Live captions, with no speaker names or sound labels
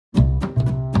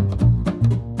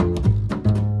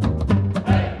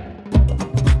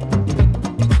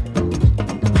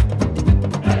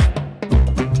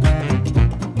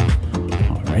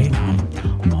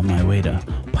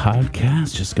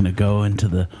just going to go into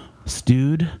the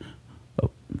stewed. Oh,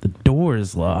 the door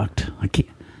is locked.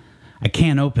 I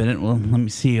can't open it. Well, let me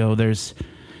see. There's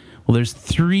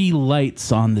 3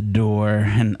 lights on the door,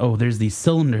 and there's these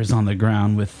cylinders on the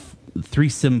ground with 3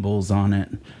 symbols on it.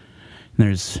 And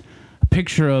there's a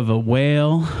picture of a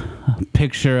whale, a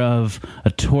picture of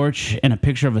a torch, and a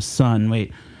picture of a sun.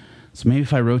 Wait, so maybe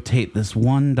if I rotate this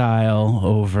one dial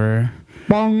over.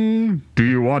 Bong! Do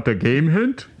you want a game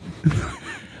hint?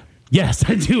 Yes,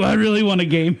 I do. I really want a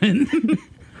game hint.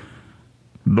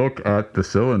 Look at the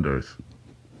cylinders.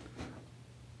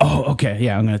 Oh, okay.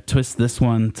 Yeah, I'm going to twist this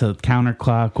one to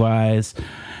counterclockwise,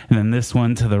 and then this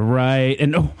one to the right.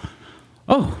 And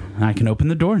I can open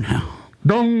the door now.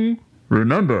 Dong!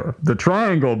 Remember, the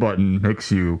triangle button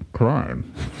makes you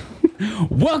climb.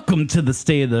 Welcome to the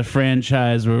State of the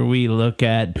Franchise, where we look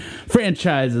at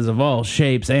franchises of all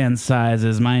shapes and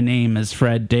sizes. My name is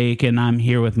Fred Dake, and I'm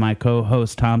here with my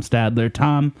co-host, Tom Stadler.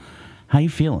 Tom, how you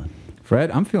feeling?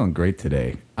 Fred, I'm feeling great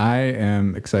today. I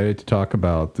am excited to talk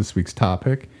about this week's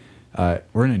topic.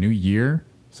 We're in a new year,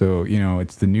 so,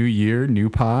 it's the new year,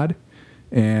 new pod,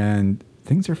 and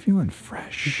things are feeling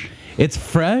fresh. It's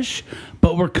fresh,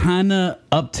 but we're kind of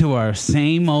up to our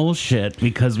same old shit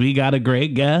because we got a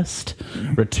great guest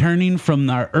returning from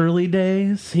our early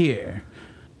days here.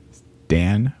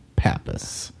 Dan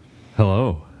Pappas.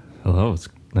 Hello. It's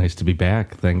nice to be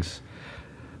back. Thanks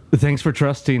for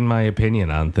trusting my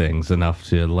opinion on things enough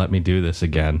to let me do this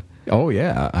again. Oh,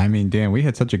 yeah. I mean, Dan, we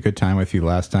had such a good time with you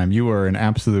last time. You were an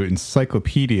absolute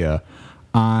encyclopedia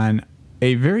on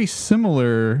a very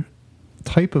similar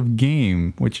type of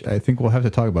game, which I think we'll have to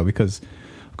talk about because,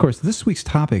 of course, this week's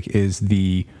topic is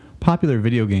the popular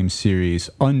video game series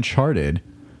Uncharted,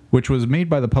 which was made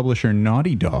by the publisher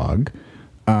Naughty Dog,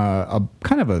 a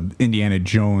kind of a Indiana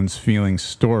Jones feeling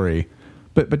story.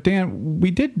 But Dan, we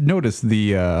did notice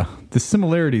the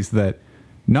similarities that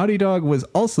Naughty Dog was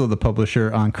also the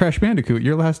publisher on Crash Bandicoot,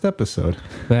 your last episode.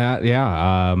 Naughty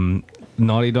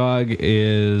Dog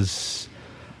is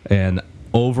an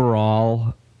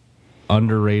overall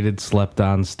underrated,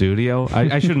 slept-on studio.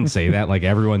 I shouldn't say that. Like,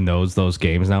 everyone knows those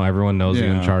games now. Everyone knows the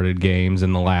Uncharted games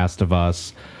and The Last of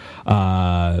Us.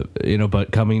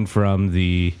 But coming from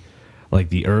the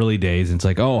early days, it's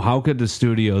like, how could the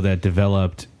studio that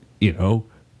developed,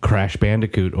 Crash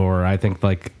Bandicoot, or I think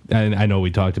I know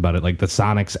we talked about it, like the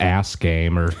Sonic's ass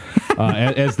game, or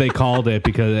as they called it,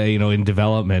 because in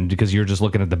development, because you're just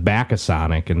looking at the back of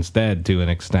Sonic instead to an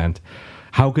extent.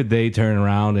 How could they turn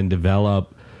around and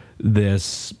develop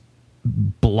this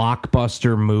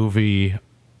blockbuster movie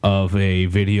of a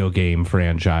video game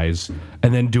franchise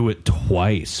and then do it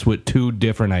twice with 2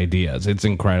 different ideas? It's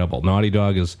incredible. Naughty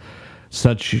Dog is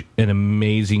such an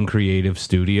amazing creative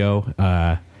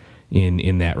studio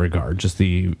in that regard, just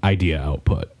the idea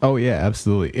output. Oh, yeah,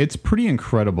 absolutely. It's pretty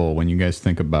incredible when you guys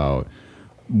think about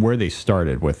where they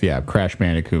started with, Crash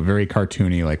Bandicoot, very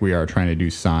cartoony, like we are trying to do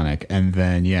Sonic, and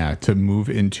then, to move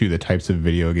into the types of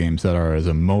video games that are as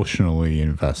emotionally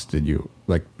invested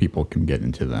people can get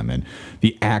into them, and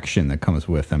the action that comes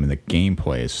with them, and the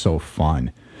gameplay is so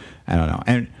fun. I don't know.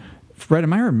 And Fred,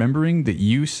 am I remembering that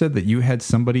you said that you had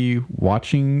somebody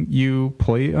watching you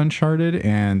play Uncharted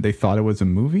and they thought it was a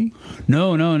movie?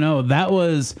 No. That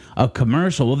was a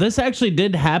commercial. Well, this actually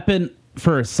did happen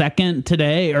for a second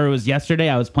today, or it was yesterday.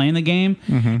 I was playing the game,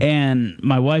 and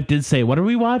my wife did say, "What are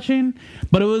we watching?"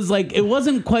 But it was like, it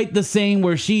wasn't quite the same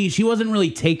where she wasn't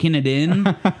really taking it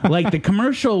in. Like, the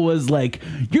commercial was like,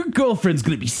 your girlfriend's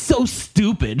gonna be so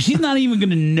stupid, she's not even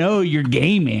gonna know you're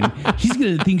gaming. She's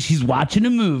gonna think she's watching a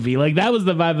movie. Like, that was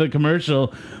the vibe of the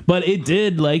commercial. But it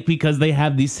did, because they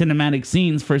have these cinematic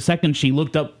scenes. For a second, she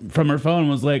looked up from her phone and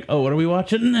was like, "Oh, what are we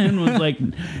watching?" And was like,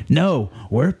 "No,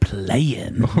 we're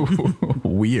playing."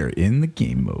 We are in the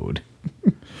game mode.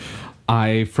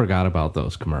 I forgot about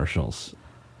those commercials.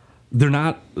 They're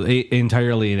not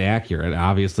entirely inaccurate.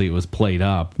 Obviously, it was played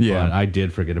up, but I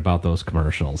did forget about those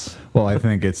commercials. Well, I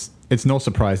think it's no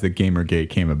surprise that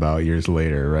Gamergate came about years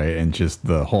later, right? And just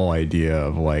the whole idea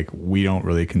of, we don't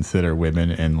really consider women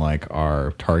in,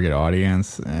 our target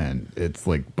audience, and it's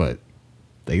but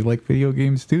they like video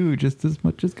games too, just as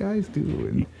much as guys do.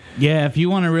 And yeah, if you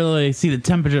want to really see the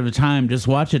temperature of the time, just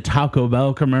watch a Taco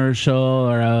Bell commercial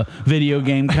or a video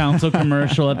game console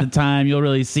commercial at the time. You'll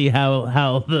really see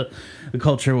how the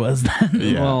culture was then.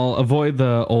 Yeah. Well, avoid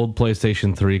the old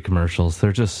PlayStation 3 commercials.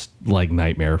 They're just like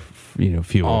nightmare,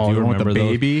 fuel. Oh, do you remember the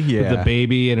baby? Those? Yeah. The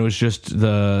baby, and it was just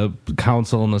the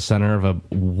console in the center of a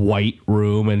white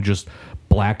room and just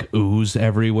black ooze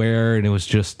everywhere, and it was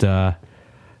just...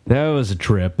 that was a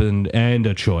trip and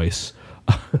a choice.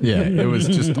 Yeah, it was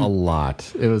just a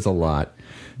lot. It was a lot.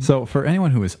 So for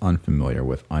anyone who is unfamiliar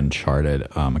with Uncharted,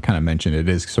 I kind of mentioned it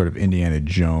is sort of Indiana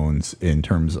Jones in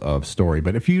terms of story,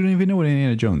 but if you don't even know what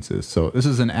Indiana Jones is, so this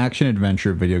is an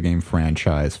action-adventure video game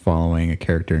franchise following a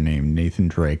character named Nathan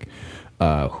Drake,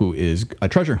 who is a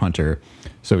treasure hunter.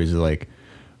 So he's like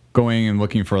going and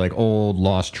looking for like old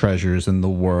lost treasures in the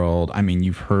world. I mean,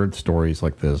 you've heard stories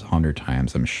like this 100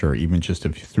 times, I'm sure, even just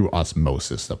through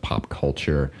osmosis of pop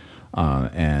culture.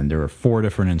 And there are 4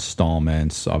 different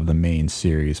installments of the main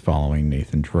series following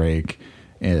Nathan Drake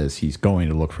as he's going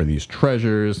to look for these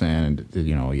treasures, and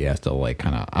you know, he has to like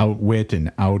kind of outwit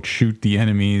and outshoot the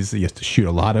enemies. He has to shoot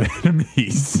a lot of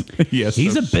enemies.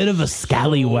 He's a bit of a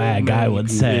scallywag, I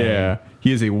would say. Yeah.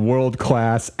 He is a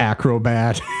world-class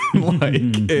acrobat.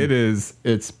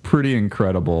 It's pretty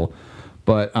incredible.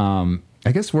 But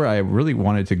I guess where I really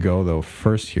wanted to go, though,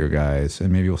 first here, guys,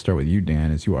 and maybe we'll start with you,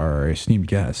 Dan, as you are our esteemed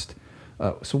guest.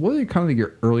 So what are kind of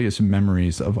your earliest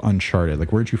memories of Uncharted?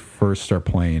 Like, where did you first start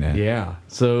playing it? Yeah.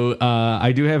 So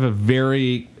I do have a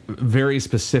very, very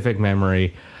specific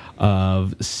memory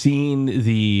of seeing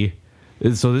the...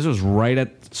 So this was right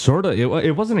at sort of...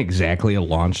 It wasn't exactly a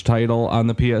launch title on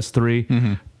the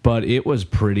PS3, but it was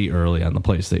pretty early on the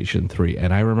PlayStation 3.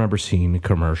 And I remember seeing a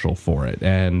commercial for it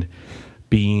and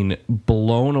being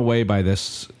blown away by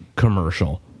this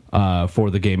commercial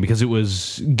for the game because it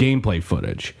was gameplay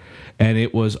footage. And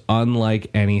it was unlike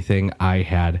anything I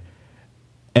had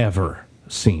ever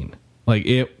seen. Like,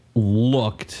 it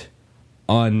looked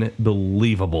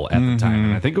unbelievable at the time.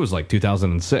 And I think it was like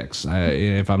 2006,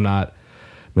 if I'm not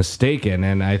mistaken.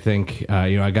 And I think,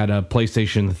 I got a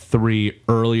PlayStation 3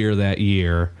 earlier that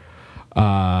year.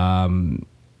 And,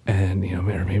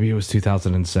 maybe it was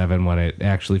 2007 when it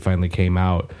actually finally came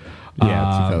out.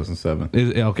 Yeah,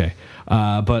 2007. Okay.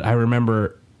 But I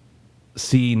remember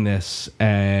seeing this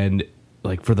and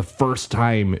like for the first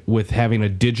time with having a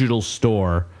digital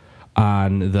store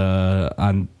on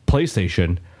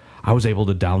PlayStation, I was able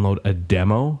to download a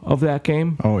demo of that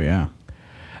game. Oh yeah.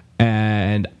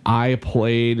 And I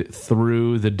played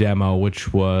through the demo,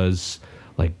 which was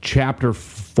like chapter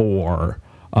 4,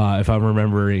 if I'm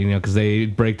remembering, because they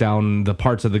break down the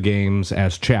parts of the games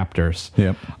as chapters.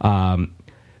 Yep.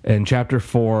 And chapter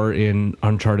 4 in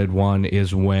Uncharted 1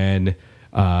 is when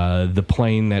the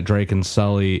plane that Drake and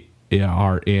Sully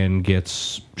are in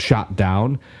gets shot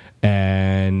down,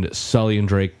 and Sully and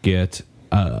Drake get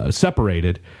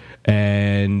separated,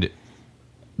 and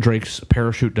Drake's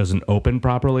parachute doesn't open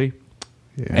properly,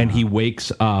 and he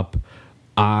wakes up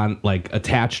on like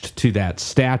attached to that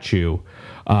statue,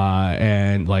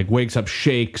 and like wakes up,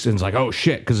 shakes, and is like, oh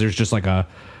shit, because there's just like a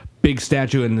big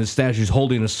statue, and the statue's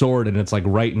holding a sword, and it's like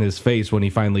right in his face when he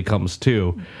finally comes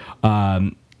to.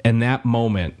 And that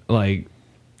moment, like,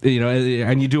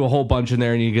 and you do a whole bunch in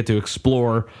there, and you get to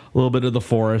explore a little bit of the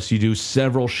forest. You do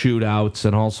several shootouts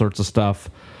and all sorts of stuff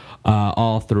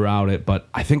all throughout it. But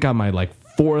I think on my like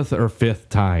 4th or 5th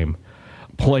time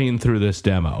playing through this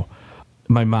demo,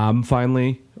 my mom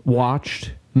finally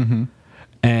watched,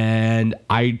 and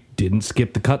I didn't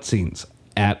skip the cutscenes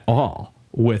at all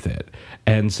with it.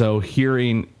 And so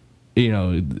hearing, it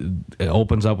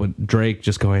opens up with Drake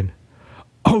just going,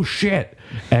 oh shit,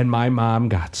 and my mom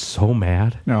got so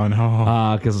mad.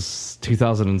 No, because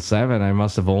 2007, I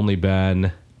must have only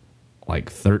been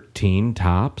like 13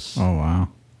 tops. Oh wow,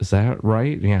 is that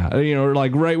right? Yeah,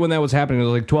 like right when that was happening, it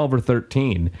was like 12 or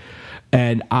 13,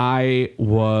 and I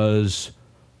was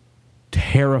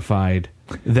terrified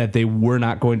that they were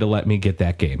not going to let me get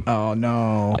that game. Oh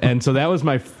no. And so that was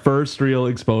my first real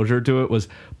exposure to it, was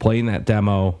playing that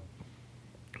demo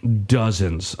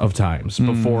dozens of times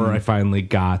before I finally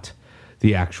got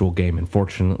the actual game. And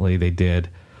fortunately, they did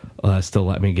still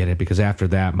let me get it, because after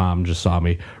that, Mom just saw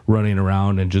me running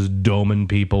around and just doming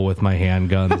people with my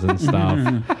handguns and stuff.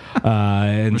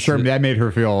 And I'm sure that made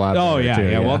her feel a lot better. Oh yeah, too,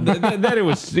 yeah. Well, then it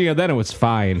was then it was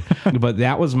fine. But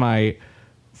that was my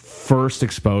first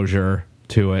exposure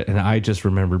to it, and I just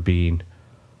remember being,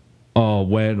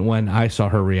 when I saw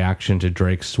her reaction to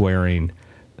Drake swearing.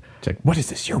 It's like, what is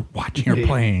this? You're watching or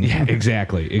playing? Yeah,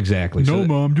 exactly. No,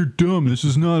 Mom, you're dumb. This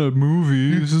is not a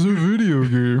movie. This is a video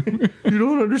game. You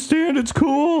don't understand. It's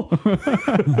cool.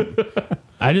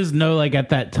 I just know, like, at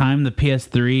that time, the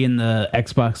PS3 and the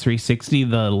Xbox 360,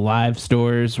 the live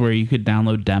stores where you could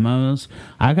download demos,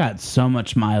 I got so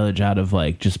much mileage out of,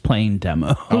 like, just playing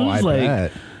demos. Oh, I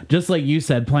bet. Just like you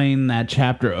said, playing that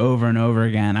chapter over and over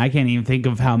again. I can't even think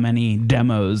of how many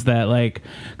demos that, like,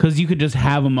 because you could just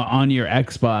have them on your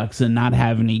Xbox and not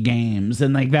have any games.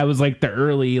 And, like, that was, like, the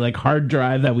early, like, hard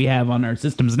drive that we have on our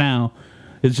systems now.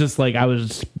 It's just like I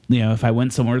was, if I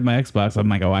went somewhere with my Xbox, I'm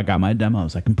like, oh, I got my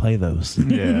demos. I can play those.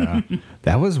 Yeah.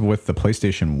 That was with the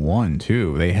PlayStation 1,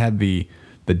 too. They had the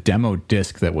demo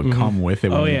disc that would come with it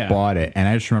when you bought it. And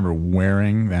I just remember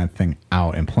wearing that thing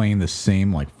out and playing the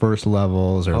same, like, first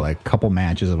levels or, like, couple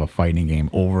matches of a fighting game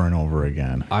over and over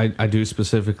again. I do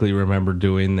specifically remember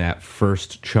doing that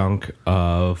first chunk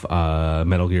of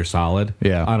Metal Gear Solid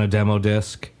on a demo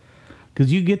disc.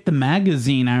 Because you get the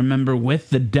magazine, I remember,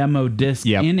 with the demo disc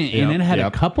in it, and it had a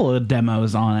couple of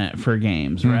demos on it for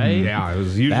games, right? Yeah, it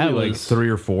was usually like 3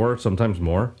 or 4, sometimes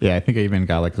more. Yeah, I think I even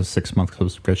got like a 6-month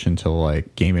subscription to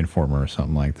like Game Informer or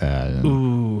something like that. And,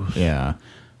 ooh. Yeah.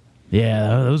 Yeah,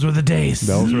 those were the days.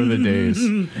 Those were the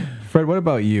days. Fred, what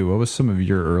about you? What was some of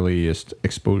your earliest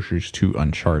exposures to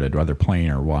Uncharted, whether playing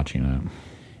or watching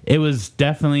it? It was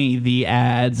definitely the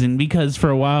ads, and because for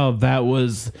a while that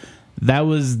was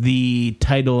the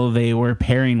title they were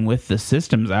pairing with the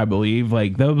systems, I believe.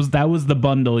 Like that was the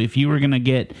bundle. If you were gonna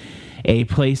get a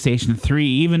PlayStation 3,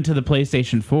 even to the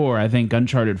PlayStation 4, I think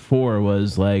Uncharted 4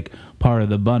 was like part of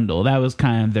the bundle. That was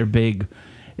kind of their big.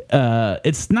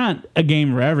 It's not a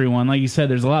game for everyone. Like you said,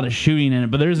 there's a lot of shooting in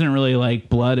it, but there isn't really like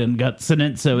blood and guts in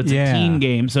it. So it's a teen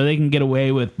game, so they can get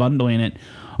away with bundling it.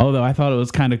 Although I thought it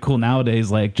was kind of cool nowadays,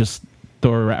 like just.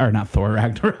 Not Thor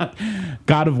Ragnarok.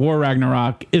 God of War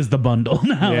Ragnarok is the bundle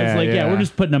now. It's like, we're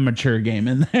just putting a mature game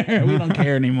in there. We don't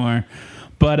care anymore.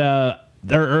 But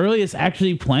their earliest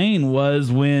actually playing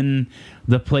was when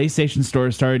the PlayStation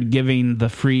Store started giving the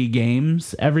free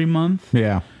games every month.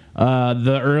 Yeah.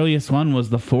 The earliest one was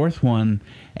the 4th one.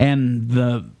 And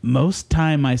the most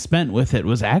time I spent with it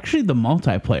was actually the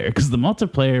multiplayer. Because the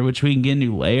multiplayer, which we can get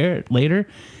into later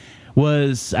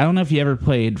was, I don't know if you ever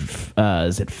played,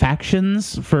 is it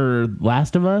Factions for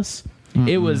Last of Us? Mm-hmm.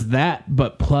 It was that,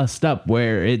 but plussed up,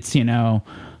 where it's,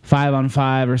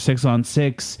 5-on-5 or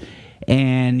 6-on-6,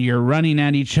 and you're running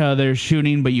at each other,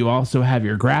 shooting, but you also have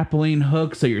your grappling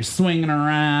hook, so you're swinging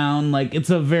around. Like,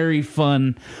 it's a very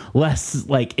fun, less,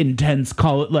 like, intense,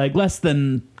 less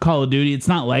than Call of Duty. It's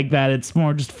not like that. It's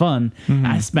more just fun. Mm-hmm.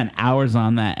 I spent hours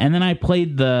on that. And then I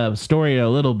played the story a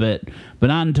little bit, but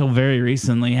not until very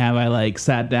recently have I, like,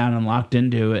 sat down and locked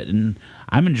into it, and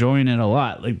I'm enjoying it a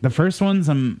lot. Like, the first ones,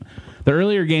 the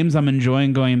earlier games I'm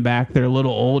enjoying going back. They're a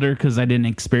little older because I didn't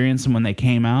experience them when they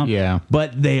came out. Yeah.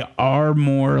 But they are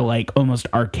more like almost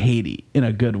arcadey in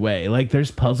a good way. Like there's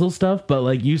puzzle stuff, but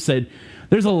like you said,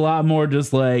 there's a lot more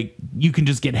just like you can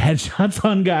just get headshots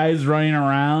on guys running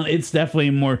around. It's definitely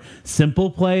a more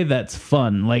simple play that's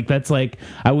fun. Like that's like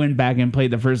I went back and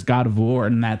played the first God of War,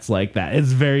 and that's like that.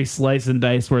 It's very slice and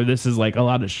dice, where this is like a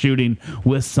lot of shooting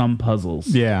with some puzzles.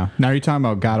 Yeah. Now you're talking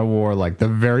about God of War, like the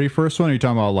very first one, or you're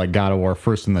talking about like God of War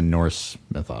first in the Norse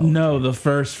mythology? No, the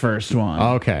first one.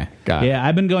 Okay, got it. Yeah,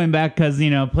 I've been going back because,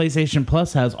 PlayStation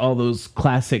Plus has all those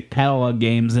classic catalog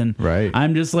games, and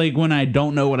I'm just like, when I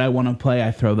don't know what I want to play, I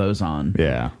throw those on.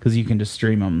 Yeah. Because you can just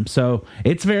stream them. So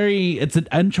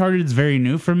Uncharted is very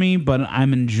new for me, but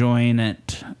I'm enjoying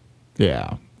it.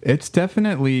 Yeah. It's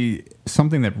definitely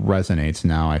something that resonates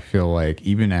now, I feel like,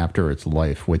 even after its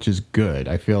life, which is good.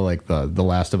 I feel like the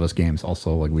Last of Us games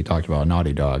also, like we talked about,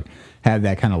 Naughty Dog, had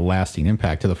that kind of lasting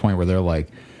impact to the point where they're like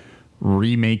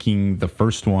remaking the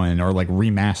first one or like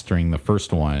remastering the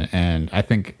first one. And I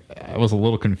think I was a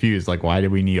little confused, like, why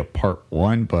did we need a part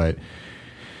 1? But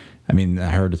I mean, I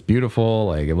heard it's beautiful,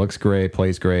 like it looks great,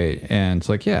 plays great, and it's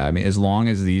like, yeah, I mean, as long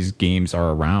as these games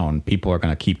are around, people are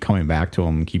going to keep coming back to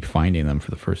them and keep finding them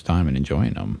for the first time and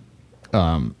enjoying them.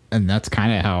 And that's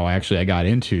kind of how I got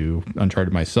into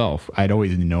Uncharted myself. I'd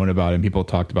always known about it, and people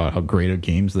talked about how great of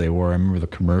games they were. I remember the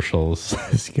commercials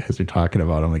as you guys are talking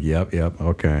about. I'm like, yep,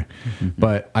 okay. Mm-hmm.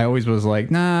 But I always was like,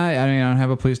 nah, I don't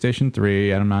have a PlayStation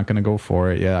 3. I'm not going to go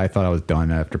for it. Yeah, I thought I was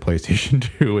done after PlayStation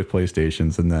 2 with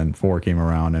PlayStations, and then 4 came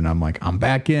around, and I'm like, I'm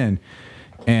back in.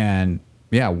 And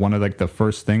yeah, one of like the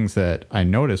first things that I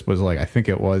noticed was like, I think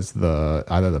it was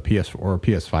either the PS4 or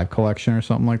PS5 collection or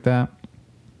something like that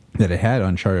it had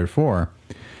Uncharted 4,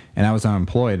 and I was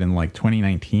unemployed in like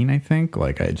 2019, I think.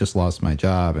 Like I had just lost my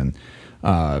job, and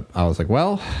I was like,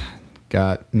 well,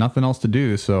 got nothing else to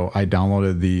do, so I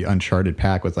downloaded the Uncharted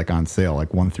pack. Was like on sale,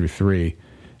 like 1 through 3,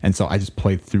 and so I just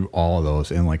played through all of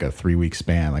those in like a 3-week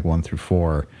span, like 1 through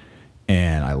 4,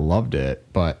 and I loved it.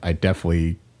 But I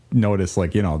definitely noticed,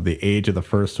 like, the age of the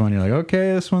first one, you're like,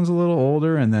 okay, this one's a little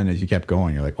older, and then as you kept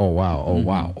going, you're like, oh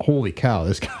wow, holy cow,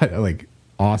 this guy, like,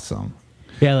 awesome.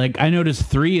 Yeah, like I noticed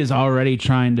 3 is already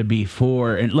trying to be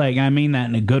 4, and like I mean that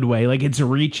in a good way. Like it's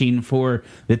reaching for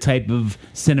the type of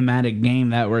cinematic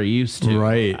game that we're used to.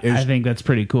 Right. I think that's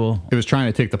pretty cool. It was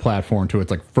trying to take the platform to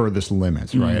its like furthest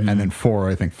limits, right? And then 4,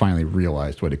 I think, finally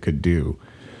realized what it could do.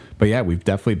 But yeah, we've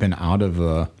definitely been out of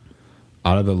the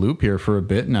loop here for a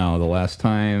bit now. The last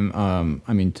time,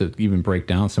 to even break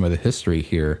down some of the history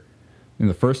here, and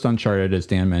the first Uncharted, as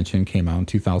Dan mentioned, came out in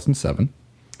 2007.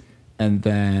 And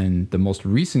then the most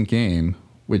recent game,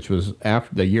 which was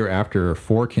after the year after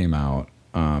 4 came out,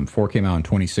 4 came out in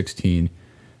 2016.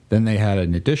 Then they had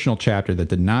an additional chapter that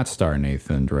did not star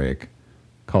Nathan Drake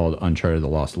called Uncharted: The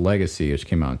Lost Legacy, which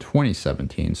came out in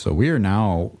 2017. So we are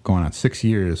now going on 6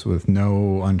 years with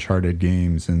no Uncharted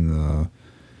games in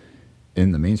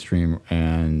the mainstream,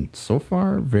 and so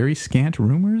far very scant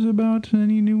rumors about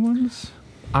any new ones.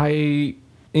 They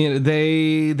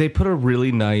put a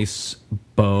really nice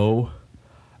bow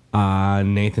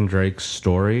on Nathan Drake's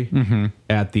story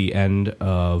at the end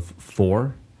of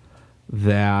 4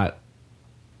 that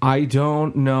I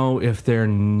don't know if there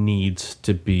needs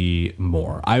to be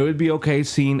more. I would be okay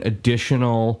seeing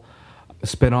additional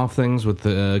spin-off things with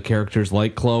the characters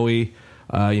like Chloe,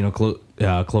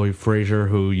 Chloe Fraser,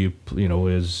 who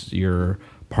is your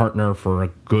partner for a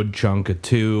good chunk of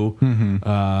 2,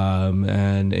 I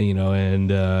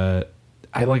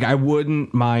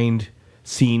wouldn't mind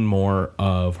seeing more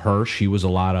of her. She was a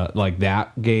lot of like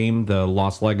that game, The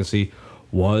Lost Legacy,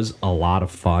 was a lot of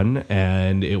fun,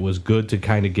 and it was good to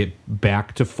kind of get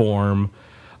back to form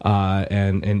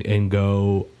and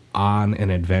go on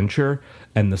an adventure.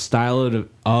 And the style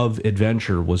of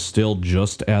adventure was still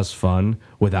just as fun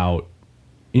without,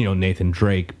 Nathan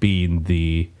Drake being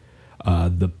the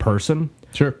person.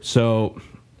 Sure. So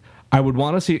I would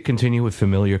want to see it continue with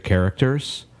familiar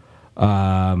characters.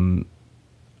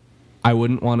 I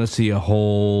wouldn't want to see a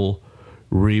whole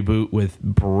reboot with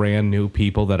brand new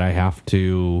people that I have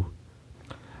to,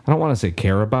 I don't want to say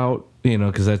care about,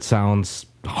 because that sounds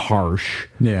harsh.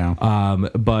 Yeah.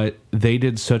 But they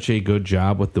did such a good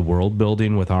job with the world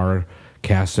building with our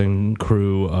cast and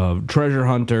crew of treasure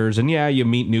hunters. And yeah, you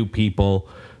meet new people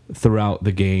throughout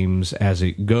the games as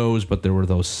it goes, but there were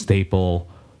those staple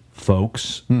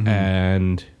folks.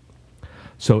 And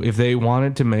so if they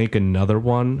wanted to make another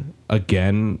one,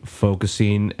 again,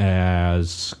 focusing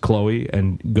as Chloe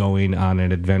and going on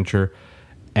an adventure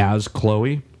as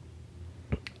Chloe,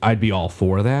 I'd be all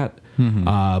for that.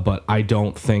 But I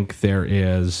don't think there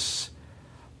is...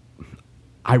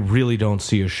 I really don't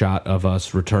see a shot of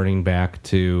us returning back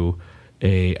to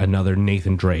another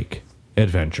Nathan Drake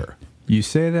adventure. You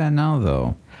say that now,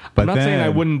 though. But I'm not saying I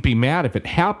wouldn't be mad if it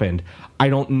happened. I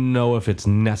don't know if it's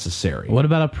necessary. What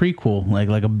about a prequel,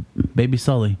 like a Baby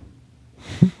Sully?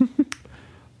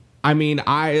 I mean,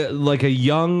 I like a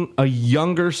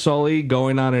younger Sully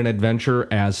going on an adventure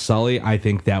as Sully. I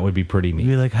think that would be pretty You'd neat.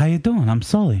 be like, "How you doing? I'm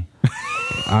Sully.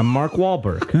 I'm Mark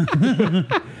Wahlberg.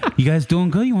 You guys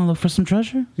doing good? You want to look for some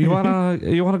treasure? You wanna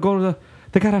go to the?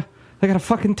 They got a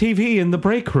fucking TV in the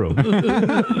break room.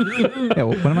 Yeah,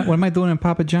 what am I doing in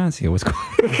Papa John's here? What's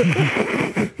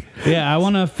going Yeah, I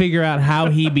want to figure out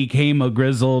how he became a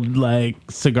grizzled, like,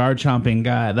 cigar chomping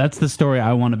guy. That's the story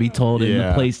I want to be told in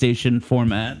the PlayStation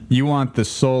format. You want the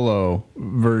solo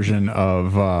version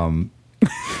of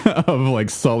of like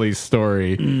Sully's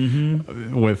story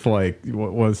with like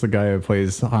what was the guy who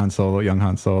plays Han Solo, young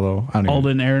Han Solo?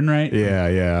 Alden Ehrenreich?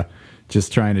 Yeah.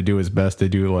 Just trying to do his best to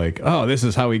do like, oh, this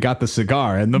is how he got the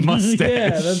cigar and the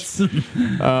mustache.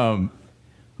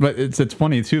 But it's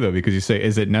funny too though, because you say,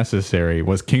 is it necessary?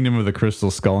 Was Kingdom of the Crystal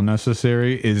Skull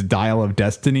necessary? Is Dial of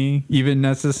Destiny even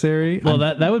necessary? Well,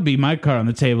 that would be my card on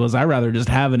the table. Is I'd rather just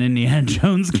have an Indiana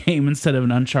Jones game instead of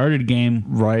an Uncharted game.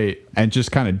 Right. And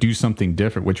just kind of do something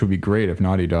different, which would be great if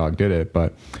Naughty Dog did it.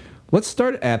 But let's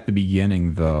start at the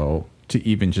beginning though, to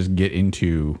even just get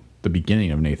into the beginning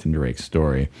of Nathan Drake's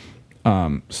story.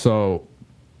 So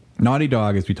Naughty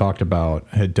Dog, as we talked about,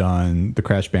 had done the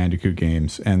Crash Bandicoot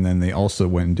games, and then they also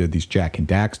went and did these Jak and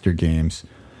Daxter games.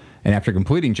 And after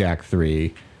completing Jak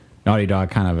 3, Naughty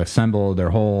Dog kind of assembled their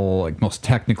whole like most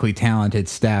technically talented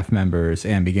staff members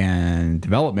and began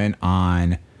development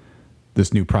on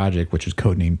this new project, which was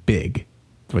codenamed Big,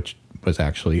 which was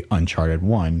actually Uncharted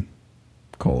 1,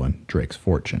 Drake's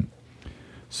Fortune.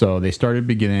 So they started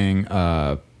beginning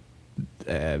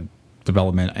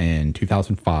development in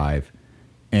 2005.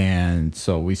 And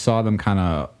so we saw them kind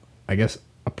of, I guess,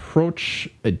 approach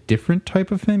a different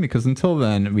type of thing, because until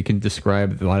then we can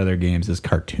describe a lot of their games as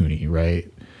cartoony,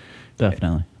 right?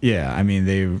 Definitely. Yeah, I mean,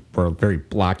 they were very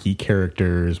blocky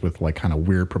characters with like kind of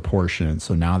weird proportions.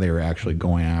 So now they were actually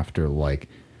going after like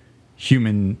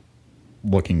human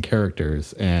looking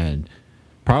characters, and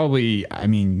probably, I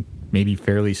mean, maybe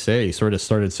fairly say, sort of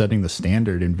started setting the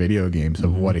standard in video games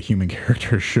of what a human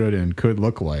character should and could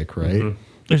look like, right?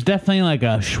 There's definitely like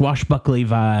a swashbuckly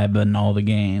vibe in all the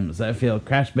games. I feel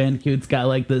Crash Bandicoot's got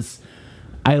like this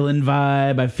island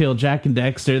vibe. I feel Jack and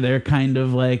Dexter, they're kind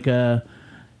of like a,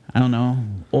 I don't know,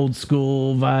 old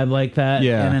school vibe like that.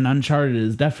 Yeah. And then Uncharted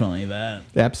is definitely that.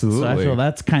 Absolutely. So I feel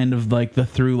that's kind of like the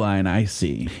through line I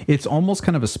see. It's almost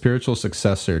kind of a spiritual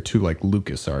successor to like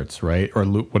LucasArts, right? Or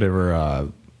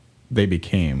whatever they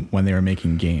became when they were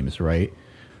making games, right?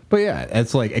 But yeah,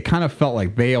 it's like, it kind of felt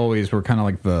like they always were kind of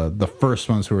like the first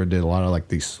ones who did a lot of like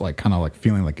these like kind of like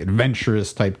feeling like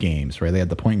adventurous type games, right? They had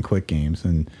the point and click games,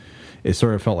 and it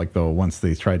sort of felt like though once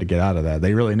they tried to get out of that,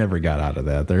 they really never got out of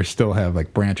that. They still have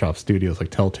like branch off studios like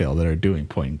Telltale that are doing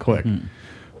point and click.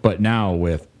 But now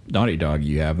with Naughty Dog,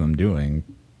 you have them doing,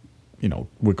 you know,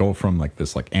 we go from like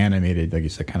this like animated, like you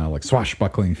said, kind of like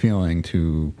swashbuckling feeling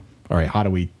to, all right, how do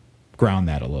we ground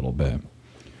that a little bit?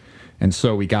 And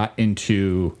so we got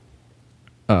into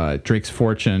Drake's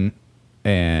Fortune,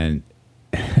 and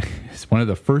it's one of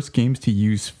the first games to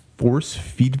use force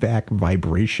feedback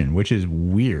vibration, which is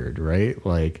weird, right?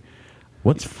 Like,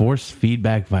 What's force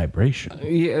feedback vibration?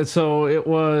 Yeah, so it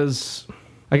was,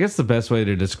 I guess the best way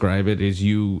to describe it is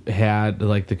you had,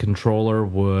 like, the controller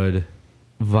would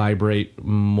vibrate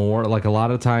more. Like, a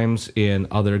lot of times in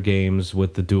other games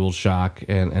with the DualShock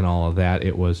and all of that,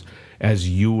 it was as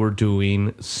you were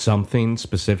doing something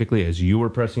specifically, as you were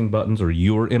pressing buttons or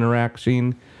you were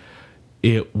interacting,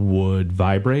 it would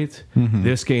vibrate.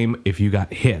 This game, if you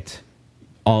got hit,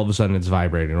 all of a sudden it's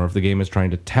vibrating. Or if the game is trying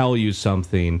to tell you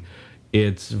something,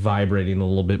 it's vibrating a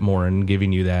little bit more and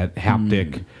giving you that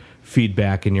haptic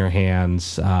feedback in your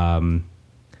hands to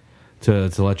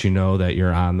let you know that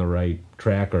you're on the right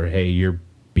track, or hey, you're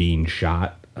being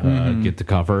shot. Get to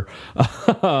cover.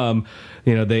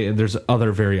 There's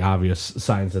other very obvious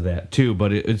signs of that too,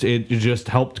 but it just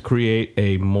helped create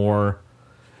a more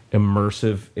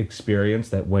immersive experience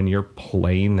that when you're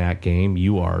playing that game,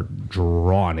 you are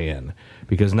drawn in,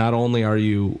 because not only are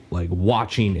you like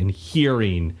watching and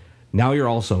hearing, now you're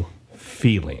also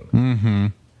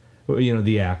feeling,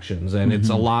 the actions, and it's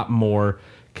a lot more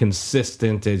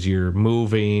consistent as you're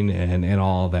moving and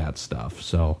all that stuff.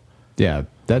 So yeah,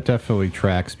 that definitely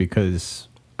tracks, because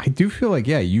I do feel like,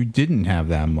 yeah, you didn't have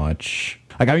that much.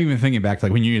 Like, I'm even thinking back to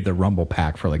like when you get the rumble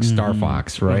pack for like Star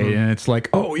Fox, right? And it's like,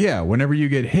 oh yeah, whenever you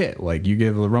get hit, like you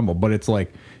give the rumble, but it's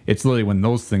like, it's literally when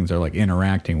those things are like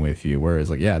interacting with you.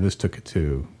 Whereas like, yeah, this took it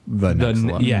to the next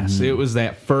level. Yes, it was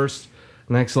that first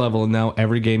next level, and now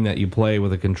every game that you play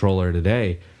with a controller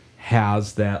today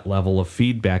has that level of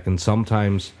feedback, and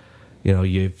sometimes,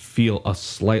 you feel a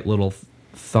slight little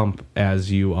thump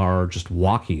as you are just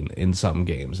walking in some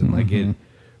games, and like it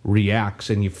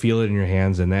reacts and you feel it in your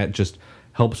hands, and that just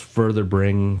helps further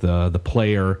bring the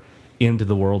player into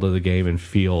the world of the game and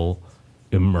feel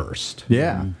immersed.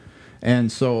 Yeah.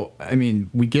 And so, I mean,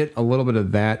 we get a little bit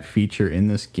of that feature in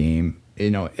this game.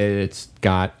 It's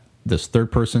got this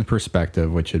third-person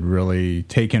perspective, which had really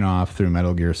taken off through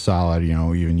Metal Gear Solid,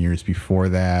 even years before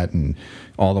that, and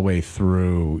all the way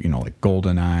through, like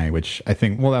GoldenEye, which I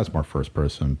think, well, that's more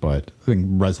first-person, but I think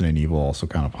Resident Evil also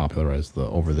kind of popularized the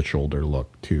over-the-shoulder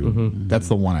look, too. That's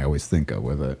the one I always think of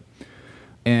with it.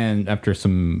 And after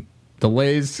some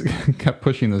delays, kept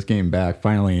pushing this game back,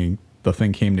 finally the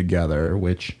thing came together,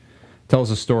 which tells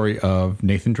the story of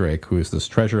Nathan Drake, who is this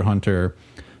treasure hunter,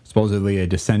 supposedly a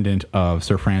descendant of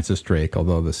Sir Francis Drake,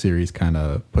 although the series kind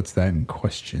of puts that in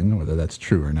question, whether that's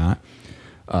true or not,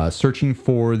 searching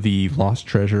for the lost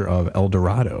treasure of El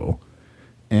Dorado,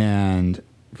 and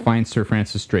finds Sir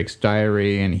Francis Drake's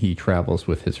diary, and he travels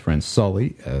with his friend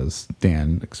Sully, as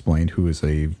Dan explained, who is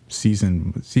a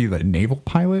seasoned, naval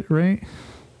pilot, right?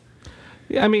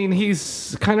 I mean,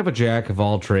 he's kind of a jack of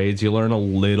all trades. You learn a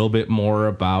little bit more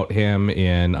about him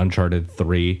in Uncharted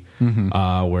 3,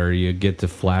 where you get to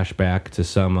flashback to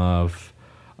some of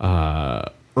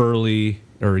early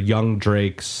or young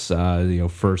Drake's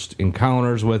first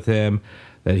encounters with him,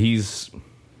 that he's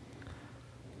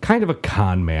kind of a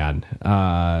con man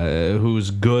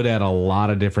who's good at a lot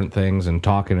of different things and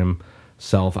talking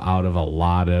himself out of a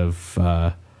lot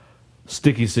of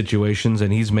sticky situations,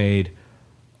 and he's made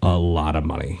a lot of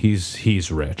money.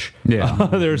 He's rich. Yeah.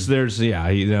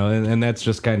 And that's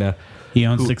just kind of, He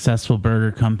owns a successful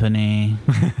burger company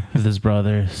with his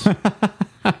brothers.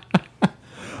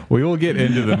 We will get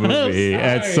into the movie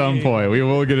at some point. We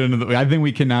will get into the. I think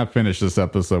we cannot finish this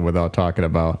episode without talking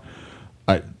about.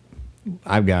 I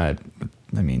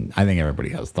think everybody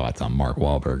has thoughts on Mark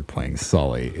Wahlberg playing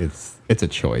Sully. It's a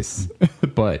choice,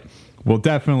 but We'll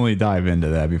definitely dive into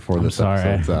that before this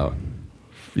episode's out.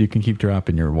 You can keep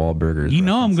dropping your Wahlburgers. You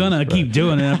know I'm going to keep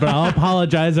doing it, but I'll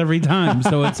apologize every time,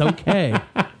 so it's okay.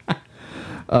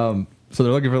 So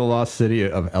they're looking for the lost city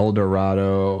of El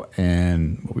Dorado,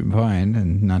 and what we find,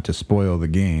 and not to spoil the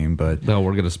game, but... No,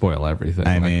 we're going to spoil everything.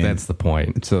 I mean, that's the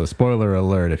point. So spoiler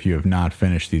alert, if you have not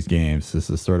finished these games, this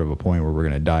is sort of a point where we're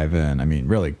going to dive in. I mean,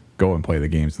 really, go and play the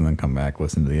games and then come back,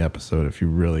 listen to the episode if you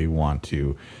really want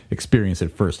to experience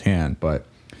it firsthand. But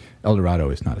El Dorado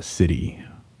is not a city,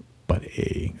 but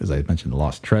as I mentioned, the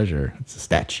lost treasure. It's a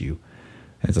statue.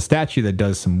 And it's a statue that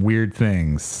does some weird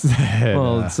things.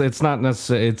 Well, it's not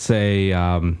necessarily. It's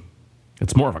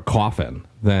more of a coffin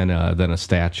than a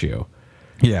statue.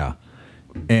 Yeah,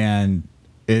 and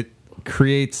it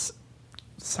creates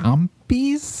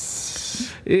zombies. So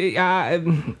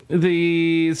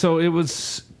it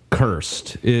was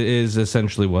cursed. Is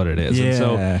essentially what it is.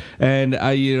 Yeah. And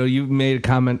you made a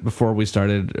comment before we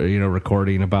started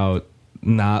recording about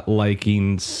not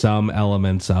liking some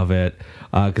elements of it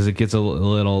because it gets a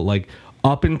little like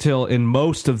up until in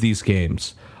most of these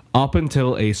games, up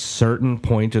until a certain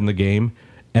point in the game,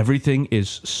 everything is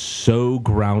so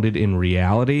grounded in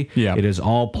reality. Yeah. It is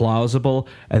all plausible,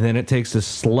 and then it takes a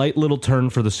slight little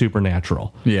turn for the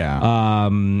supernatural.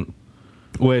 Yeah.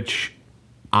 Which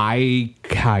I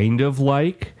kind of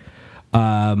like.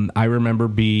 I remember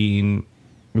being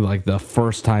like the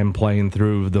first time playing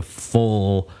through the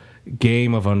full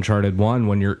game of Uncharted 1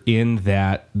 when you're in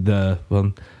that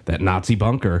Nazi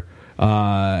bunker,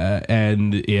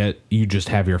 and you just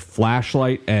have your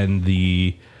flashlight and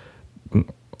the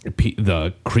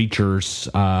creatures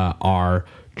are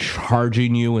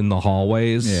charging you in the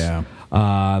hallways. Yeah.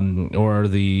 Or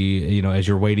as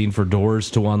you're waiting for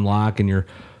doors to unlock and you're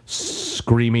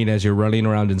screaming as you're running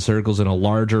around in circles in a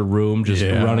larger room, just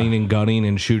running and gunning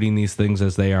and shooting these things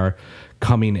as they are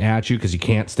coming at you because you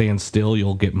can't stand still,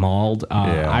 you'll get mauled.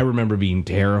 I remember being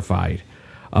terrified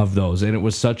of those, and it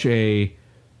was such a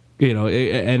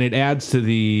and it adds to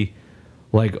the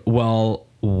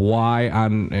why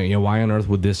on earth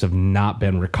would this have not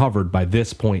been recovered by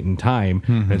this point in time?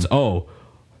 Mm-hmm. It's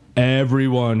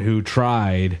everyone who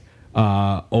tried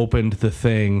opened the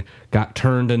thing, got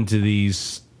turned into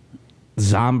these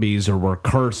zombies or were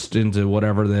cursed into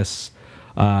whatever this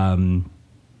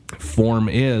form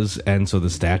is, and so the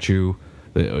statue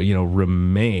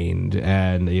remained,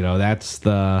 and that's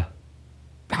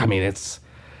it's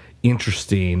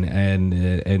interesting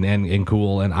and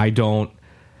cool, and I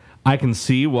can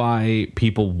see why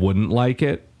people wouldn't like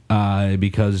it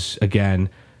because again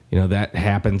that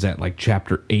happens at like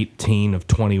chapter 18 of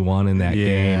 21 in that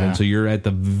game. And so you're at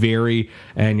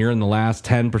you're in the last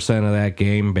 10% of that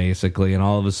game, basically. And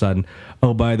all of a sudden,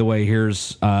 by the way,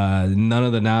 here's none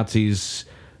of the Nazis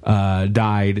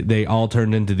died. They all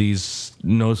turned into these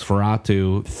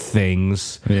Nosferatu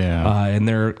things. Yeah. And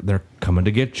they're coming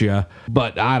to get you.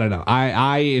 But I don't know.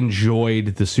 I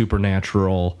enjoyed the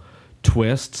supernatural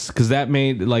twists because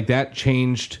that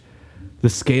changed the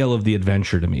scale of the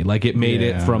adventure to me. Like it made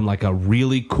it from like a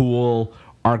really cool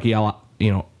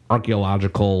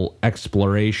archaeological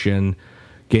exploration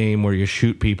game where you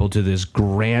shoot people to this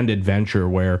grand adventure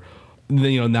where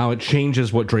now it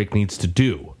changes what Drake needs to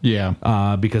do.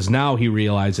 Yeah. Because now he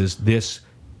realizes this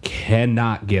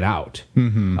cannot get out.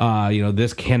 Mm-hmm.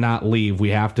 This cannot leave. We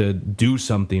have to do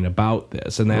something about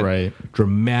this, and that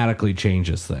dramatically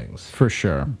changes things for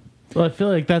sure. Well, I feel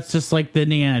like that's just like the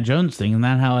Indiana Jones thing. Isn't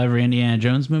that how every Indiana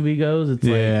Jones movie goes? It's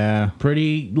like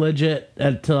pretty legit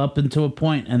up until a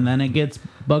point, and then it gets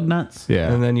bug nuts.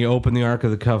 Yeah. And then you open the Ark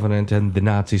of the Covenant, and the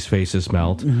Nazis' faces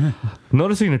melt.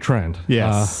 Noticing a trend.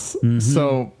 Yes.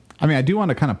 So, I do want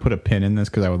to kind of put a pin in this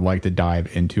because I would like to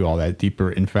dive into all that deeper.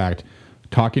 In fact,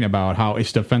 talking about how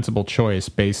it's a defensible choice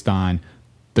based on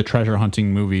the treasure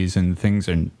hunting movies and things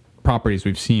and properties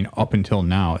we've seen up until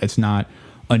now. It's not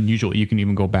unusual. You can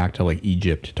even go back to like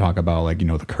Egypt to talk about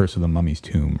the curse of the mummy's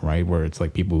tomb, right? Where it's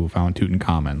like people who found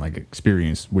Tutankhamun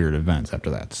experienced weird events after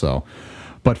that. So,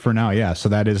 but for now, so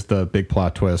that is the big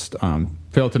plot twist.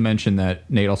 Failed to mention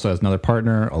that Nate also has another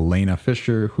partner, Elena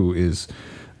Fisher, who is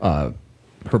her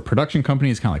production company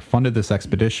has kind of funded this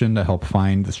expedition to help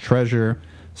find this treasure.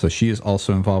 So she is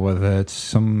also involved with it.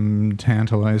 Some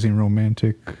tantalizing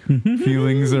romantic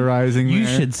feelings arising there. You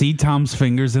should see Tom's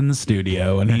fingers in the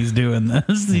studio when he's doing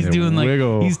this. He's doing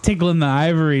he's tickling the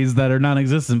ivories that are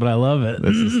non-existent, but I love it.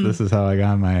 This is how I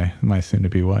got my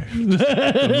soon-to-be wife.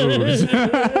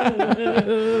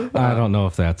 I don't know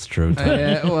if that's true. You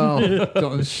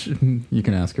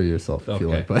can ask her yourself if you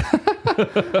like.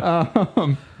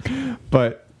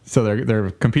 But So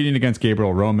they're competing against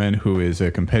Gabriel Roman, who is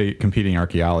a competing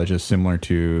archaeologist, similar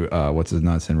to what's his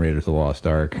nuts in Raiders of the Lost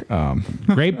Ark.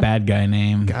 Great bad guy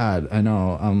name. God, I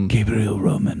know. Gabriel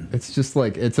Roman. It's just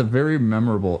like it's a very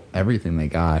memorable everything they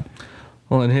got.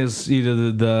 Well, and his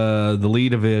the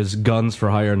lead of his Guns for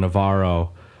Hire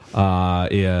Navarro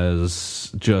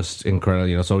is just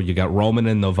incredible. So you got Roman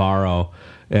and Navarro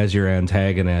as your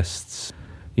antagonists,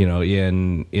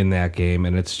 in that game,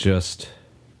 and it's just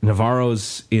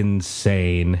Navarro's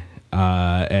insane,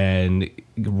 and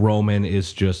Roman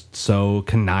is just so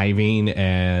conniving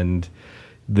and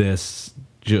this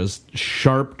just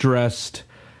sharp dressed,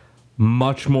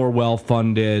 much more well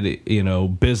funded,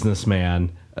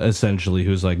 businessman. Essentially,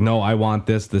 who's like, no, I want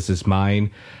this. This is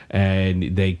mine,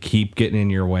 and they keep getting in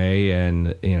your way,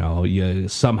 and you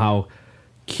somehow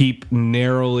keep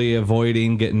narrowly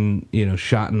avoiding getting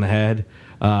shot in the head,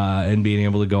 and being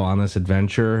able to go on this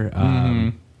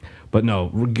adventure. But no,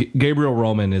 Gabriel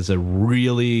Roman is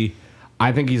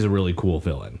I think he's a really cool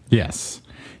villain. Yes.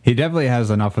 He definitely has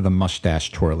enough of the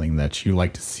mustache twirling that you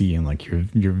like to see in like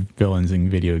your villains in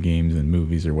video games and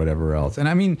movies or whatever else. And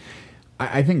I mean,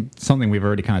 I think something we've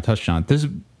already kind of touched on. There's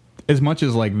as much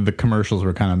as like the commercials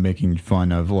were kind of making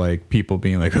fun of like people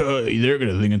being like, oh, they're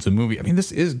gonna think it's a movie. I mean,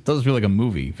 does feel like a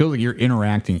movie. It feels like you're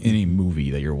interacting in a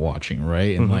movie that you're watching,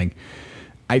 right? And like,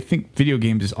 I think video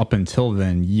games up until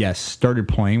then, yes, started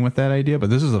playing with that idea,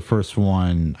 but this is the first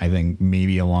one I think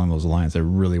maybe along those lines that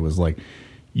really was like,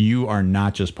 you are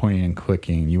not just pointing and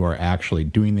clicking. You are actually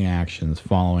doing the actions,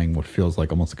 following what feels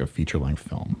like almost like a feature-length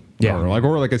film,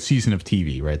 or like a season of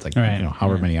TV, right? It's like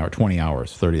however many hours, 20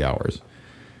 hours, 30 hours.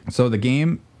 So the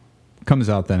game comes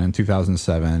out then in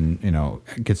 2007.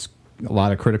 It gets a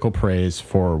lot of critical praise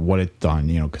for what it's done.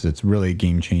 Because it's really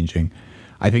game changing.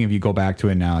 I think if you go back to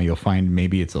it now, you'll find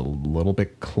maybe it's a little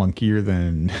bit clunkier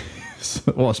than,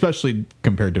 well, especially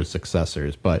compared to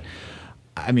successors. But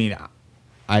I mean,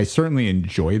 I certainly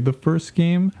enjoyed the first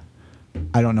game.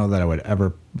 I don't know that I would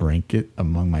ever rank it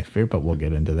among my favorite, but we'll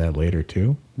get into that later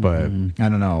too. But I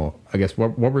don't know. I guess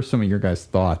what were some of your guys'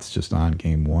 thoughts just on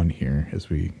game one here as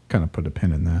we kind of put a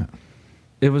pin in that?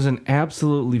 It was an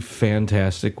absolutely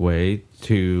fantastic way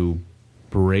to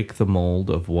break the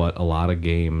mold of what a lot of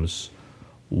games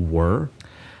were.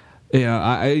 Yeah,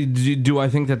 I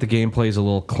think that the gameplay is a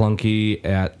little clunky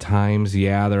at times.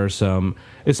 Yeah, there are some,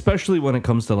 especially when it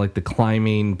comes to like the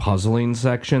climbing, puzzling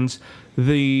sections.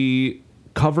 The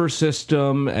cover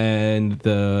system and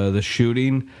the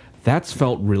shooting, that's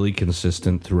felt really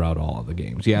consistent throughout all of the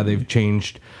games. Yeah, they've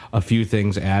changed a few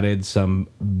things, added some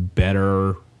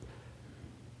better,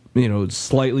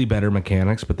 slightly better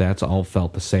mechanics, but that's all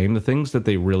felt the same. The things that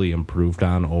they really improved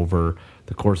on over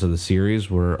the course of the series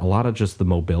were a lot of just the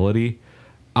mobility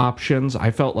options.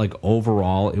 I felt like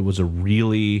overall it was a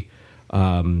really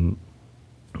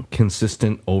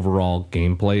consistent overall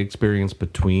gameplay experience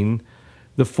between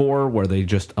the four, where they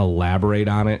just elaborate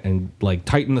on it and like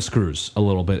tighten the screws a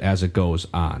little bit as it goes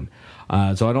on.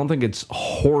 So I don't think it's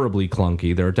horribly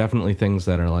clunky. There are definitely things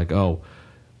that are like, oh,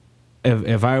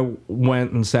 if I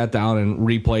went and sat down and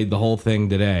replayed the whole thing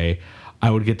today, I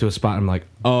would get to a spot and I'm like,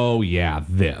 oh yeah,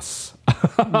 this.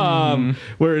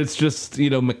 Where it's just,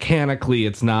 mechanically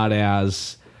it's not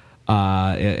as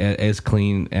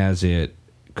clean as it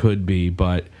could be.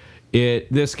 But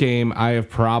this game, I have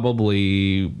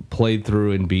probably played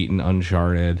through and beaten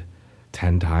Uncharted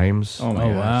 10 times. Oh my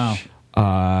gosh.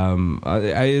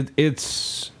 Wow.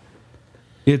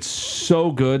 It's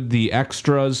so good. The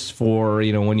extras for,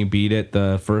 when you beat it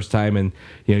the first time, and,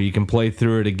 you can play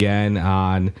through it again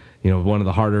on, one of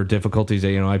the harder difficulties.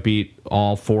 I beat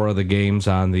all 4 of the games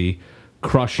on the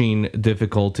crushing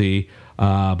difficulty.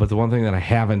 But the one thing that I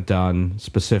haven't done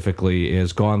specifically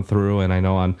is gone through, and I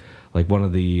know on like one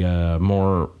of the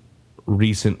more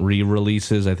recent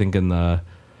re-releases, I think in the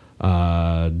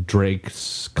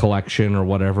Drake's collection or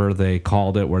whatever they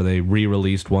called it, where they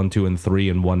re-released 1, 2, and 3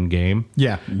 in one game.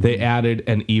 Yeah. They added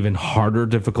an even harder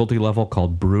difficulty level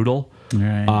called Brutal.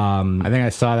 Right. I think I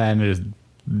saw that and just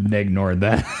ignored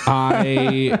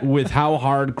that. With how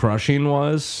hard Crushing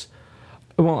was,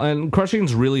 well, and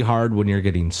Crushing's really hard when you're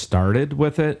getting started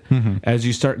with it. Mm-hmm. As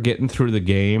you start getting through the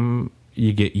game,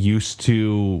 you get used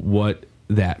to what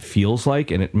that feels like,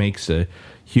 and it makes a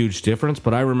huge difference.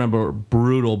 But I remember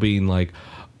Brutal being like,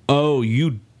 oh,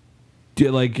 you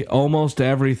did like almost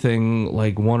everything,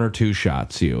 like 1 or 2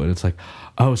 shots you, and it's like,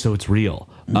 oh, so it's real.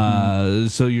 Mm-hmm.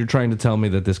 So you're trying to tell me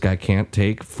that this guy can't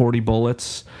take 40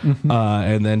 bullets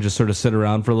and then just sort of sit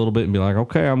around for a little bit and be like,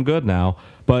 okay, I'm good now.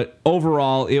 But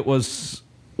overall, it was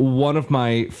one of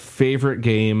my favorite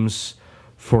games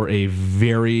for a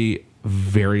very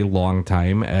very long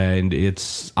time, and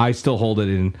I still hold it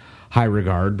in high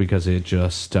regard because it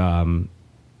just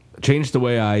changed the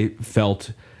way I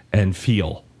felt and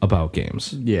feel about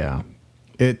games. Yeah,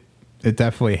 it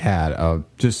definitely had I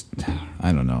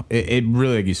don't know. It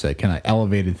really, like you said, kind of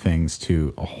elevated things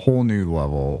to a whole new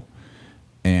level.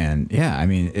 And yeah, I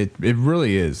mean, it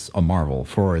really is a marvel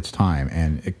for its time,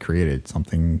 and it created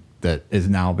something that has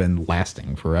now been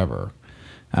lasting forever.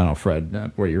 I don't know,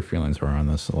 Fred, what your feelings were on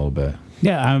this a little bit.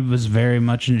 Yeah, I was very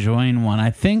much enjoying one. I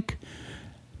think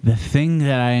the thing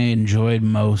that I enjoyed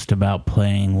most about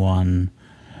playing one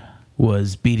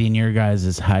was beating your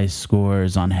guys' high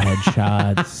scores on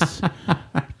headshots,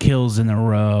 kills in a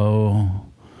row.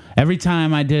 Every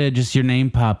time I did it, just your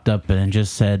name popped up and it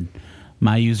just said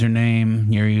my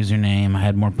username, your username. I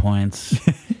had more points.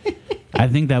 I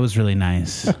think that was really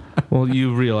nice. Well,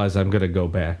 you realize I'm going to go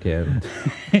back in.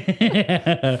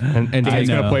 and He's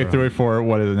going to play through it for,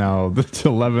 what is it now, the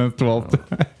 11th,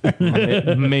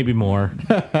 12th? Maybe more.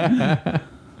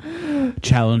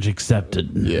 Challenge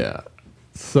accepted. Yeah.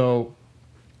 So,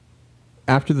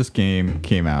 after this game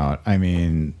came out, I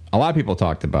mean, a lot of people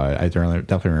talked about it. I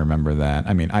definitely remember that.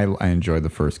 I mean, I enjoyed the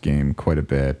first game quite a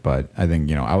bit, but I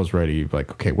think, I was ready,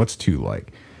 like, okay, what's 2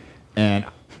 like? And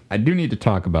I do need to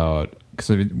talk about, because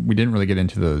we didn't really get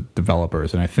into the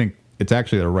developers, and I think it's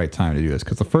actually the right time to do this,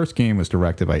 because the first game was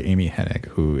directed by Amy Hennig,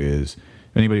 who is,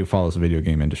 anybody who follows the video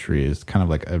game industry, is kind of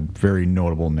like a very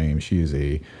notable name. She is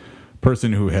a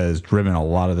person who has driven a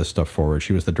lot of this stuff forward.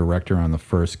 She was the director on the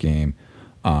first game,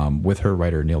 with her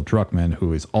writer Neil Druckmann,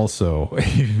 who is also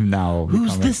now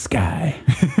who's this guy?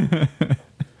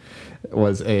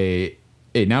 Was a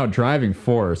now driving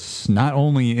force not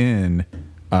only in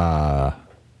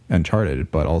Uncharted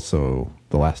but also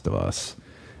The Last of Us,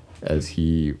 as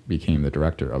he became the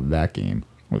director of that game,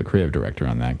 or the creative director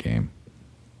on that game.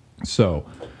 So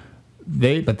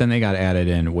but then they got added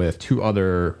in with 2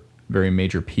 other very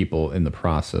major people in the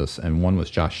process, and one was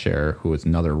Josh Scherer, who was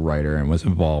another writer and was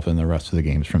involved in the rest of the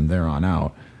games from there on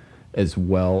out, as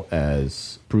well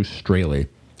as Bruce Straley,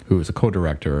 who was a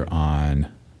co-director on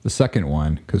the second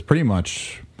one, because pretty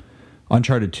much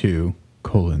Uncharted 2,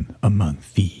 Among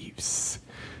Thieves,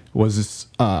 was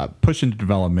pushed into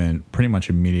development pretty much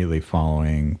immediately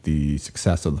following the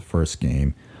success of the first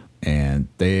game. And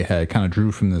they had kind of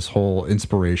drew from this whole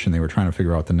inspiration. They were trying to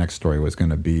figure out what the next story was going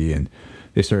to be, and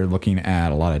they started looking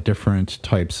at a lot of different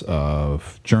types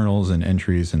of journals and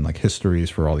entries and like histories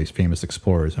for all these famous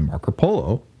explorers. And Marco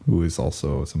Polo, who is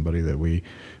also somebody that we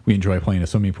enjoy playing a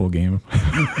swimming pool game.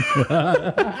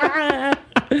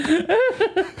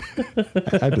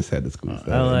 I just had to squeeze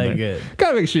that. I like it.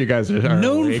 Gotta make sure you guys are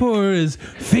known awake. for his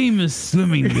famous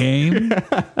swimming game.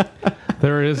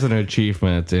 There is an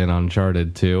achievement in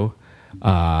Uncharted 2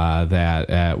 that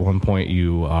at one point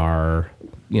you are,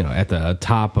 at the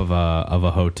top of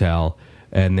a hotel,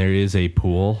 and there is a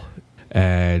pool,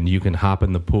 and you can hop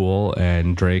in the pool,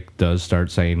 and Drake does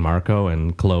start saying Marco,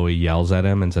 and Chloe yells at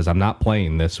him and says, "I'm not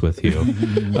playing this with you,"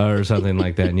 or something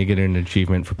like that, and you get an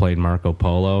achievement for playing Marco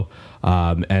Polo.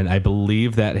 And I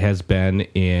believe that has been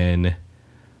in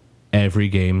every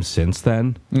game since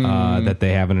then, that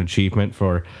they have an achievement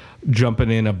for jumping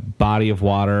in a body of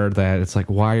water that it's like,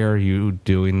 why are you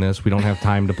doing this? We don't have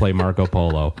time to play Marco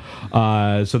Polo.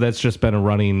 So that's just been a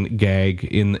running gag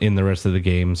in the rest of the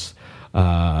games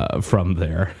from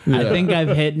there. Yeah. I think I've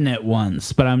hidden it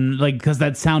once, but I'm like, because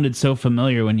that sounded so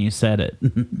familiar when you said it.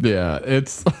 Yeah,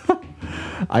 it's...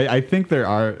 I think there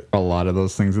are a lot of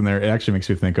those things in there. It actually makes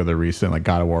me think of the recent like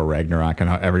God of War Ragnarok and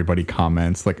how everybody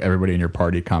comments, like everybody in your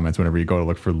party comments whenever you go to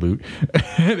look for loot.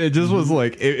 And it just was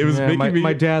like it was making me.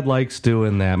 My dad likes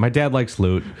doing that. My dad likes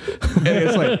loot. And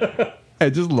it's like I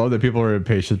just love that people are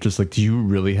impatient. Just like, do you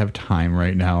really have time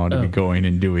right now to be going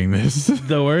and doing this?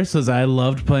 The worst was I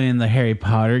loved playing the Harry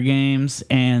Potter games,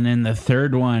 and in the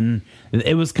third one,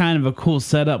 it was kind of a cool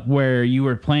setup where you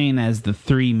were playing as the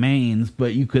 3 mains,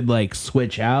 but you could like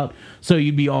switch out, so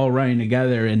you'd be all running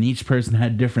together, and each person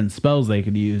had different spells they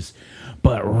could use.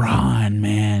 But Ron,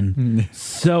 man,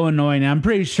 so annoying. I'm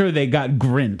pretty sure they got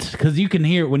Grint, because you can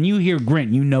hear, when you hear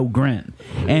Grint, you know Grint.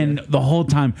 And the whole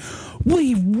time,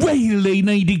 we really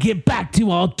need to get back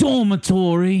to our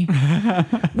dormitory.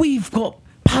 We've got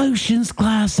potions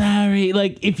class, Harry.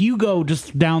 Like, if you go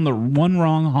just down the one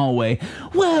wrong hallway,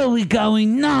 where are we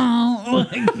going now?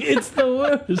 Like, it's the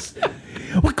worst.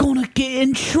 We're gonna get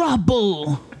in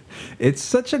trouble. It's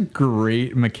such a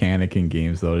great mechanic in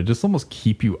games, though, to just almost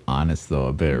keep you honest, though,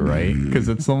 a bit, right? Because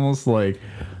it's almost like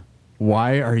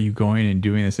why are you going and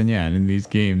doing this? And yeah, and in these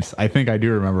games, I think I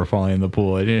do remember falling in the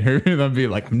pool. I didn't hear them be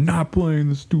like, I'm not playing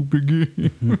the stupid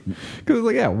game. Because,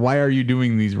 like, yeah, why are you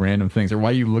doing these random things? Or why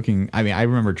are you looking? I mean, I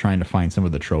remember trying to find some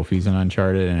of the trophies in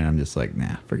Uncharted, and I'm just like,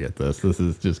 nah, forget this. This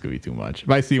is just going to be too much.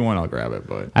 If I see one, I'll grab it.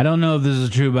 But I don't know if this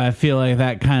is true, but I feel like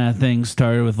that kind of thing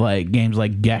started with like games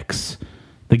like Gex.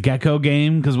 The Gecko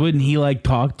game, because wouldn't he like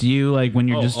talk to you like when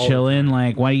you're just chilling,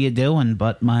 like what are you doing,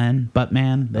 Buttman?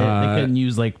 They couldn't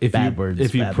use like bad words.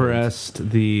 If you pressed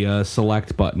the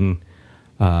select button,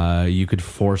 you could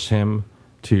force him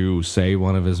to say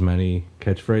one of his many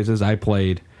catchphrases. I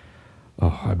played.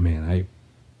 Oh man,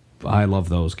 I love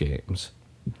those games.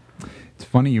 it's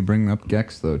funny you bring up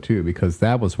Gex though too, because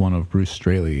that was one of Bruce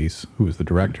Straley's, who was the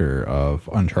director of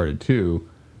Uncharted 2,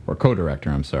 or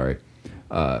co-director. I'm sorry.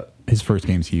 His first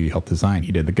games he helped design.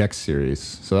 He did the Gex series,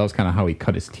 so that was kind of how he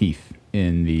cut his teeth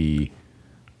in the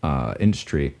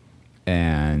industry.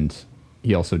 And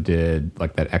he also did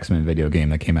like that X-Men video game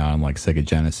that came out on like Sega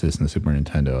Genesis and the Super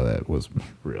Nintendo that was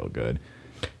real good.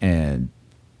 And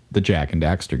the Jak and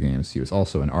Daxter games, he was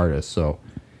also an artist. So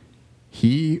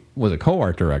he was a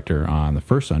co-art director on the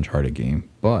first Uncharted game,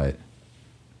 but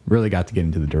really got to get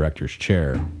into the director's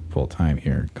chair full time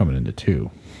here, coming into 2.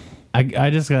 I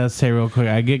just gotta say real quick,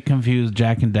 I get confused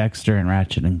Jak and Daxter and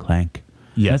Ratchet and Clank.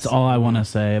 Yes. That's all I want to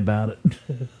say about it.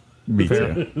 Me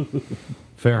too.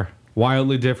 Fair.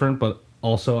 Wildly different, but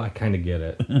also I kind of get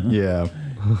it. Yeah.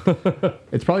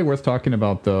 It's probably worth talking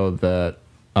about, though, that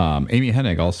Amy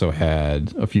Hennig also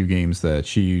had a few games that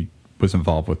she was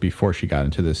involved with before she got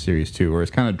into this series, too, where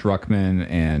it's kind of Druckmann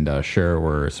and Cher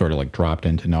were sort of like dropped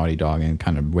into Naughty Dog and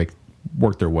kind of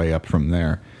worked their way up from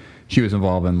there. She was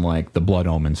involved in like the Blood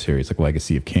Omen series, like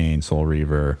Legacy of Kain, Soul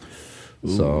Reaver.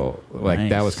 So like nice.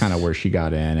 That was kind of where she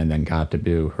got in, and then got to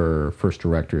do her first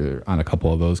director on a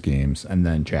couple of those games, and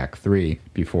then Jak 3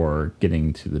 before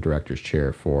getting to the director's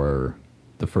chair for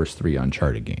the first 3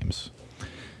 Uncharted games.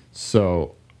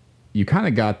 So you kind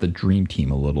of got the dream team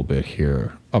a little bit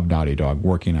here of Naughty Dog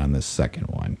working on this second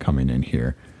one coming in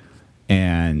here.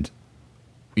 And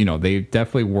you know, they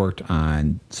definitely worked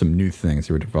on some new things.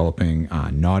 They were developing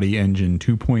Naughty Engine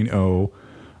 2.0,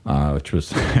 which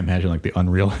was, I imagine, like the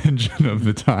Unreal Engine of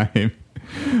the time.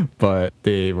 But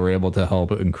they were able to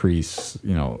help increase,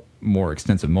 you know, more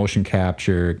extensive motion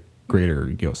capture, greater,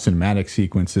 you know, cinematic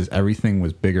sequences. Everything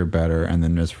was bigger, better. And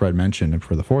then, as Fred mentioned,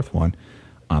 for the fourth one,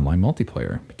 online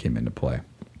multiplayer came into play.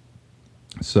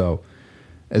 So,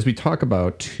 as we talk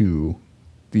about 2,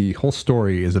 the whole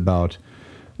story is about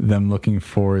them looking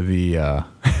for the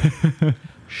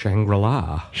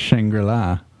Shangri-La.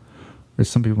 Shangri-La, or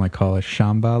some people might call it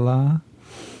Shambhala.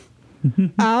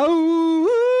 Oh,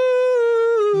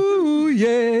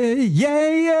 yeah, yeah,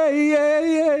 yeah, yeah,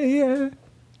 yeah, yeah.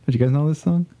 Did you guys know this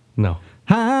song? No.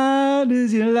 How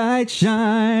does your light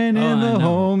shine in the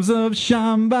homes of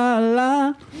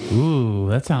Shambhala? Ooh,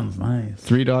 that sounds nice.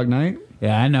 Three Dog Night?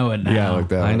 Yeah, I know it now. Yeah, like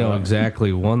that. I know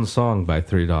exactly one song by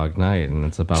Three Dog Night, and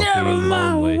it's about being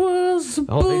lonely. Oh,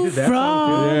 they did that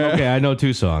song too? Yeah. Okay, I know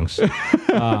 2 songs.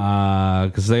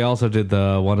 Because they also did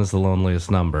the One is the Loneliest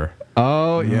Number.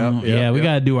 Oh, yeah. We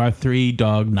got to do our 3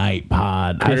 Dog Night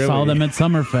pod. Really? I saw them at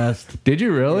Summerfest. Did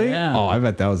you really? Yeah. Oh, I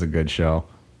bet that was a good show.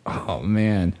 Oh,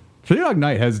 man. Three Dog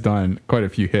Night has done quite a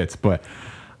few hits, but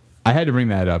I had to bring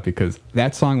that up because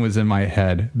that song was in my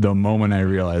head the moment I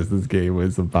realized this game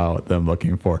was about them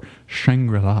looking for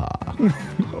Shangri-La.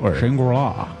 Or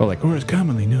Shangri-La. Or like, or it's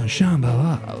commonly known as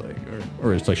Shambhala. Like,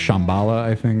 or it's like Shambhala,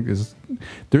 I think.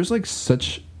 There's like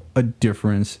such a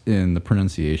difference in the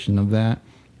pronunciation of that.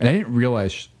 And I didn't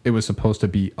realize it was supposed to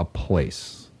be a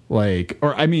place. Like,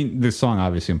 or I mean, this song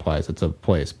obviously implies it's a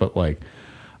place, but like,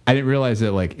 I didn't realize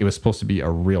that like it was supposed to be a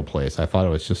real place. I thought it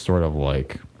was just sort of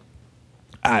like,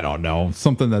 I don't know,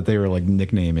 something that they were like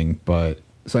nicknaming. But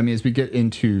so I mean, as we get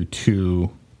into 2,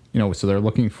 you know, so they're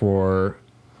looking for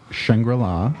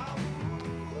Shangri-La.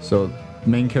 So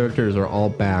main characters are all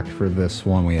back for this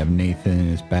one. We have Nathan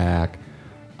is back,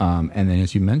 and then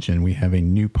as you mentioned, we have a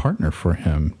new partner for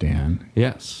him, Dan.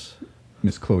 Yes.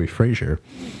 Miss Chloe Fraser,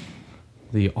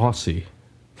 the Aussie.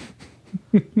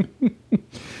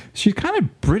 She's kind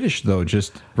of British though,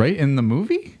 just right in the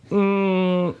movie.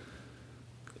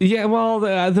 Yeah, well,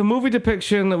 the movie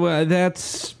depiction,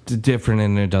 that's different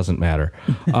and it doesn't matter.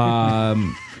 I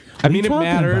mean, it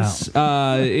matters.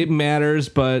 It matters,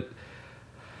 but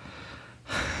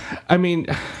I mean,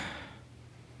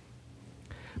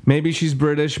 maybe she's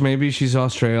British, maybe she's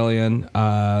Australian.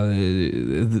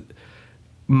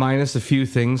 Minus a few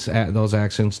things, those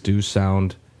accents do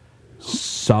sound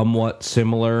somewhat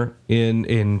similar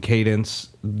in cadence.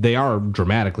 They are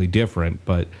dramatically different,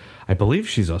 but I believe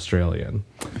she's Australian.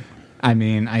 I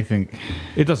mean, I think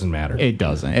It doesn't matter. it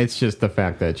doesn't. It's just the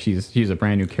fact that she's a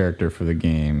brand new character for the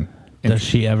game. Does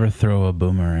she ever throw a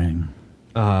boomerang?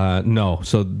 No,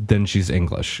 so then she's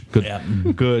English. Good. Yeah.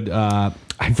 Good. I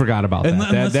forgot about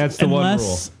that. That's the one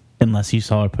rule. Unless you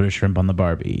saw her put a shrimp on the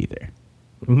Barbie either.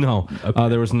 No,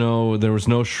 there was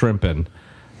no shrimping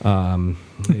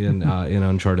in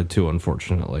Uncharted 2,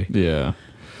 unfortunately. Yeah.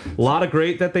 A lot of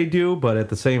great that they do, but at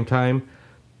the same time,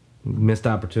 missed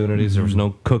opportunities. There was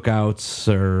no cookouts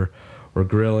or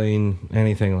grilling,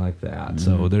 anything like that.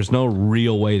 So there's no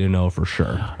real way to know for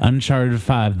sure. Uncharted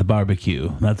 5, the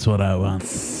barbecue. That's what I want.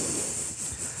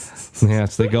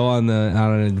 Yes, they go on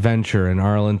an adventure in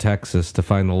Arlen, Texas, to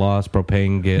find the lost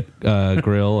propane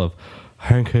grill of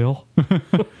Hank Hill.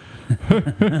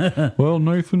 Well,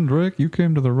 Nathan Drake, you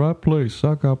came to the right place.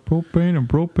 I got propane and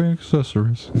propane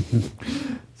accessories.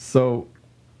 So,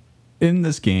 in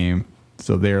this game,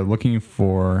 they're looking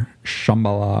for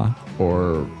Shambhala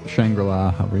or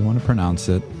Shangri-La, however you want to pronounce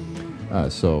it.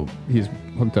 So he's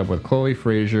hooked up with Chloe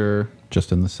Fraser,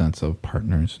 just in the sense of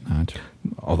partners, not.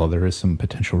 Although there is some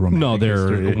potential romantic. No,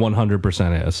 there history.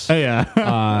 100% is. Oh,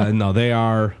 yeah. No, they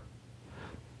are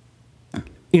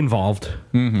involved.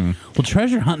 Well,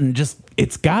 treasure hunting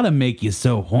it's got to make you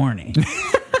so horny.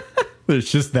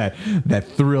 There's just that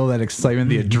thrill, that excitement,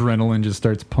 the adrenaline just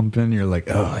starts pumping. You're like,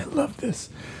 oh, I love this.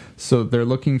 So they're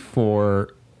looking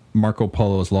for Marco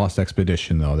Polo's Lost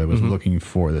Expedition, though, that was looking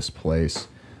for this place.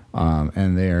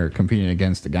 And they're competing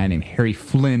against a guy named Harry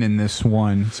Flynn in this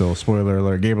one. So, spoiler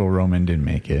alert, Gabriel Roman didn't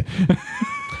make it.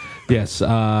 Yes.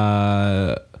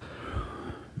 And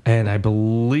I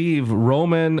believe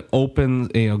Roman opens,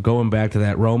 going back to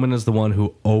that, Roman is the one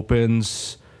who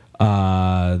opens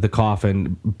the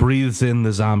coffin, breathes in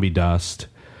the zombie dust,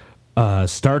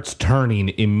 starts turning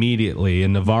immediately,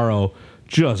 and Navarro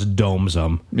just domes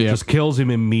him, just kills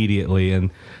him immediately.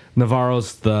 And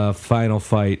Navarro's the final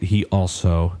fight. He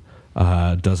also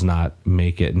does not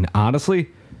make it. And honestly,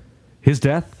 his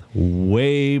death,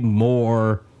 way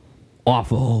more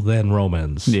awful than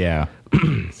Roman's. Yeah.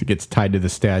 He gets tied to the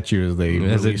statue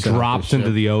as it drops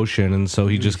into the ocean, and so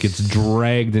he just gets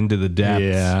dragged into the depths.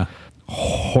 Yeah.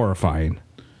 Horrifying.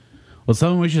 Well,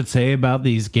 something we should say about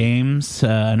these games,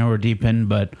 I know we're deep in,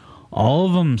 but all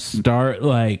of them start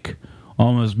like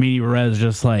almost media res,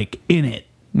 just like in it,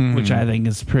 which I think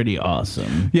is pretty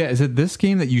awesome. Yeah, is it this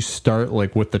game that you start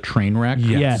like with the train wreck?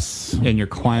 Yes. And you're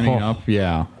climbing up?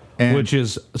 Yeah. And Which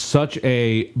is such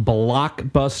a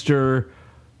blockbuster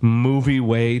movie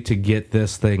way to get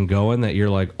this thing going that you're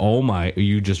like, oh my,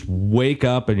 you just wake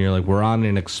up and you're like, we're on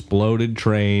an exploded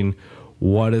train.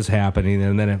 What is happening?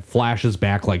 And then it flashes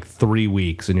back like 3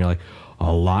 weeks and you're like,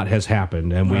 a lot has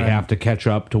happened and we have to catch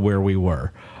up to where we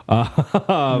were.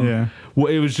 It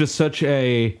was just such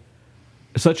an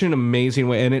amazing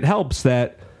way. And it helps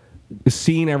that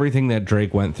seeing everything that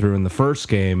Drake went through in the first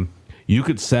game, you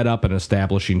could set up an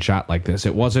establishing shot like this.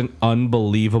 It wasn't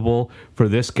unbelievable for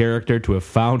this character to have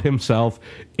found himself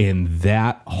in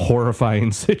that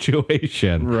horrifying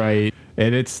situation. Right.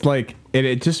 And it's like,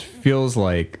 it just feels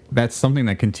like that's something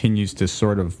that continues to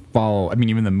sort of follow. I mean,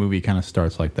 even the movie kind of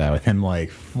starts like that with him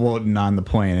like floating on the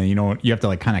plane. And, you have to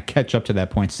like kind of catch up to that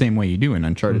point, same way you do in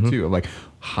Uncharted 2. Like,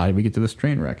 how did we get to this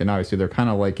train wreck? And obviously they're kind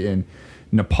of like in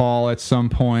Nepal at some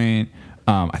point.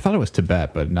 I thought it was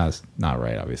Tibet, but not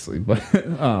right, obviously. But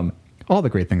all the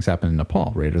great things happen in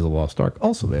Nepal. Raiders of the Lost Ark,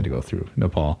 also they had to go through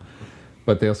Nepal.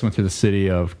 But they also went through the city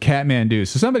of Kathmandu.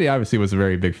 So somebody obviously was a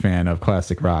very big fan of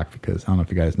classic rock, because I don't know if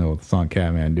you guys know the song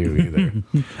Kathmandu either.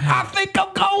 I think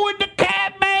I'm going to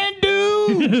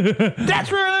Kathmandu.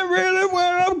 That's really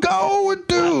where I'm going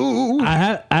to.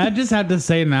 I just have to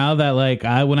say now that like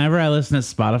whenever I listen to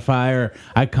Spotify or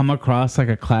I come across like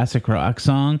a classic rock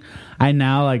song, I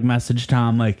now like message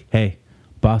Tom like, hey,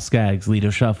 Boss Skaggs, Lido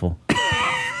Shuffle.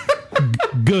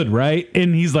 Good, right?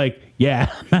 And he's like,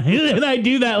 yeah. And I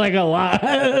do that like a lot.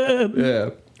 Yeah.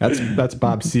 That's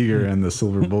Bob Seger and the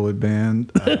Silver Bullet Band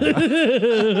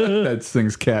that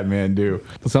sings Kathmandu.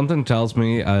 Something tells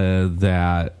me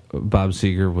that Bob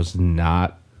Seger was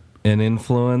not an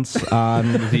influence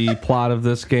on the plot of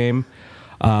this game,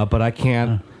 but I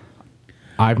can't.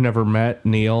 I've never met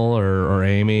Neil or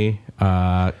Amy.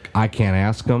 I can't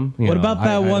ask them. What about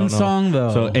that one song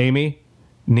though? So Amy,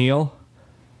 Neil,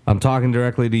 I'm talking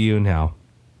directly to you now.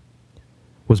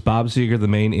 Was Bob Seger the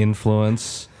main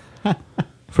influence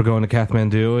for going to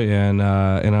Kathmandu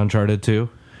in Uncharted 2?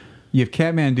 You have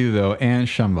Kathmandu though and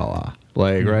Shambhala.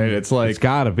 Like, right? It's like It's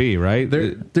got to be, right?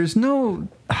 there's no,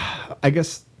 I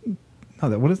guess.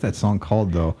 No, what is that song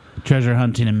called though? Treasure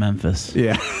hunting in Memphis.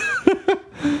 Yeah.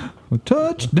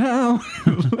 Touchdown.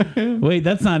 Wait,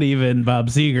 that's not even Bob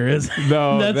Seger, is it?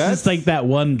 No, that's just like that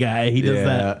one guy. He does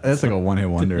that. That's like a one-hit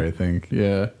wonder, I think.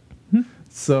 Yeah.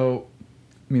 So,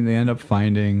 I mean, they end up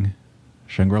finding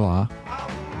Shangri-La,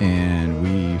 and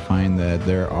we find that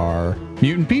there are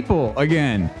mutant people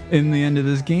again in the end of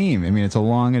this game. I mean, it's a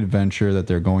long adventure that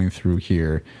they're going through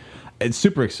here. It's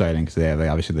super exciting because they have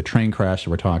obviously the train crash that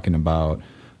we're talking about.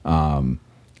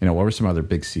 What were some other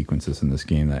big sequences in this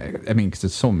game? Because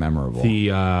it's so memorable.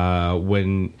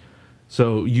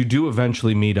 So you do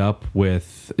eventually meet up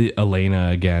with Elena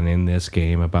again in this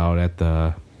game.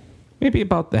 Maybe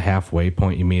about the halfway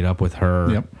point, you meet up with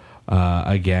her. Yep.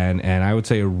 Again, and I would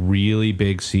say a really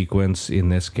big sequence in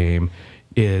this game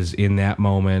is in that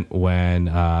moment when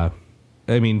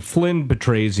Flynn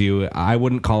betrays you. I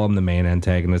wouldn't call him the main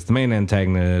antagonist. The main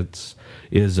antagonist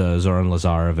is Zoran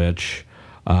Lazarevic,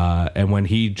 and when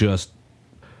he just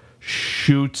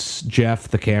shoots Jeff,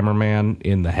 the cameraman,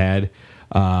 in the head.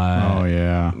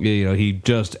 He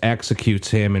just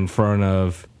executes him in front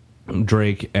of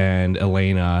Drake and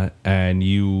Elena, and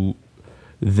you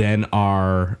then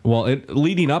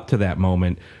leading up to that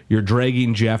moment, you're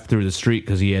dragging Jeff through the street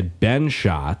because he had been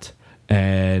shot,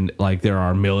 and like there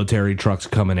are military trucks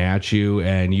coming at you,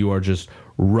 and you are just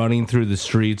running through the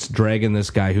streets, dragging this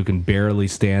guy who can barely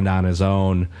stand on his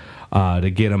own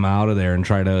to get him out of there and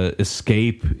try to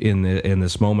escape in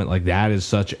this moment. Like that is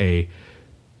such a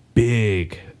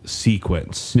big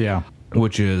sequence. Yeah.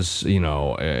 Which is,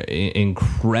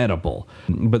 incredible.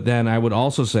 But then I would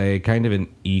also say kind of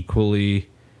an equally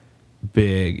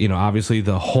big, obviously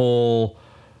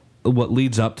what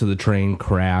leads up to the train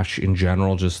crash in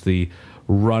general, just the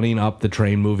running up the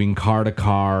train, moving car to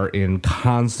car in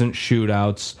constant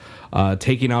shootouts,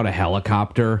 taking out a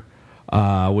helicopter,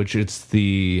 which it's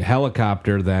the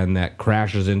helicopter then that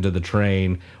crashes into the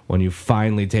train when you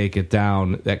finally take it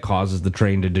down that causes the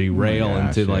train to derail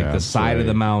into the side of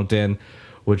the mountain,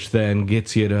 which then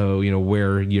gets you to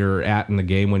where you're at in the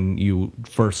game when you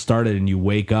first started, and you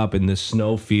wake up in this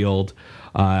snow field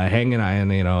hanging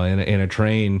on in a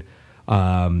train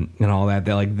and all that.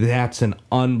 That's an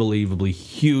unbelievably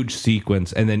huge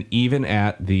sequence. And then even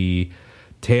at the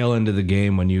tail end of the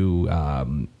game when you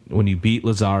beat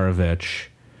Lazarevic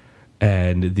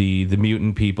and the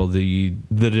mutant people, the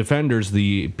defenders,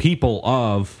 the people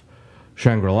of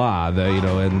Shangri-La,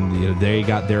 they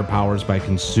got their powers by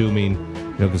consuming,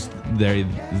 because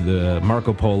the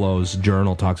Marco Polo's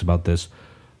journal talks about this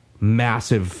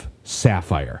massive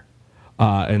sapphire,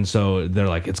 and so they're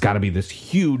like, it's got to be this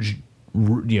huge,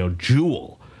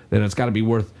 jewel, and it's got to be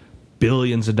worth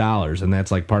billions of dollars, and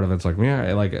that's like part of it's like,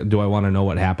 do I want to know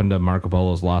what happened to Marco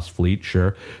Polo's lost fleet?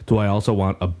 Sure. Do I also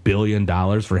want $1 billion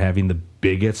for having the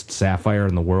biggest sapphire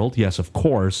in the world? Yes, of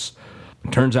course.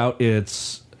 Turns out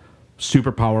it's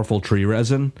super powerful tree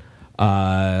resin.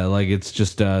 It's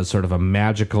just sort of a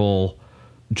magical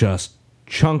just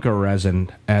chunk of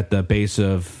resin at the base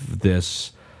of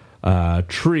this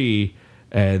tree,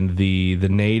 and the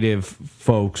native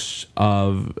folks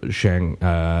of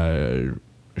Shangri-La,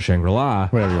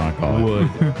 whatever you want to call it,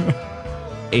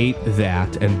 ate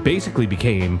that and basically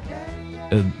became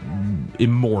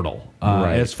immortal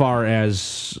as far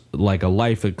as like a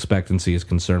life expectancy is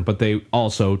concerned. But they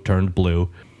also turned blue.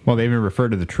 Well, they even refer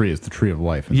to the tree as the tree of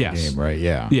life in the game, right?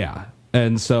 Yeah. Yeah.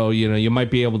 And so, you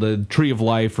might be able to tree of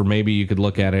life, or maybe you could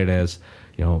look at it as,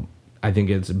 I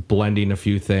think it's blending a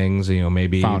few things,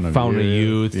 maybe Fountain of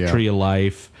Youth, yeah. Tree of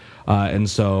Life. And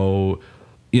so,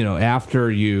 after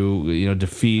you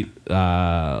defeat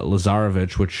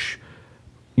Lazarevic, which,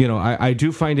 I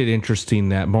do find it interesting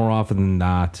that more often than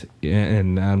not,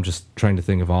 and I'm just trying to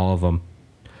think of all of them,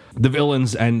 the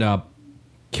villains end up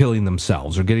killing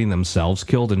themselves or getting themselves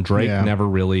killed, and Drake never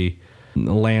really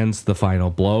lands the final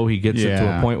blow. He gets it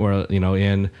to a point where,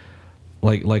 in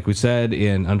like we said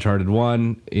in Uncharted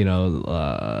 1,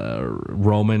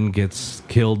 Roman gets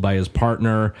killed by his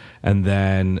partner, and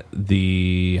then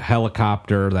the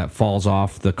helicopter that falls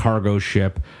off the cargo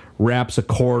ship wraps a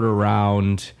cord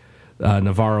around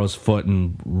Navarro's foot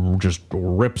and just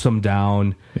rips him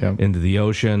down into the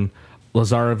ocean.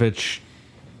 Lazarevic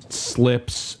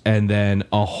slips, and then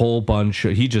a whole bunch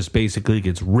he just basically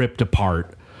gets ripped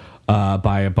apart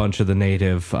by a bunch of the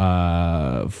native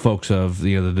folks of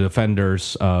the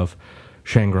defenders of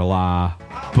Shangri-La.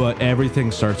 But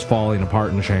everything starts falling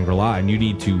apart in Shangri-La, and you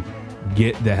need to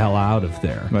get the hell out of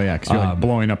there. Well, yeah, because you're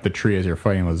blowing up the tree as you're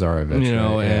fighting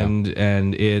Lazarevic.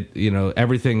 And it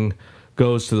everything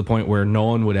goes to the point where no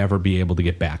one would ever be able to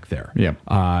get back there. Yeah.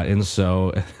 And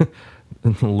so a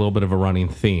little bit of a running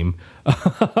theme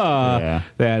that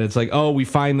it's like, oh, we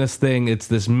find this thing, it's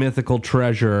this mythical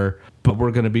treasure, but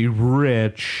we're going to be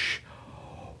rich.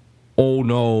 Oh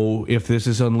no, if this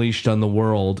is unleashed on the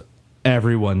world,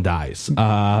 everyone dies.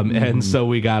 And so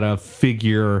we got to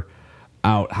figure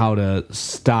out how to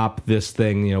stop this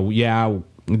thing.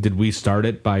 Did we start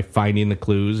it by finding the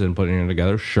clues and putting it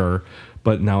together? Sure.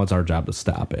 But now it's our job to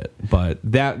stop it. But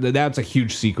that's a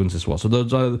huge sequence as well. So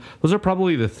those are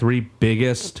probably the three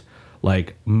biggest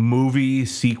like movie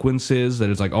sequences that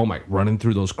it's like, oh my, running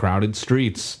through those crowded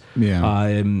streets.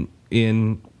 Yeah.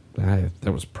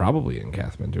 That was probably in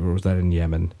Kathmandu, or was that in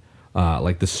Yemen?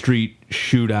 Like the street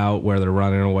shootout where they're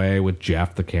running away with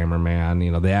Jeff, the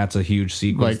cameraman. That's a huge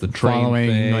sequence. Like the train following,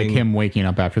 thing. like him waking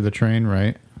up after the train,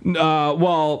 right?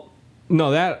 Well,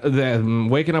 no, that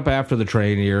waking up after the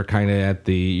train, you're kind of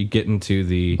getting to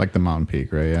the like the mountain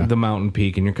peak, right? Yeah, the mountain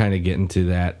peak, and you're kind of getting to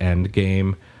that end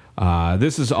game.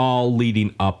 This is all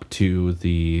leading up to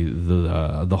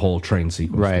the whole train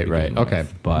sequence. Right. Okay,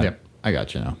 but yep, I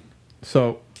got you now.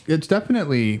 So it's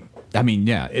definitely,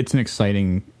 it's an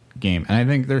exciting game, and I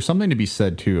think there's something to be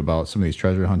said too about some of these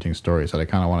treasure hunting stories that I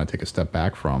kind of want to take a step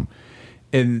back from.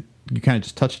 And you kind of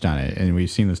just touched on it, and we've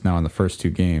seen this now in the first two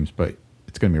games, but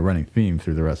it's going to be a running theme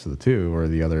through the rest of the two or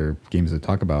the other games that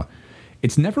talk about.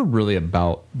 It's never really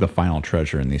about the final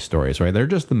treasure in these stories, right? They're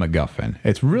just the MacGuffin.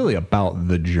 It's really about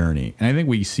the journey, and I think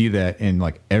we see that in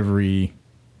like every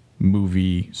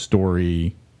movie,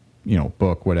 story,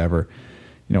 book, whatever.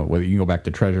 Whether you can go back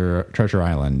to Treasure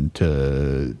Island,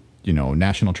 to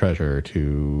National Treasure,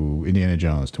 to Indiana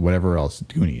Jones, to whatever else,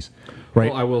 Goonies, right?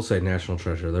 Well, I will say National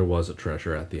Treasure. There was a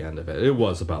treasure at the end of it. It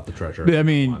was about the treasure. I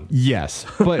mean, yes,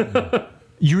 but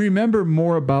you remember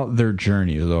more about their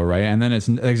journey, though, right? And then it's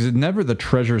never, the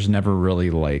treasure's never really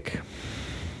like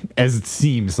as it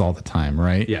seems all the time,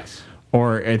 right? Yes.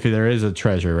 Or if there is a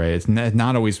treasure, right, it's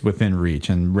not always within reach,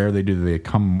 and rarely do they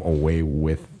come away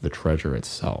with the treasure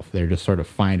itself. They just sort of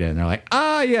find it, and they're like,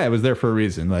 yeah, it was there for a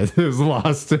reason. Like, it was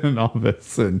lost in all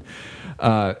this. And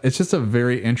it's just a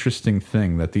very interesting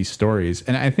thing that these stories,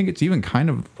 and I think it's even kind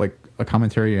of like a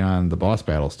commentary on the boss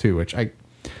battles, too, which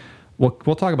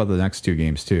we'll talk about the next two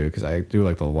games, too, because I do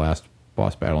like the last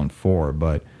boss battle in 4,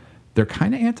 but they're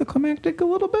kind of anticlimactic a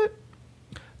little bit.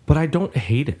 But I don't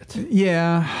hate it.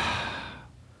 Yeah.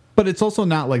 But it's also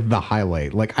not like the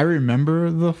highlight. Like, I remember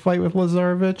the fight with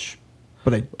Lazarevich,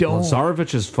 but I don't.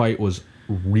 Lazarevich's fight was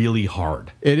really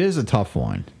hard. It is a tough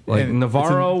one. Like,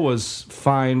 Navarro was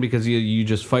fine because you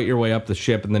just fight your way up the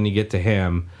ship and then you get to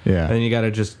him. Yeah. And then you got to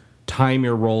just time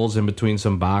your rolls in between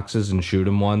some boxes and shoot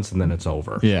him once, and then it's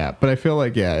over. Yeah, but I feel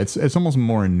like, it's almost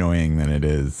more annoying than it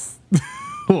is.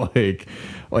 like,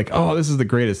 oh, this is the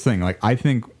greatest thing. Like, I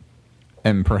think,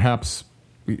 and perhaps...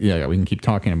 Yeah, we can keep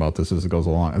talking about this as it goes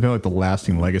along. I feel like the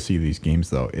lasting legacy of these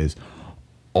games, though, is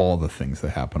all the things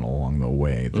that happen along the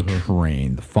way. The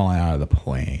train, the falling out of the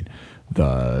plane,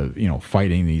 the,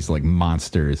 fighting these, like,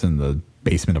 monsters in the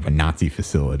basement of a Nazi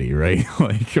facility, right?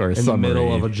 Like, or in the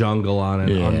middle of a jungle on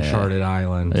an uncharted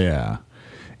island. Yeah.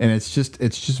 And it's just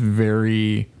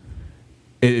very...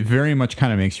 It very much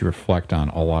kind of makes you reflect on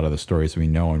a lot of the stories we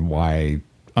know and why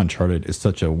Uncharted is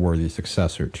such a worthy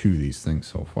successor to these things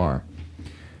so far.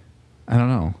 I don't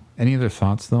know. Any other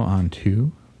thoughts, though, on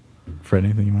 2? Fred,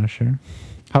 anything you want to share?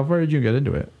 How far did you get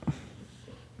into it?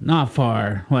 Not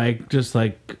far. Just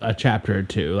a chapter or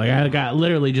 2. I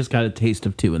literally just got a taste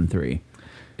of 2 and 3.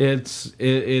 It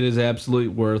is absolutely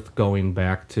worth going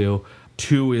back to.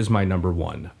 2 is my number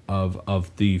 1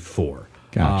 of the 4.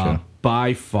 Gotcha.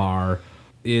 By far,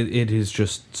 it is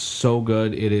just so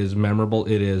good. It is memorable.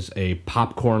 It is a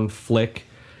popcorn flick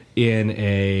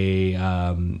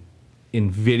in in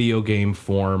video game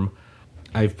form.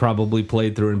 I've probably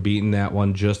played through and beaten that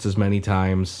one just as many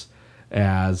times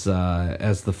as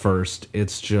the first.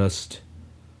 It's just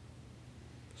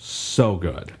so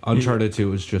good. Uncharted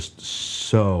 2 is just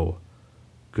so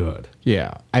good.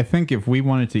 Yeah, I think if we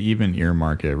wanted to even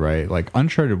earmark it, right, like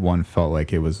Uncharted 1 felt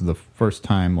like it was the first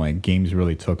time like games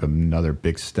really took another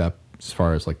big step as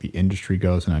far as like the industry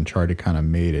goes, and Uncharted kind of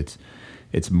made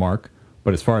its mark.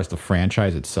 But as far as the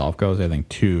franchise itself goes, I think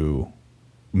 2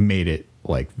 made it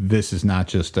like this is not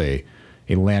just a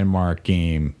landmark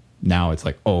game. Now it's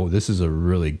like, oh, this is a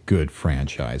really good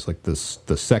franchise. Like the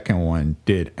second one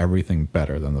did everything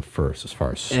better than the first, as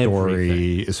far as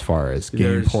story, as far as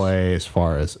gameplay, as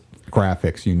far as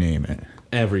graphics, you name it.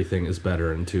 Everything is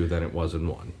better in 2 than it was in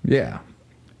 1. Yeah.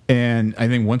 And I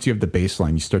think once you have the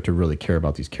baseline, you start to really care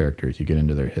about these characters. You get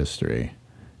into their history.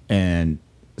 And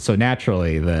so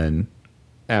naturally then,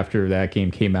 after that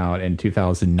game came out in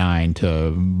 2009,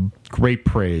 to great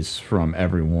praise from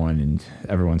everyone, and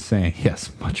everyone saying,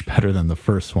 yes, much better than the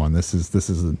first one. This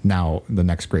is now the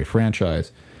next great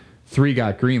franchise. 3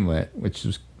 got greenlit, which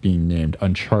was being named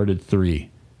Uncharted 3,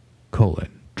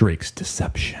 Drake's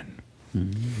Deception.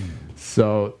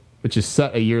 So, which is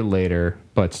set a year later,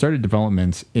 but started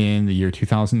development in the year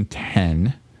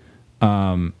 2010.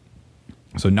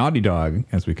 So Naughty Dog,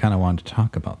 as we kind of wanted to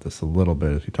talk about this a little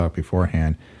bit as we talked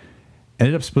beforehand,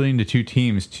 ended up splitting into 2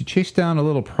 teams to chase down a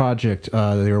little project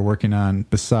they were working on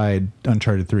beside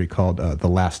Uncharted 3 called The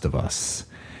Last of Us.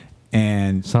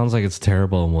 And sounds like it's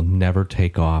terrible and will never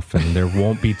take off, and there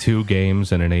won't be 2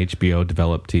 games and an HBO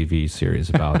developed TV series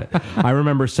about it. I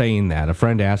remember saying that. A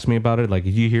friend asked me about it, like,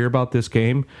 did you hear about this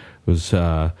game? It was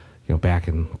back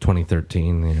in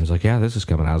 2013, and he was like, yeah, this is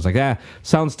coming out. I was like,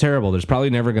 sounds terrible. There's probably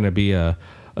never going to be a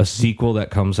sequel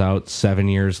that comes out 7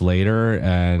 years later,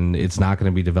 and it's not going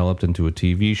to be developed into a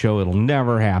TV show. It'll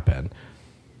never happen.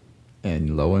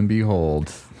 And lo and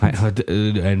behold.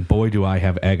 And boy, do I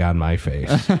have egg on my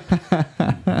face.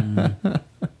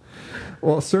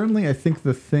 Well, certainly I think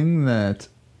the thing that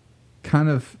kind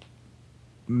of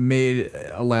made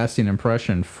a lasting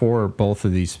impression for both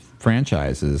of these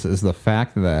franchises is the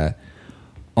fact that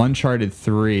Uncharted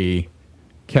 3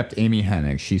 kept Amy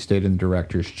Hennig. She stayed in the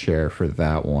director's chair for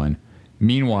that one.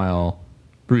 Meanwhile,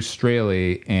 Bruce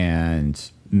Straley and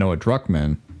Noah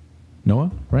Druckmann...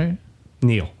 Noah, right?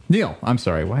 Neil, I'm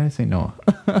sorry. Why did I say Noah?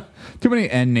 Too many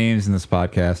N names in this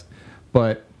podcast.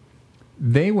 But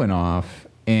they went off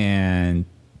and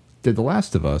did The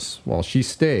Last of Us while she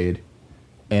stayed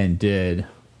and did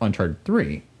Uncharted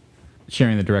 3,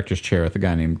 sharing the director's chair with a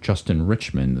guy named Justin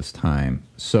Richmond this time.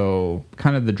 So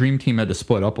kind of the dream team had to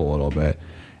split up a little bit.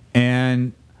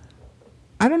 And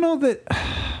I don't know that...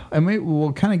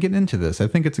 we'll kind of get into this. I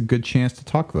think it's a good chance to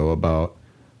talk, though, about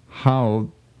how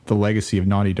the legacy of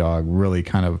Naughty Dog really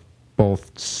kind of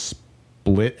both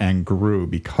split and grew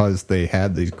because they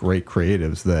had these great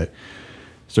creatives that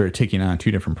started taking on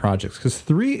 2 different projects. Because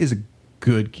 3 is a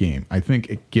good game. I think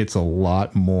it gets a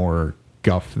lot more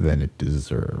guff than it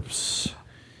deserves.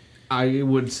 I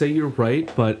would say you're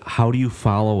right, but how do you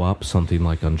follow up something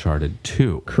like Uncharted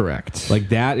 2? Correct. Like,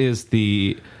 that is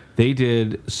they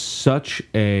did such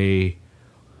an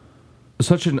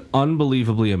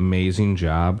unbelievably amazing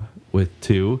job with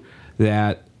 2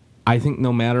 that I think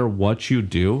no matter what you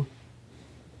do,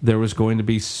 there was going to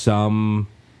be some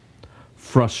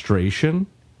frustration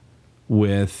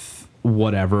with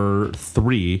whatever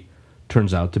 3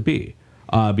 turns out to be,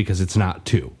 because it's not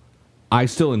 2. I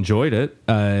still enjoyed it.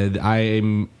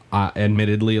 I'm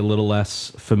admittedly a little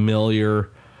less familiar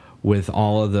with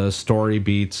all of the story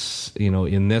beats.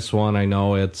 In this one, I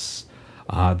know it's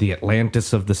the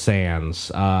Atlantis of the Sands,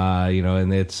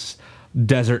 and it's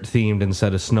desert themed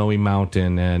instead of snowy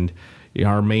mountain, and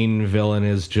our main villain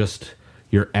is just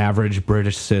your average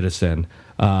British citizen.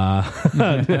 No,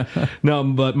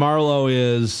 but Marlo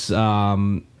is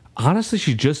honestly,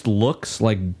 she just looks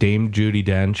like Dame Judi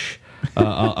Dench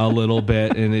a little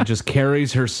bit, and it just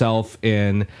carries herself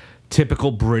in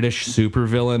typical British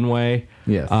supervillain way.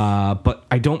 Yes. But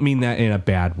I don't mean that in a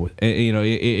bad way,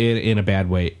 in a bad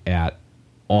way at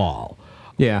all.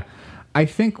 Yeah. I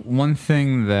think one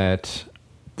thing that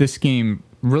this game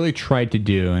really tried to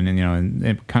do, and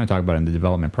kind of talk about it in the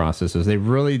development process, is they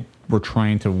really were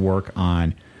trying to work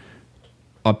on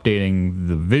updating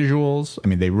the visuals. I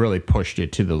mean, they really pushed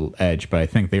it to the edge, but I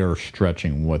think they were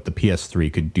stretching what the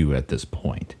PS3 could do at this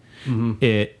point. Mm-hmm.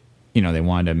 They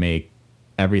wanted to make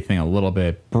everything a little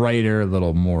bit brighter, a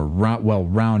little more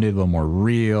well-rounded, a little more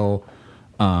real.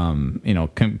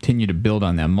 Continue to build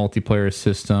on that multiplayer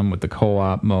system with the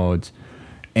co-op modes.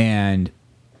 And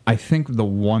I think the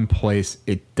one place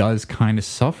it does kind of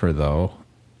suffer, though,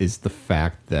 is the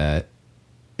fact that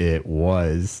it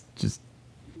was just,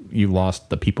 you lost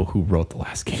the people who wrote the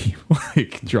last game.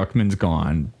 Like, Druckmann's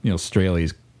gone,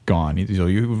 Straley's gone.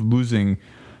 You're losing,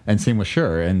 and same with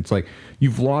Sure. And it's like,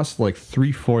 you've lost like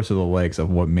 3/4 of the legs of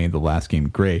what made the last game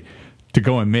great to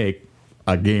go and make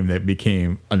a game that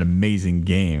became an amazing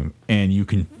game. And you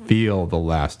can feel The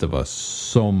Last of Us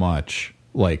so much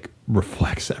like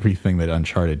reflects everything that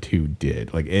Uncharted 2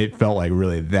 did. Like, it felt like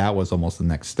really that was almost the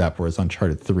next step, whereas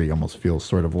Uncharted 3 almost feels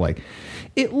sort of like,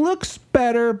 it looks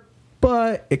better,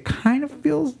 but it kind of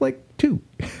feels like 2.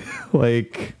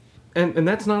 Like, and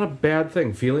that's not a bad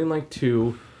thing. Feeling like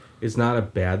 2 is not a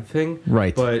bad thing.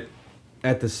 Right. But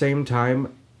at the same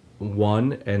time,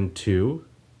 1 and 2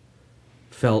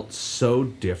 felt so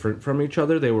different from each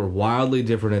other. They were wildly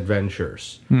different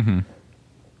adventures. Mm-hmm.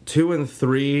 2 and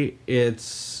 3,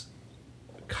 it's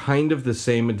kind of the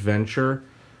same adventure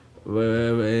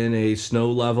in a snow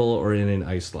level or in an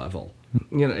ice level.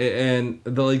 And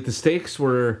the stakes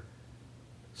were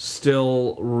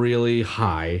still really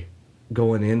high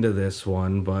going into this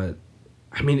one, but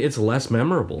I mean, it's less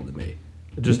memorable to me.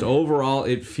 Just overall,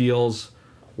 it feels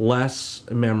less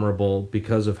memorable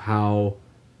because of how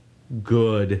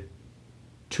good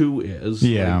 2 is.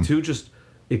 Yeah. Like, 2 just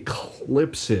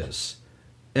eclipses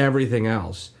everything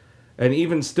else. And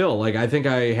even still, like, I think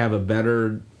I have a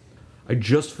better... I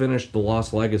just finished The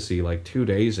Lost Legacy like 2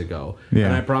 days ago. Yeah.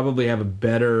 And I probably have a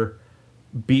better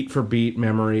beat-for-beat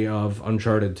memory of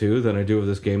Uncharted 2 than I do of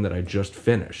this game that I just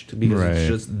finished. Because it's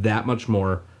just that much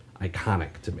more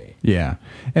iconic to me. Yeah,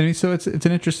 and I mean, so it's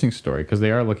an interesting story because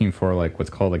they are looking for like what's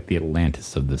called like the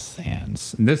Atlantis of the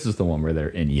Sands. And this is the one where they're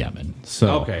in Yemen.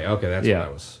 So Okay, that's what I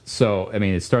was. So I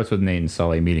mean, it starts with Nate and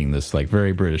Sully meeting this like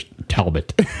very British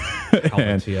Talbot,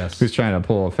 and yes. who's trying to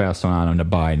pull a fast one on him to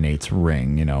buy Nate's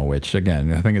ring. You know, which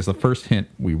again I think is the first hint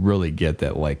we really get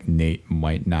that like Nate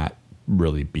might not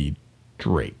really be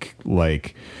Drake,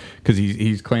 like, because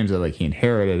he claims that like he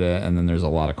inherited it, and then there's a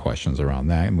lot of questions around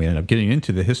that, and we end up getting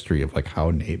into the history of like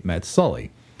how Nate met Sully.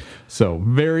 So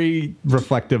very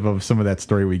reflective of some of that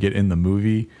story we get in the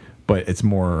movie, but it's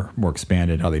more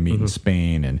expanded how they meet in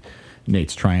Spain, and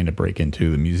Nate's trying to break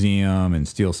into the museum and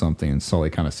steal something, and Sully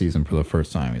kind of sees him for the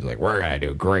first time. He's like, "We're gonna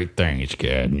do great things,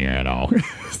 kid," you know.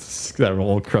 That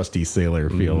old crusty sailor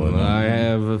feeling. I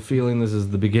have a feeling this is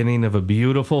the beginning of a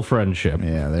beautiful friendship.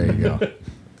 Yeah, there you go.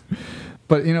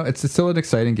 But, you know, it's still an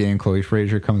exciting game. Chloe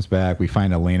Fraser comes back. We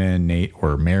find Elena and Nate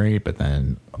were married, but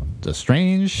then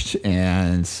estranged.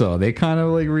 And so they kind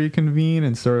of, like, reconvene.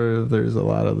 And sort of there's a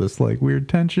lot of this, like, weird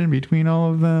tension between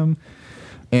all of them.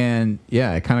 And,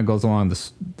 yeah, it kind of goes along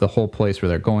the whole place where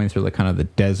they're going through, like, kind of the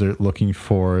desert looking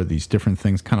for these different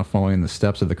things, kind of following the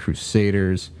steps of the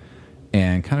Crusaders.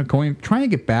 And kind of trying to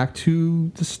get back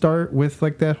to the start with,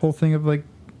 like, that whole thing of, like,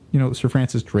 you know, Sir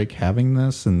Francis Drake having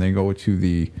this. And they go into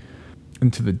the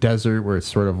desert where it's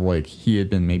sort of like he had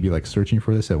been maybe like searching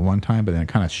for this at one time, but then it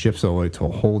kind of shifts away to a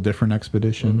whole different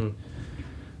expedition.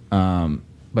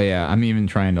 But yeah, I'm even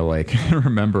trying to like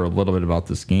remember a little bit about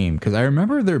this game because I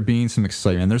remember there being some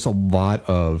excitement. There's a lot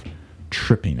of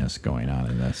trippiness going on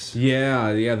in this.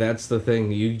 Yeah, that's the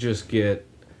thing. You just get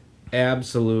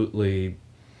absolutely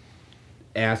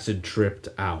acid tripped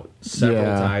out several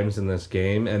times in this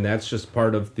game, and that's just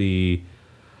part of the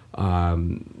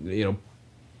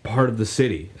part of the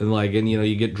city. And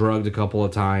you get drugged a couple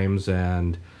of times,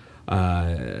 and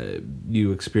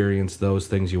you experience those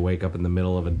things. You wake up in the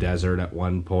middle of a desert at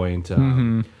one point,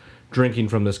 drinking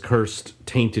from this cursed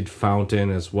tainted fountain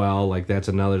as well. Like, that's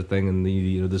another thing in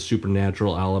the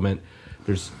supernatural element.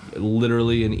 There's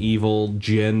literally an evil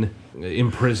djinn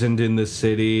imprisoned in this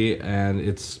city, and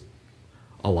it's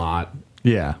a lot.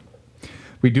 Yeah.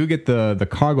 We do get the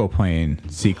cargo plane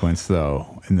sequence,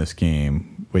 though, in this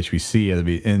game, which we see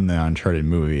in the Uncharted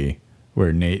movie,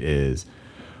 where Nate is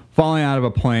falling out of a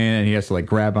plane, and he has to, like,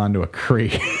 grab onto a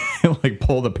crate and, like,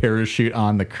 pull the parachute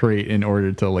on the crate in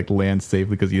order to, like, land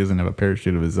safely because he doesn't have a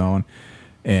parachute of his own.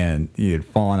 And he had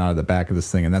fallen out of the back of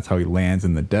this thing, and that's how he lands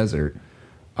in the desert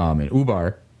in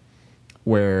Ubar,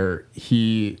 where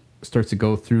he starts to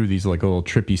go through these like little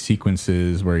trippy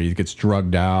sequences where he gets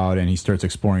drugged out and he starts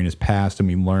exploring his past, and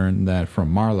we learn that from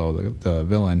Marlowe, the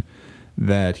villain,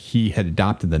 that he had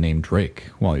adopted the name Drake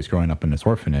while he's growing up in this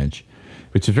orphanage,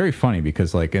 which is very funny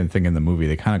because like I think in the movie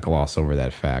they kind of gloss over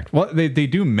that fact. Well, they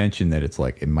do mention that it's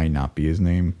like it might not be his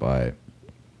name, but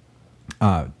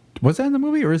was that in the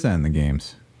movie or is that in the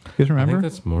games? You guys remember? I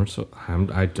think that's more so.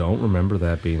 I don't remember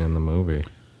that being in the movie.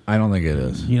 I don't think it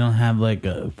is. You don't have like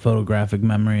a photographic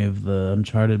memory of the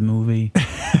Uncharted movie?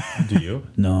 Do you?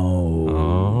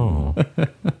 No.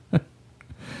 Oh.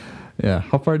 Yeah.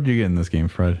 How far did you get in this game,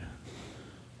 Fred?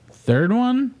 Third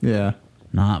one? Yeah.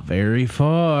 Not very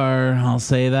far. I'll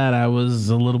say that. I was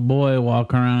a little boy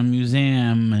walking around a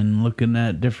museum and looking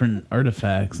at different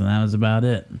artifacts, and that was about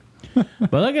it.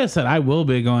 But like I said, I will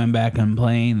be going back and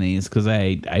playing these because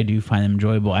I do find them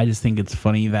enjoyable. I just think it's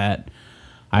funny that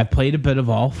I've played a bit of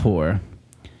all four,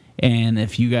 and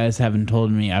if you guys haven't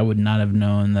told me, I would not have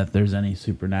known that there's any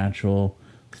supernatural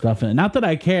stuff in it. Not that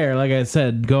I care, like I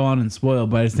said, go on and spoil,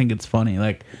 but I just think it's funny.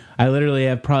 Like, I literally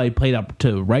have probably played up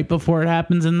to right before it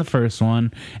happens in the first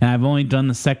one, and I've only done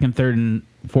the second, third, and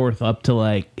fourth up to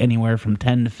like anywhere from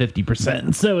 10 to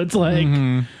 50%. So it's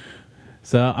like,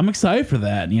 so I'm excited for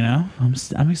that. You know,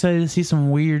 I'm excited to see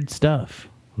some weird stuff.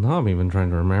 No, I'm even trying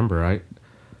to remember.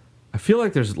 I feel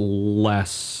like there's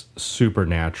less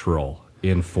supernatural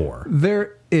in 4.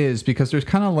 There is, because there's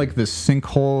kind of like this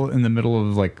sinkhole in the middle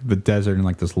of like the desert and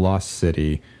like this lost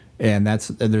city, and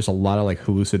there's a lot of like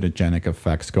hallucinogenic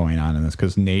effects going on in this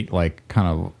because Nate like kind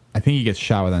of, I think he gets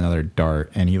shot with another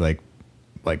dart and he like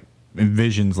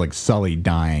envisions like Sully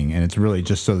dying, and it's really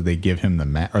just so that they give him the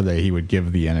map, or that he would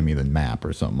give the enemy the map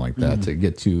or something like that to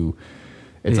get to.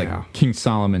 It's like King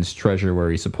Solomon's treasure,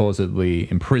 where he supposedly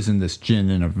imprisoned this djinn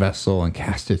in a vessel and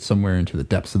cast it somewhere into the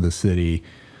depths of the city.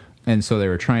 And so they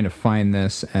were trying to find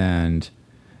this, and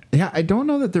I don't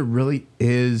know that there really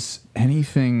is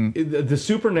anything. The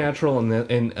supernatural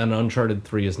in Uncharted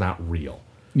 3 is not real.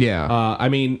 Yeah. I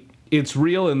mean, it's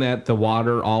real in that the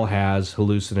water all has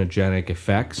hallucinogenic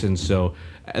effects, and so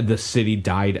the city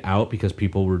died out because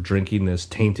people were drinking this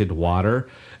tainted water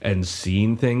and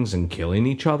seeing things and killing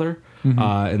each other.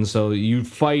 And so you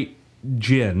fight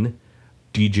Jinn,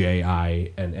 Djinn,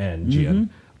 Jinn.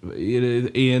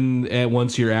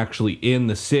 Once you're actually in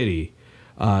the city,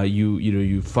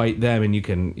 you fight them and you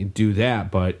can do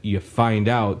that, but you find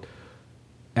out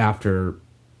after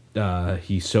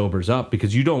he sobers up,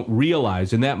 because you don't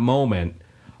realize in that moment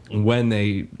when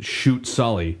they shoot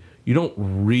Sully, you don't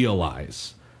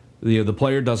realize the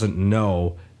player doesn't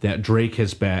know that Drake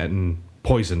has been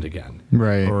poisoned again,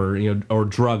 right, or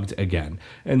drugged again,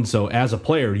 and so as a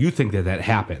player you think that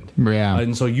happened,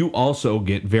 and so you also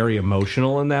get very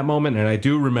emotional in that moment. And I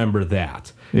do remember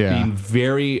that being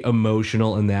very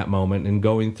emotional in that moment and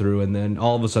going through, and then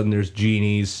all of a sudden there's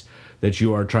genies that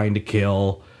you are trying to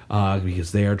kill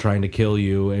because they are trying to kill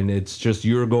you, and it's just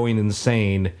you're going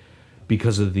insane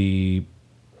because of the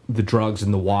drugs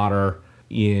and the water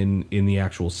in the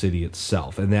actual city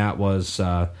itself. And that was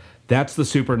that's the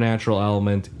supernatural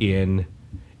element in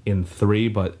 3,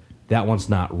 but that one's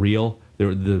not real.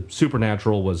 The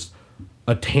supernatural was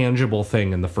a tangible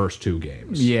thing in the first 2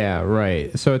 games. Yeah,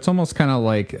 right. So it's almost kind of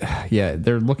like,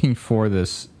 they're looking for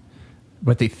this,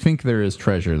 but they think there is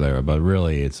treasure there, but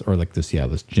really it's, or like this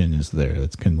djinn is there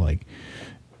that's can like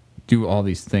do all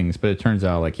these things. But it turns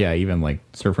out like, even like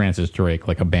Sir Francis Drake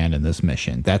like abandoned this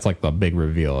mission. That's like the big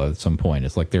reveal at some point.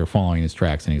 It's like they're following his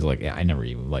tracks, and he's like, I never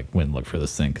even like went and looked for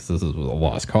this thing because this was a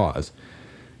lost cause.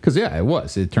 Because it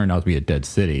was. It turned out to be a dead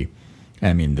city.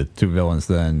 I mean, the 2 villains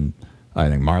then, I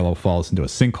think Marlowe falls into a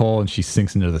sinkhole and she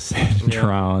sinks into the sand and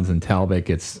drowns, and Talbot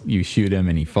you shoot him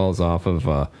and he falls off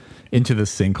of into the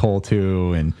sinkhole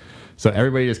too, and so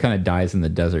everybody just kind of dies in the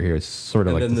desert here. It's sort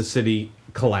of and like then the city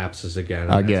collapses again,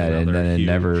 and then they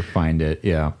never find it.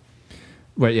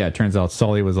 But it turns out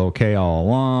Sully was okay all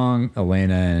along.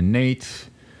 Elena and Nate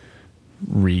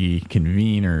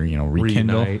reconvene, or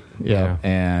rekindle, reunite.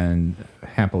 And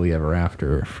happily ever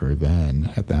after for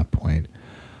then. At that point,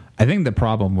 I think the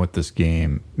problem with this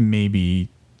game, maybe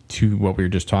to what we were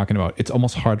just talking about, it's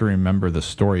almost hard to remember the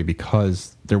story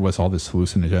because there was all this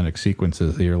hallucinogenic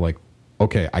sequences that you're like,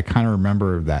 okay, I kind of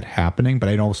remember that happening, but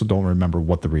I also don't remember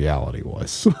what the reality was.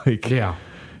 So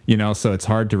it's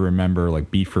hard to remember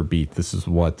like beat for beat, this is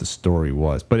what the story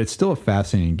was. But it's still a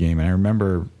fascinating game, and I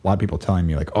remember a lot of people telling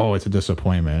me like, oh, it's a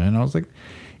disappointment, and I was like,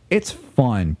 it's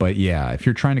fun, but if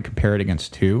you're trying to compare it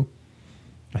against 2,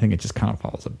 I think it just kind of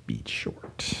falls a beat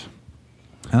short.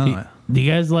 Do you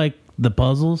guys like the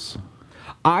puzzles?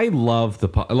 I love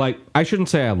I shouldn't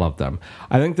say I love them.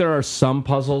 I think there are some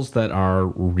puzzles that are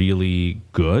really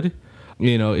good.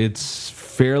 It's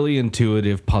fairly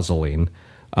intuitive puzzling,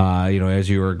 as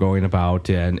you are going about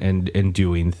and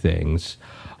doing things.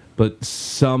 But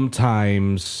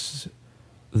sometimes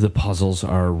the puzzles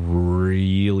are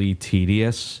really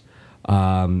tedious.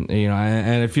 And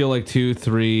I feel like 2,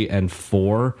 3, and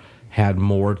 4 had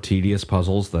more tedious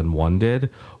puzzles than 1 did.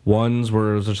 Ones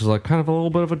where it was just like kind of a little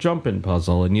bit of a jump-in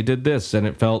puzzle, and you did this, and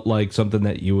it felt like something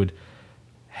that you would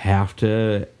have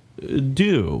to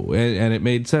do, and it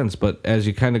made sense. But as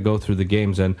you kind of go through the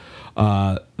games, and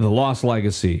the Lost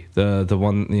Legacy, the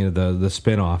one, the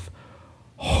spin-off,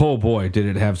 oh boy, did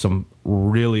it have some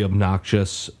really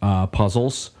obnoxious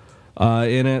puzzles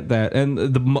in it.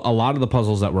 A lot of the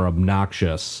puzzles that were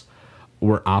obnoxious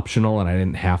were optional, and I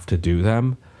didn't have to do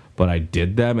them, but I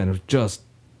did them, and it just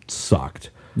sucked.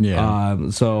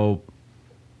 So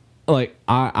like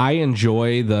I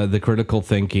enjoy the critical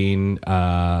thinking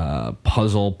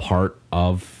puzzle part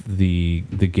of the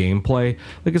gameplay,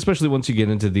 like especially once you get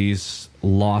into these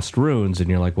lost ruins and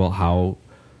you're like, well, how,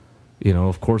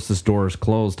 of course this door is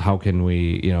closed, how can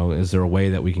we, is there a way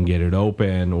that we can get it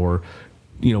open, or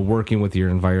working with your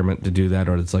environment to do that,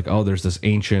 or it's like, oh, there's this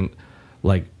ancient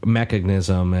like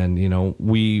mechanism, and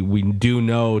we do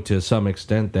know to some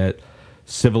extent that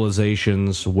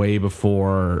civilizations way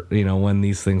before when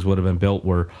these things would have been built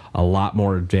were a lot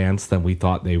more advanced than we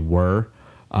thought they were,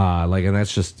 and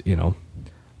that's just a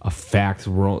fact.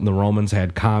 The Romans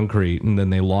had concrete, and then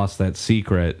they lost that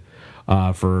secret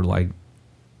for like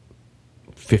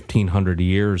 1,500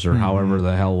 years or however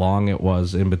the hell long it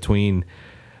was in between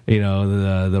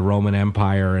the Roman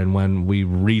Empire, and when we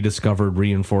rediscovered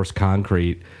reinforced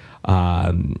concrete,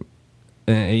 and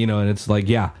it's like,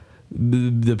 yeah,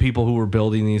 the people who were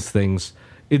building these things.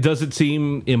 Does it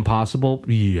seem impossible?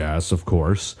 Yes, of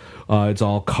course. It's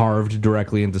all carved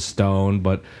directly into stone,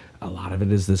 but a lot of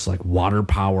it is this like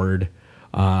water-powered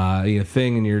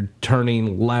thing, and you're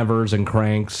turning levers and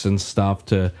cranks and stuff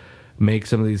to make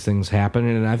some of these things happen.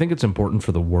 And I think it's important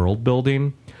for the world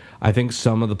building. I think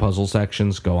some of the puzzle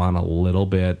sections go on a little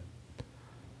bit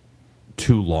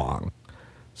too long.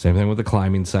 Same thing with the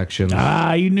climbing sections.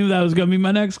 You knew that was going to be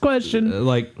my next question.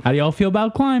 How do y'all feel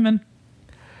about climbing?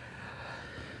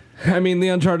 I mean, the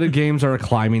Uncharted games are a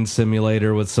climbing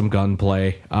simulator with some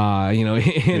gunplay,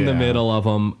 in the middle of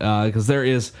them, because there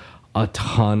is a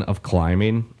ton of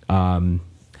climbing.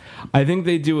 I think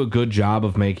they do a good job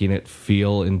of making it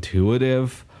feel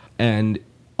intuitive, and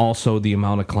also the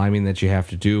amount of climbing that you have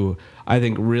to do, I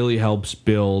think, really helps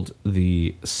build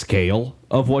the scale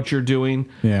of what you're doing,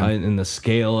 and the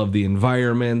scale of the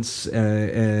environments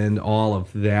and all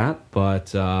of that.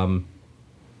 But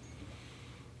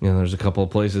there's a couple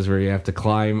of places where you have to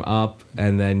climb up,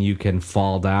 and then you can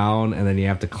fall down, and then you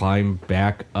have to climb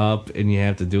back up, and you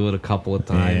have to do it a couple of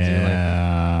times.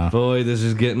 Yeah. You're like, boy, this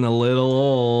is getting a little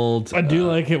old. I do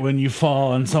like it when you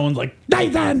fall and someone's like,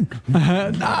 Nathan!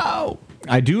 No!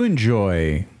 I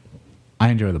enjoy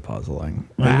the puzzling.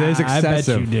 It's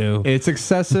excessive. I bet you do. It's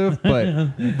excessive,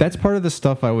 but that's part of the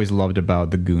stuff I always loved about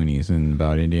the Goonies and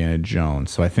about Indiana Jones.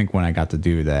 So I think when I got to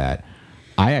do that,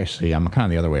 I'm kind of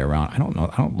the other way around. I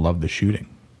don't love the shooting.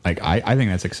 Like I think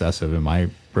that's excessive in my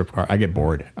repertoire. I get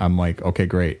bored. I'm like, okay,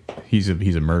 great. He's a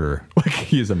murderer. Like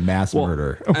he is a mass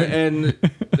murderer. And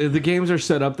the games are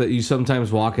set up that you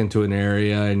sometimes walk into an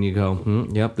area and you go,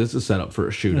 yep, this is set up for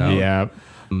a shootout. Yeah.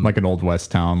 Like an old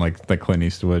West town, like Clint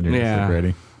Eastwood. You're just like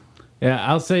ready. Yeah,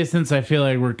 I'll say, since I feel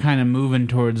like we're kind of moving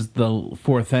towards the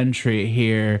fourth entry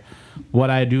here, what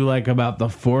I do like about the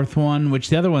fourth one, which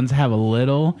the other ones have a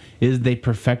little, is they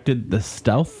perfected the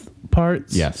stealth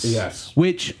parts. Yes.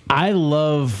 Which I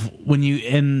love when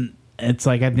and it's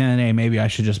like, at the end of the day, maybe I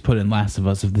should just put in Last of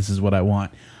Us if this is what I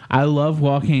want. I love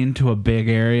walking into a big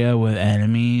area with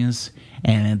enemies,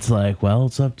 and it's like, well,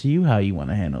 it's up to you how you want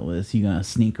to handle this. You gonna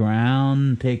sneak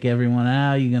around, take everyone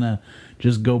out? You gonna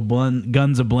just go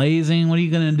guns a-blazing? What are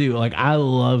you gonna do? Like, I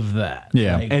love that.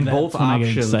 Yeah. Like, And that's both when I get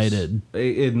options, excited.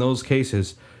 in those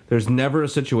cases, there's never a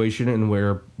situation in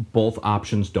where both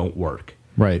options don't work.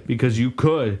 Right. Because you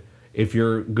could, if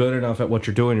you're good enough at what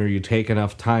you're doing, or you take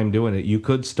enough time doing it, you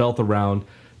could stealth around,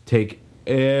 take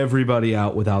everybody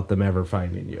out without them ever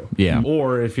finding you. Yeah.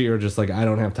 Or if you're just like, I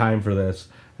don't have time for this,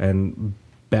 and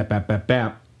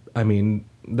bap, I mean,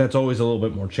 that's always a little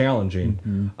bit more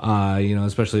challenging,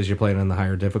 especially as you're playing on the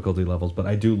higher difficulty levels. But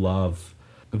I do love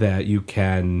that you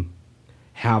can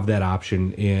have that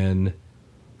option in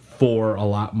 4 a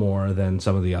lot more than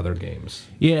some of the other games.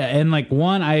 Yeah, and like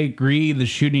 1, I agree, the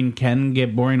shooting can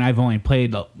get boring. I've only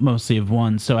played mostly of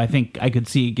 1, so I think I could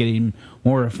see it getting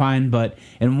more refined. But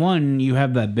in 1, you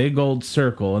have that big old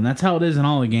circle, and that's how it is in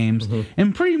all the games.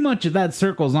 And pretty much if that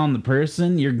circle's on the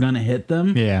person, you're going to hit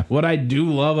them. Yeah. What I do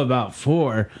love about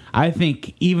 4, I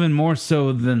think even more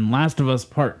so than Last of Us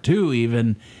Part 2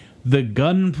 even, the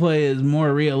gunplay is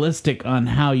more realistic on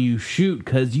how you shoot,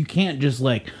 because you can't just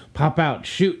like pop out,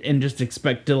 shoot, and just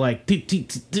expect to like,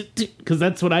 because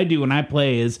that's what I do when I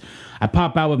play, is I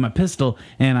pop out with my pistol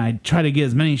and I try to get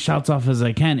as many shots off as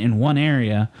I can in one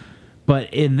area.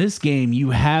 But in this game, you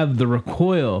have the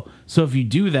recoil, so if you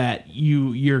do that,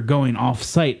 you're going off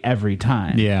site every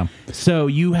time. Yeah. So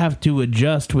you have to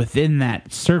adjust within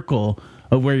that circle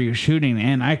of where you're shooting,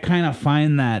 and I kind of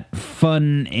find that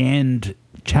fun and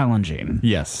challenging.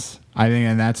 Yes. I think,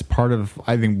 and that's part of,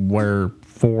 where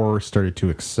 4 started to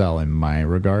excel in my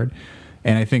regard.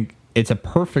 And I think it's a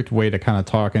perfect way to kind of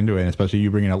talk into it, and especially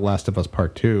you bringing up Last of Us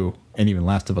Part 2 and even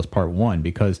Last of Us Part 1,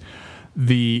 because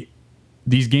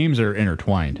these games are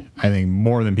intertwined, I think,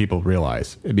 more than people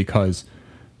realize, because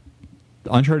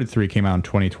Uncharted 3 came out in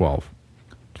 2012.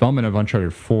 Development of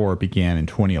Uncharted 4 began in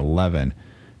 2011,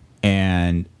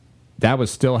 and that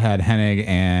was still had Hennig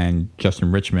and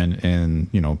Justin Richmond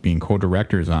and being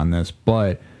co-directors on this,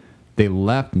 but they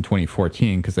left in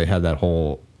 2014 because they had that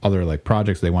whole other like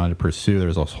projects they wanted to pursue. There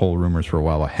was those whole rumors for a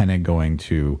while of Hennig going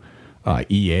to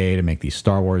EA to make these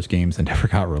Star Wars games that never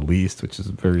got released, which is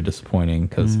very disappointing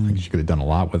because I think she could have done a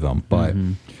lot with them. But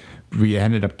we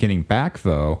ended up getting back,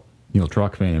 though, Neil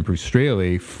Druckmann and Bruce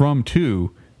Straley from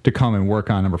 2 to come and work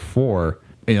on number 4,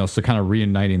 so kind of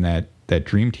reuniting that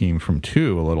dream team from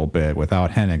 2 a little bit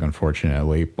without Hennig,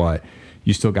 unfortunately. But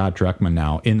you still got Druckmann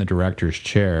now in the director's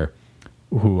chair.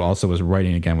 who also was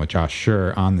writing again with Josh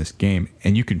Schur on this game,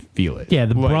 and you can feel it. Yeah,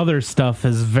 the brother stuff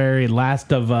is very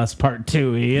Last of Us Part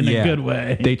 2 in a good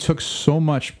way. They took so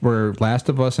much where Last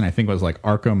of Us and I think it was like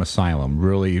Arkham Asylum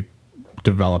really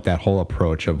developed that whole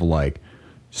approach of like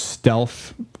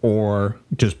stealth or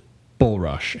just bull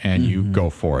rush, and you go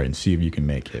for it and see if you can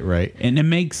make it, right? And it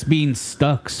makes being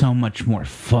stuck so much more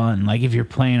fun. Like if you're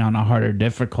playing on a harder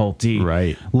difficulty.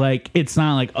 Right. Like it's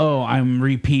not like, oh, I'm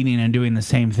repeating and doing the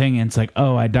same thing. And it's like,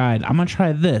 oh, I died. I'm going to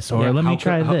try this. Or let me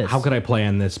try this. How could I play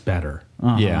on this better?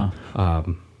 Yeah.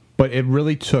 But it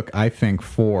really took, I think,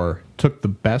 took the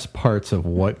best parts of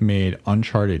what made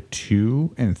Uncharted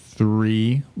 2 and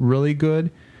 3 really good,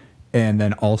 and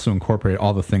then also incorporated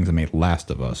all the things that made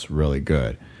Last of Us really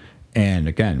good. And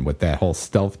again, with that whole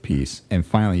stealth piece, and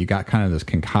finally you got kind of this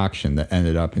concoction that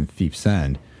ended up in Thief's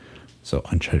End. So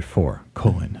Uncharted 4,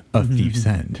 A Thief's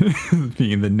End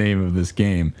being the name of this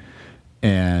game.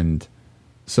 And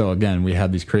so again, we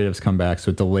had these creatives come back, so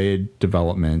it delayed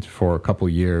development for a couple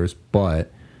years,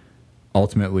 but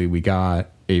ultimately we got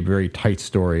a very tight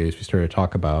story, as we started to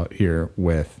talk about here,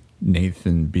 with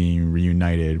Nathan being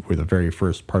reunited, where the very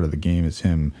first part of the game is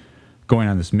him going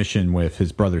on this mission with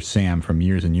his brother Sam from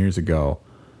years and years ago.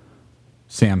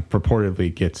 Sam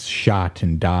purportedly gets shot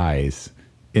and dies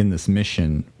in this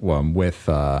mission with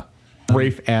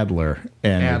Rafe Adler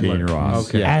and Nadine Ross.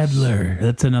 Okay. Adler.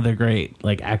 That's another great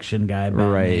like action guy.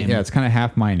 Right. Name. Yeah, it's kind of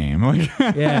half my name.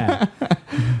 Yeah.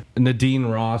 Nadine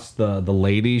Ross, the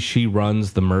lady, she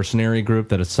runs the mercenary group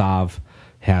that Asav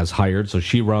has hired. So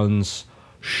she runs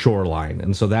Shoreline.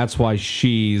 And so that's why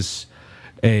she's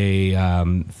a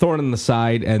thorn in the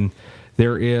side. And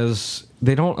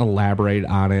they don't elaborate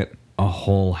on it a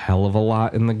whole hell of a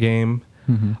lot in the game.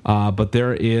 But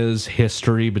there is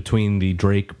history between the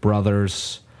Drake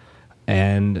brothers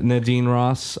and Nadine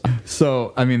Ross.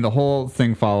 So, I mean, the whole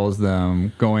thing follows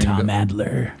them going Tom to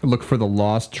Adler. look for the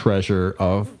lost treasure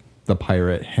of the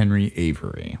pirate Henry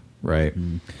Avery, right?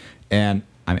 And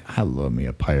I mean, I love me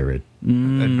a pirate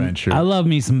adventure. I love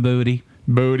me some booty.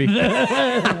 Booty.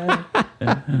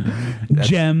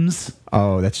 Gems.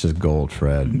 Oh, that's just gold,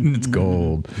 Fred. It's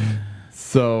gold.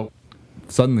 So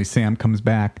suddenly Sam comes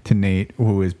back to Nate,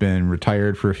 who has been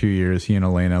retired for a few years. He and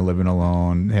Elena living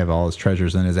alone, have all his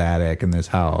treasures in his attic in this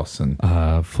house. And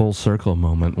full circle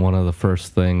moment. One of the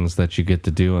first things that you get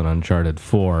to do in Uncharted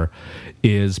 4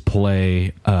 is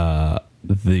play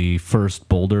the first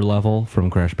boulder level from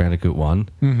Crash Bandicoot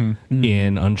 1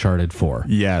 in Uncharted 4.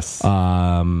 yes,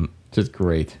 just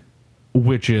great.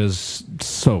 Which is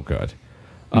so good.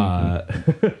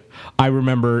 I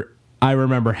remember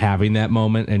having that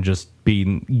moment and just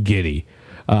being giddy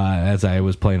as I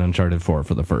was playing Uncharted 4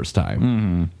 for the first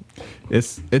time.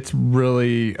 It's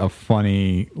really a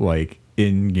funny like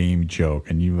in-game joke,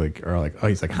 and you like are like, oh,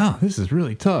 he's like, oh, this is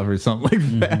really tough or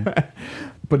something like that.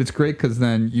 But it's great because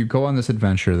then you go on this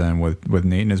adventure then with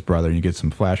Nate and his brother, and you get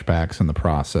some flashbacks in the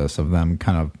process of them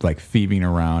kind of like thieving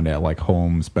around at like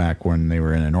homes back when they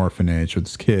were in an orphanage with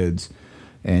his kids.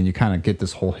 And you kind of get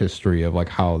this whole history of like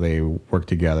how they work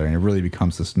together, and it really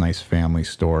becomes this nice family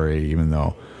story, even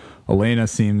though Elena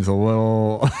seems a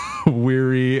little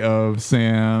weary of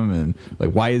Sam, and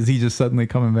like, why is he just suddenly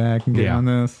coming back and getting on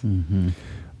this?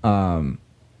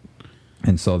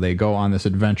 And so they go on this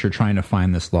adventure trying to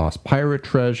find this lost pirate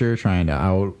treasure, trying to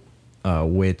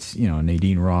outwit,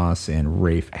 Nadine Ross and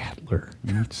Rafe Adler.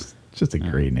 It's just a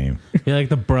great name. I feel like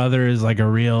the brother is like a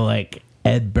real like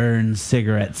Ed Burns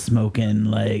cigarette smoking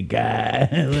like guy.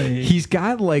 He's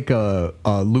got like a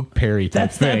Luke Perry type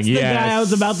thing. That's the guy I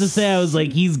was about to say. I was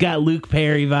like, he's got Luke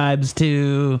Perry vibes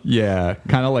too. Yeah,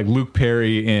 kind of like Luke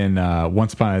Perry in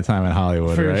Once Upon a Time in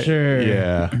Hollywood, For right? sure.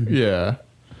 Yeah.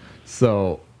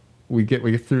 So we get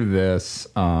through this.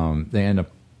 They end up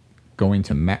going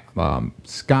to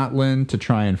Scotland to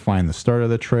try and find the start of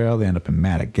the trail. They end up in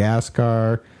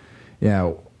Madagascar.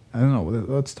 Yeah. I don't know.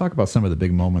 Let's talk about some of the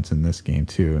big moments in this game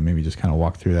too, and maybe just kind of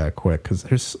walk through that quick, because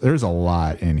there's a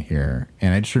lot in here.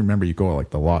 And I just remember you go like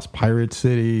the Lost Pirate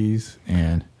Cities,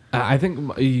 and I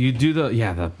think you do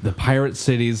the pirate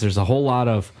cities. There's a whole lot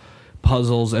of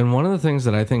puzzles, and one of the things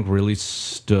that I think really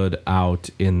stood out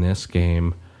in this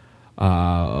game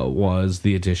was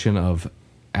the addition of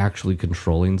actually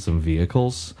controlling some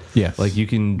vehicles. Yes, like you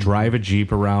can drive a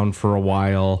Jeep around for a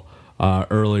while.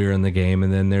 Earlier in the game,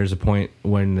 and then there's a point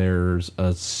when there's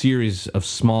a series of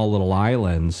small little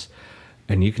islands,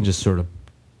 and you can just sort of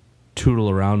tootle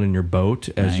around in your boat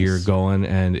as you're going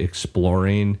and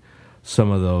exploring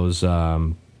some of those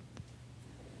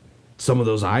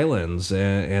islands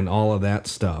and all of that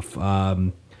stuff.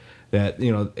 That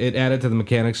it added to the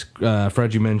mechanics.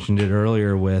 Fred, you mentioned it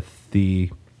earlier with the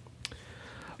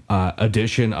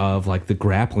addition of like the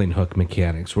grappling hook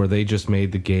mechanics, where they just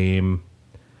made the game.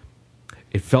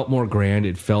 It felt more grand.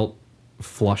 It felt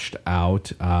flushed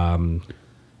out.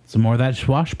 Some more of that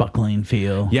swashbuckling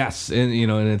feel. Yes, and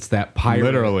and it's that pirate.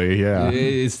 Literally, yeah.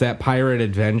 It's that pirate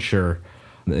adventure,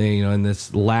 in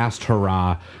this last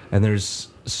hurrah. And there's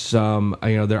some,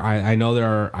 I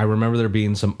remember there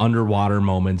being some underwater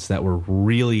moments that were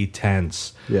really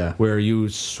tense. Yeah. Where you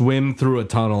swim through a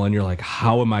tunnel and you're like,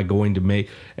 how am I going to make,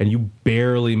 and you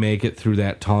barely make it through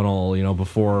that tunnel,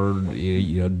 before,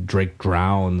 Drake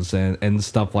drowns and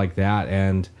stuff like that.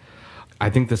 And I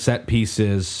think the set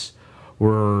pieces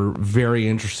were very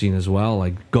interesting as well,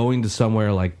 like going to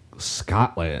somewhere like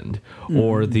Scotland,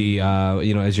 or the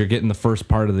as you're getting the first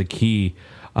part of the key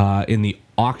in the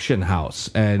auction house,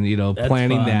 and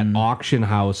planning fun. that auction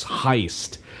house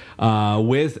heist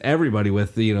with everybody,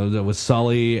 with with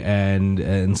Sully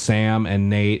and Sam and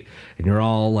Nate, and you're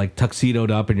all like tuxedoed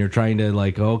up, and you're trying to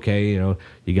like, okay, you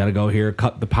got to go here,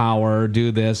 cut the power,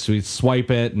 do this, we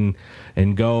swipe it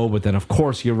and go, but then of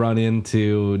course you run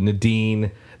into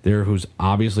Nadine there, who's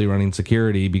obviously running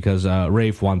security because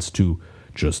Rafe wants to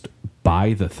just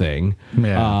buy the thing.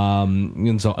 Yeah.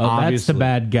 And so That's the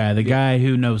bad guy, the guy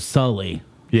who knows Sully.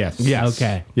 Yes.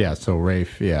 Okay. Yeah, so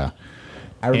Rafe, yeah.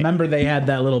 I remember they had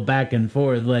that little back and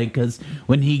forth, like, because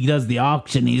when he does the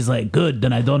auction, he's like, good,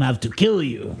 then I don't have to kill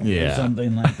you. Yeah. Or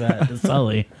something like that to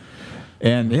Sully.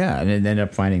 And yeah, and then ended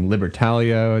up finding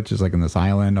Libertalia, which is like in this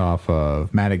island off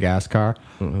of Madagascar.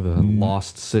 the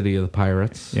lost city of the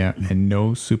pirates. Yeah, and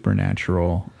no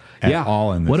supernatural at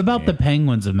all in this What about the game.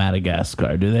 penguins of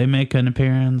Madagascar? Do they make an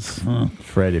appearance?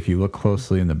 Fred, if you look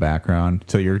closely in the background,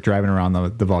 so you're driving around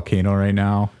the volcano right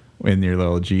now in your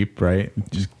little Jeep, right?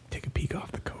 Just take a peek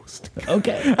off the coast.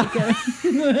 Okay. I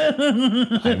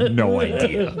have no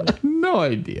idea. No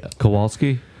idea.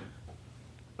 Kowalski?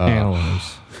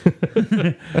 Analyze.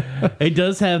 It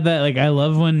does have that, like, I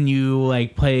love when you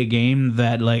like play a game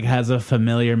that like has a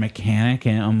familiar mechanic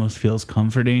and it almost feels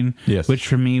comforting. Yes. Which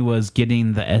for me was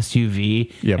getting the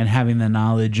SUV Yep. and having the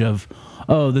knowledge of,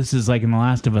 oh, this is like in The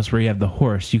Last of Us where you have the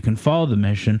horse. You can follow the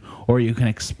mission or you can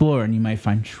explore and you might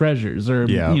find treasures or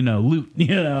loot.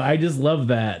 I just love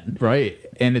that. Right.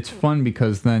 And it's fun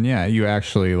because then, you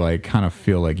actually like kind of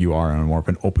feel like you are in more of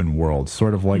an open world,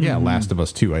 sort of like, Last of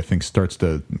Us 2, I think starts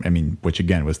to, which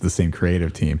again was the same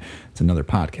creative team. It's another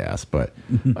podcast, but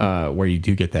where you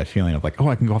do get that feeling of like, oh,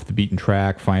 I can go off the beaten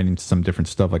track, finding some different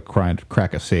stuff like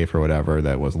crack a safe or whatever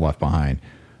that was left behind.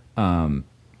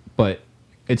 But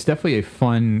it's definitely a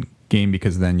fun game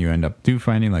because then you end up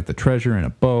finding like the treasure in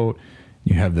a boat.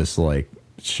 You have this like,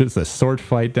 just a sword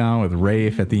fight down with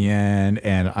Rafe at the end,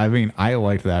 and I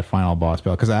liked that final boss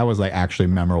battle because that was like actually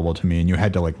memorable to me, and you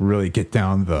had to like really get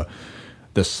down the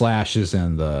slashes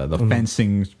and the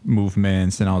fencing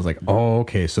movements, and I was like, oh,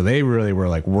 okay, so they really were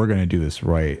like, we're gonna do this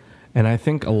right. And I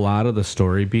think a lot of the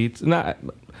story beats, not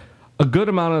a good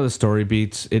amount of the story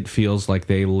beats, it feels like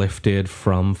they lifted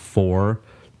from 4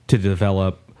 to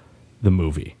develop the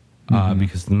movie,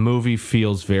 because the movie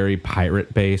feels very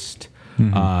pirate based.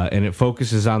 And it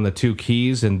focuses on the 2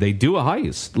 keys, and they do a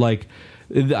heist. Like,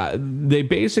 they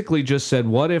basically just said,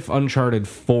 what if Uncharted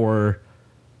 4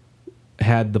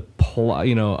 had the plot,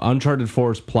 Uncharted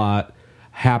 4's plot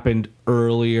happened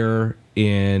earlier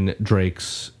in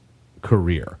Drake's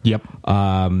career. Yep.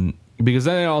 Because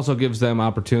then it also gives them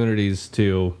opportunities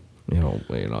to, if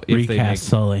Recast they make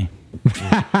Sully.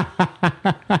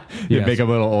 You make him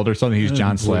a little older, something. He's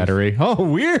John Slattery. Oh,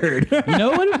 weird. You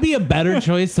know what would be a better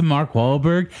choice than Mark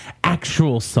Wahlberg?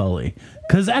 Actual Sully.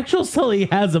 Because actual Sully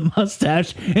has a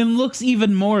mustache and looks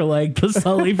even more like the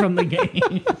Sully from the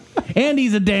game. And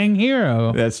he's a dang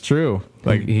hero. That's true.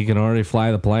 Like he can already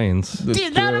fly the planes.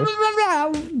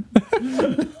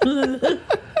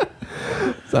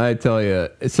 So I tell you,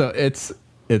 so it's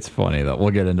funny that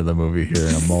we'll get into the movie here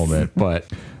in a moment, but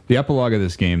the epilogue of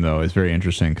this game though is very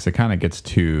interesting because it kind of gets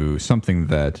to something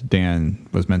that Dan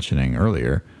was mentioning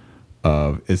earlier.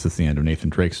 Is this the end of Nathan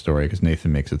Drake's story? Because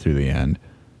Nathan makes it through the end,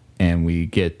 and we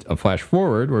get a flash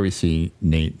forward where we see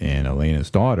Nate and Elena's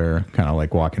daughter kind of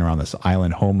like walking around this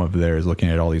island home of theirs, looking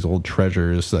at all these old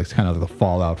treasures. That's kind of the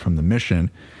fallout from the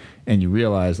mission. And you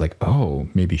realize, like, oh,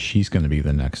 maybe she's going to be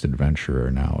the next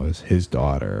adventurer now, as his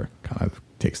daughter kind of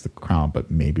takes the crown, but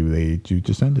maybe they do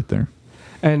just end it there.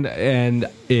 And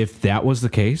if that was the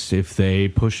case, if they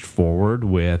pushed forward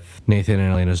with Nathan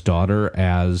and Elena's daughter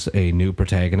as a new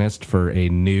protagonist for a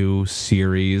new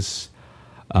series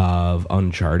of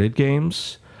Uncharted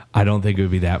games, I don't think it would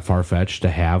be that far-fetched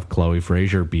to have Chloe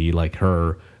Frazer be like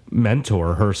her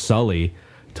mentor, her Sully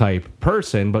type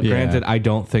person. But granted, I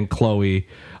don't think Chloe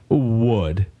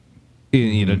would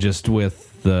just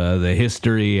with the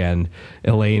history and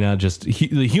Elena just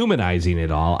humanizing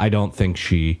it all. I don't think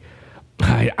she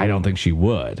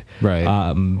would.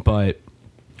 Right. But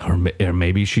or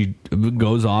maybe she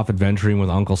goes off adventuring with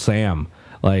Uncle Sam.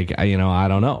 Like, I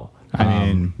don't know. I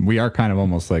mean, we are kind of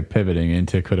almost like pivoting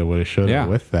into coulda, woulda, shoulda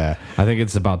with that. I think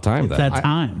it's about time. It's that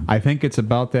time. I think it's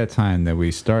about that time that we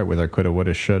start with our coulda,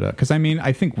 woulda, shoulda. Because, I mean,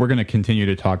 I think we're going to continue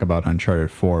to talk about Uncharted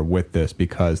 4 with this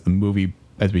because the movie,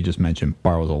 as we just mentioned,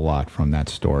 borrows a lot from that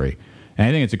story. And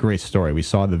I think it's a great story. We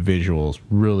saw the visuals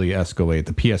really escalate.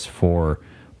 The PS4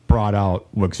 brought out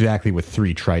exactly what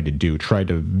 3 tried to do, tried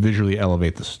to visually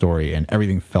elevate the story, and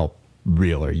everything felt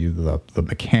realer. The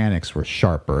mechanics were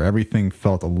sharper. Everything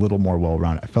felt a little more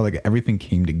well-rounded. I felt like everything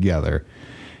came together.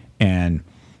 And,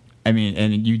 I mean,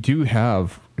 and you do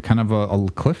have kind of a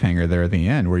cliffhanger there at the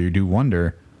end where you do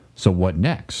wonder, so what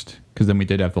next? Because then we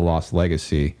did have the Lost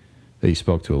Legacy that you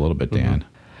spoke to a little bit, Dan. Mm-hmm.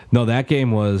 No, that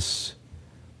game was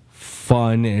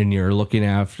fun, and you're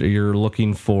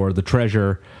looking for the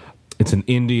treasure. It's an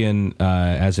Indian,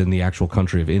 as in the actual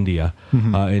country of India,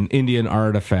 an Indian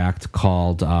artifact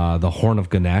called the Horn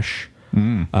of Ganesh.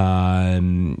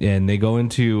 And they go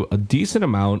into a decent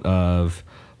amount of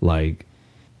like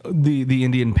the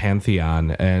Indian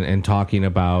pantheon and talking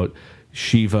about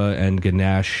Shiva and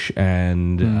Ganesh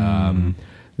and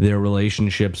their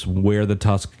relationships, where the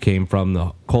tusk came from,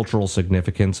 the cultural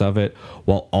significance of it,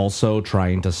 while also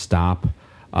trying to stop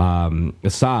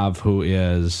Asav, who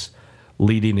is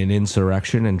leading an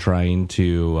insurrection and trying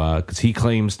to, because he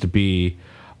claims to be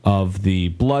of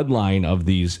the bloodline of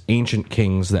these ancient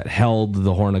kings that held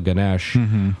the Horn of Ganesh,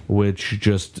 which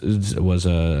just was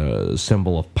a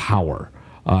symbol of power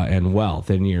and wealth.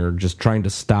 And you're just trying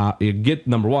to stop,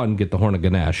 number one, get the Horn of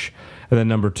Ganesh, and then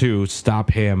number two,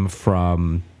 stop him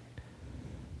from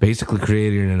basically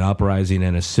creating an uprising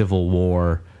and a civil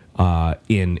war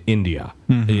in India.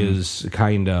 Is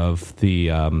kind of the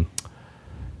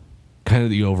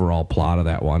overall plot of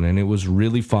that one, and it was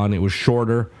really fun. It was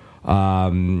shorter.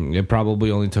 It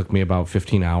probably only took me about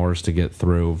 15 hours to get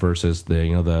through versus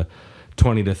the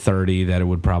 20 to 30 that it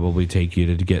would probably take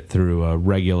you to get through a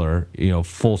regular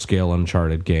full scale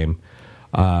Uncharted game.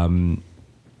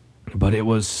 But it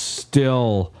was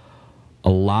still a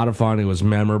lot of fun. It was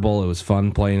memorable. It was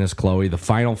fun playing as Chloe. The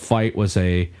final fight was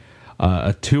a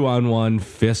 2-on-1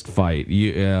 fist fight,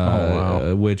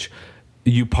 which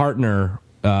you partner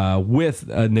with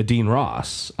Nadine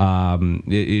Ross.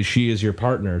 She is your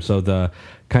partner. So the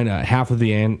kind of half of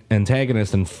the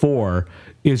antagonist and 4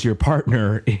 is your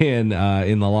partner in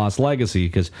the Lost Legacy,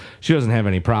 because she doesn't have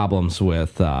any problems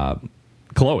with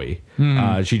Chloe.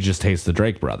 She just hates the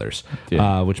Drake brothers,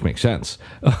 which makes sense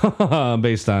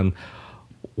based on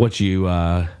what you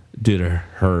did to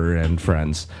her and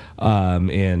friends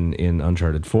in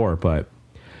Uncharted 4. But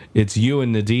it's you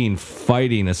and Nadine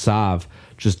fighting Asav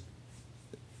just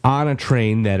on a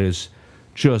train that is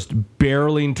just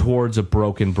barreling towards a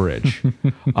broken bridge.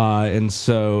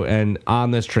 and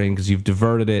on this train, because you've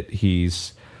diverted it,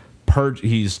 he's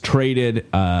traded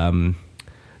the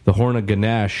Horn of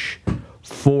Ganesh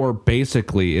for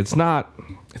basically, it's not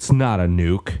a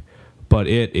nuke, but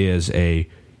it is a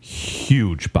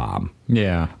huge bomb.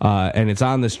 Yeah. And it's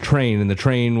on this train, and the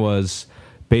train was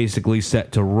basically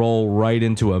set to roll right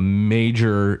into a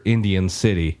major Indian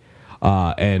city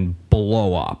and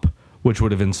blow up, which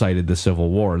would have incited the Civil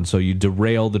War. And so you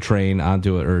derail the train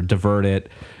onto it, or divert it,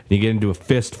 and you get into a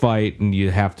fist fight, and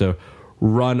you have to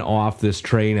run off this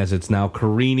train as it's now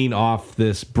careening off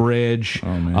this bridge.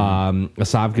 Oh, man.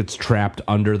 Asav gets trapped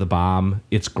under the bomb.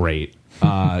 It's great.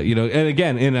 And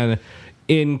again,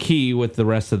 in key with the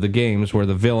rest of the games, where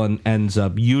the villain ends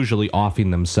up usually offing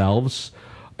themselves.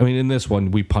 I mean, in this one,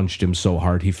 we punched him so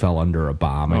hard he fell under a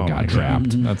bomb and got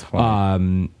trapped. That's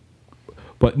funny.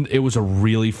 But it was a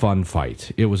really fun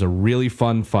fight. Because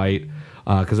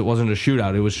it wasn't a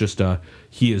shootout. It was just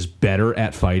he is better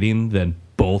at fighting than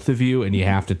both of you, and you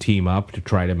have to team up to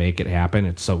try to make it happen.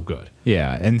 It's so good.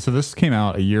 Yeah, and so this came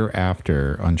out a year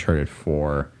after Uncharted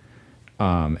 4,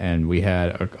 and we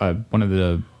had one of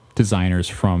the designers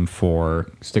from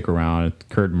 4 stick around,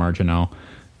 Kurt Marginal,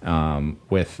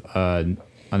 with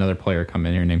another player come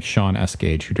in here named Sean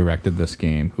Escage, who directed this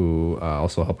game, who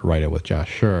also helped write it with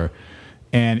Josh Schur.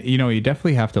 And, you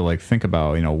definitely have to, think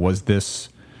about, was this,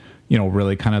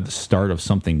 really kind of the start of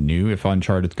something new? If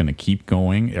Uncharted's going to keep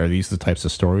going, are these the types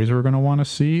of stories we're going to want to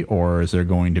see? Or is there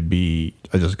going to be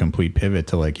just a complete pivot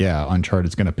to,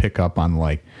 Uncharted's going to pick up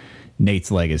on,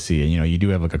 Nate's legacy? And, you do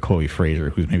have, a Chloe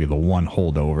Fraser, who's maybe the one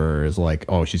holdover, is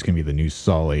she's going to be the new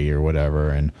Sully or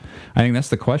whatever. And I think that's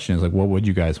the question, is, what would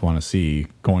you guys want to see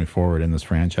going forward in this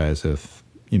franchise if,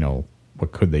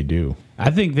 what could they do?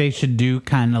 I think they should do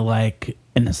kind of like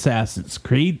an Assassin's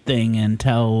Creed thing and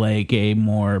tell like a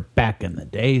more back in the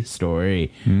day story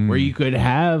where you could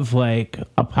have like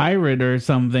a pirate or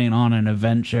something on an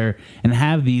adventure and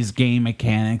have these game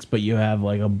mechanics, but you have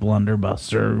like a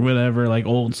blunderbuss or whatever, like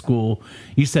old school.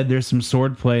 You said there's some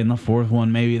swordplay in the fourth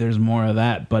one. Maybe there's more of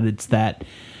that, but it's that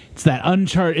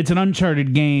Uncharted. It's an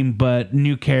Uncharted game, but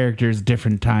new characters,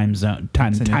 different time zone,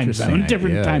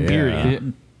 different time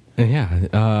period. Yeah.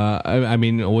 I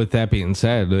mean, with that being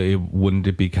said, wouldn't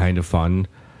it be kind of fun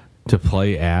to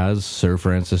play as Sir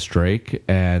Francis Drake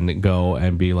and go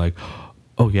and be like,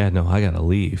 oh, yeah, no, I got to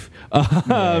leave.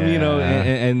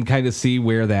 And kind of see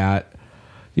where that,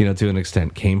 to an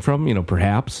extent came from,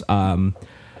 perhaps.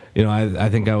 I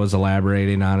think I was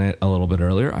elaborating on it a little bit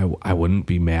earlier. I wouldn't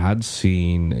be mad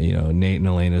seeing, Nate and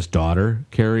Elena's daughter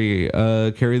carry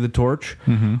the torch.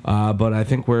 But I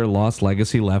think where Lost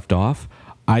Legacy left off,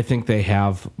 I think they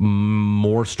have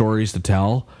more stories to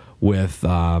tell with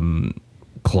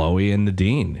Chloe and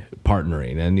Nadine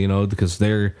partnering, and because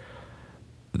they're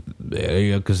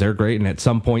great. And at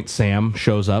some point, Sam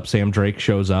Drake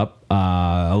shows up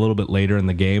a little bit later in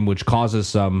the game, which causes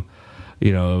some,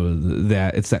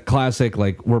 that it's that classic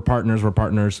like we're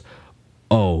partners.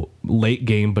 Oh, late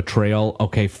game betrayal.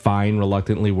 Okay, fine,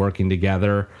 reluctantly working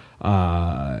together.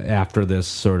 After this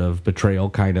sort of betrayal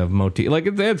kind of motif. Like,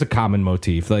 it's a common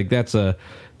motif. Like, that's a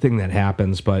thing that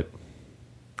happens. But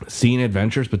seeing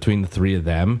adventures between the three of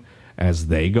them as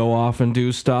they go off and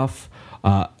do stuff,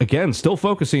 again, still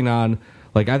focusing on,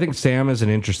 like, I think Sam is an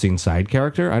interesting side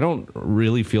character. I don't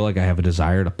really feel like I have a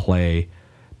desire to play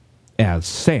as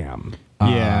Sam.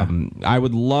 Yeah. I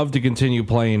would love to continue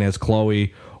playing as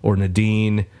Chloe or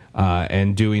Nadine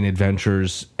and doing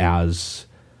adventures as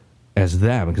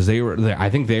them, because I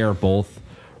think they are both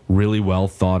really well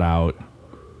thought out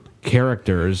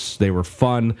characters. They were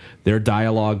fun. Their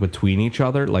dialogue between each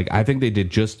other, like, I think they did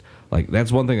just like,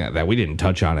 that's one thing that we didn't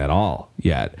touch on at all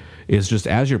yet, is just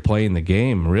as you're playing the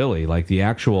game, really, like the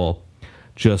actual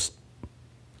just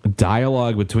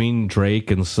dialogue between Drake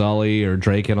and Sully or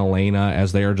Drake and Elena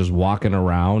as they are just walking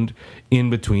around in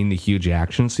between the huge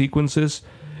action sequences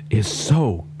is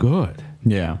so good.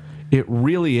 Yeah. It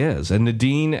really is. And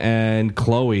Nadine and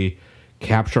Chloe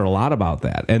capture a lot about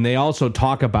that. And they also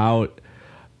talk about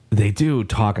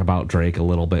Drake a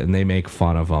little bit, and they make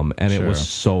fun of him. And It was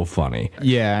so funny.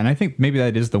 Yeah, and I think maybe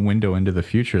that is the window into the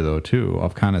future, though, too,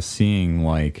 of kind of seeing,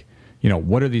 like,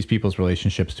 what are these people's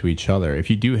relationships to each other? If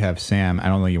you do have Sam, I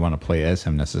don't know you want to play as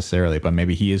him necessarily, but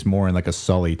maybe he is more in like a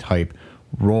Sully type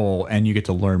role, and you get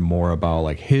to learn more about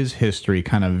like his history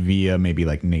kind of via maybe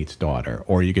like Nate's daughter,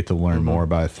 or you get to learn more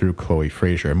about it through Chloe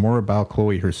Fraser, and more about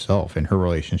Chloe herself and her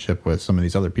relationship with some of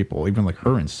these other people. Even like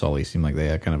her and Sully seem like they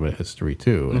had kind of a history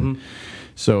too. And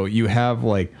so you have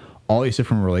like all these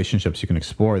different relationships you can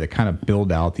explore that kind of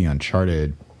build out the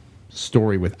Uncharted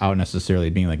story without necessarily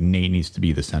being like Nate needs to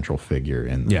be the central figure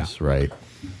in this, right?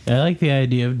 I like the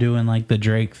idea of doing like the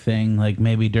Drake thing, like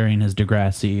maybe during his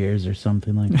Degrassi years or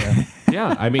something like that.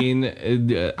 Yeah, I mean,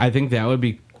 I think that would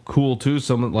be cool too.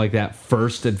 Something like that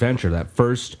first adventure, that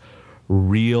first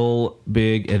real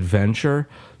big adventure.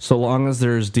 So long as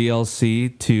there's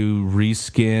DLC to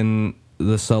reskin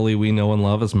the Sully we know and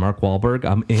love as Mark Wahlberg,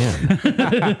 I'm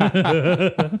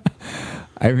in.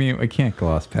 I mean, I can't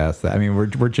gloss past that. I mean, were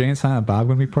Jay and Silent Bob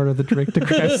going to be part of the Drake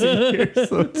Degrassi years?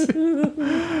 So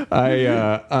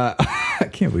I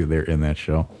can't believe they're in that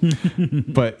show.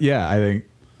 But yeah, I think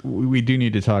we do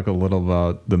need to talk a little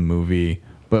about the movie.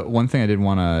 But one thing I did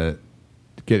want to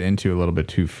get into a little bit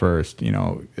too first,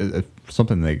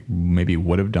 something they maybe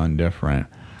would have done different.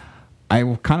 I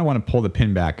kind of want to pull the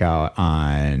pin back out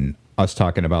on us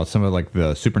talking about some of like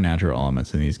the supernatural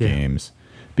elements in these games.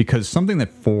 Because something that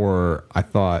 4, I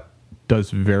thought,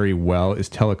 does very well is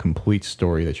tell a complete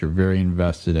story that you're very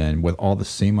invested in with all the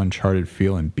same Uncharted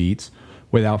feel and beats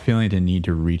without feeling the need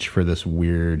to reach for this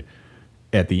weird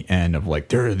at the end of like,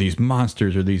 there are these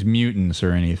monsters or these mutants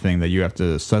or anything that you have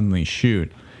to suddenly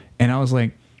shoot. And I was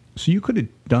like, so you could have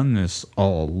done this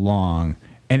all along.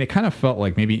 And it kind of felt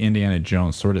like maybe Indiana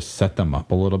Jones sort of set them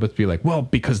up a little bit to be like, well,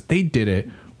 because they did it,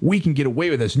 we can get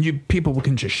away with this, and you people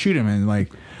can just shoot him. And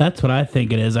like, that's what I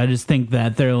think it is. I just think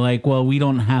that they're like, well, we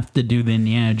don't have to do the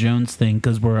Indiana Jones thing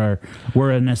because we're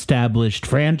an established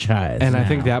franchise. And now. I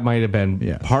think that might have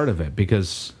been part of it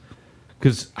because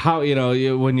how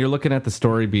when you're looking at the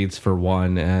story beats for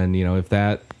one, and if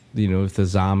that if the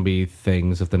zombie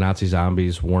things, if the Nazi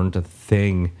zombies weren't a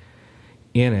thing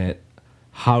in it,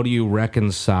 how do you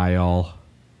reconcile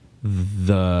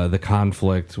the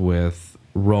conflict with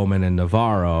Roman and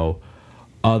Navarro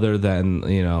other than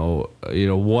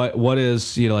what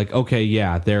is like, okay,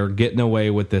 yeah, they're getting away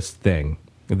with this thing.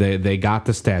 They got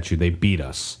the statue. They beat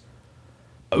us.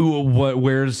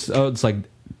 It's like,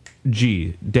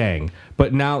 gee, dang.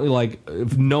 But now, like,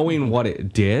 knowing what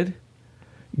it did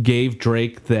gave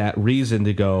Drake that reason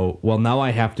to go, well, now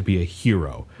I have to be a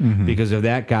hero. Because if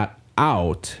that got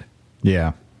out,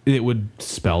 it would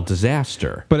spell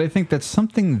disaster. But I think that's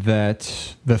something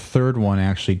that the third one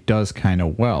actually does kind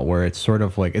of well, where it's sort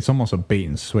of like, it's almost a bait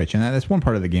and switch. And that's one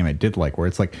part of the game I did like, where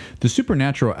it's like the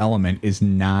supernatural element is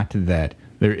not that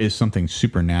there is something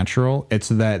supernatural. It's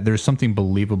that there's something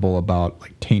believable about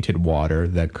like tainted water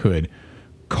that could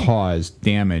cause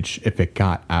damage if it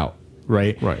got out.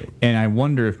 Right? And I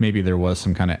wonder if maybe there was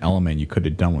some kind of element you could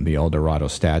have done with the El Dorado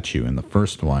statue in the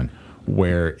first one,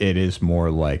 where it is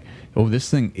more like, oh, this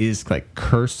thing is like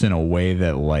cursed in a way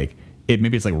that like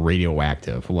maybe it's like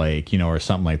radioactive, like, or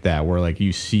something like that, where like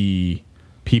you see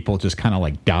people just kind of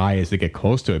like die as they get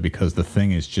close to it because the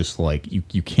thing is just like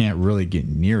you can't really get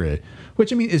near it,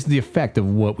 which I mean is the effect of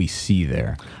what we see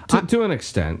there to an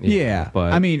extent.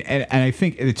 But I mean, and I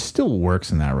think it still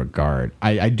works in that regard.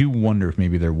 I do wonder if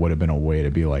maybe there would have been a way to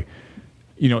be like,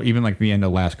 even like the end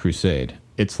of Last Crusade,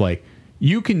 it's like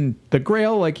the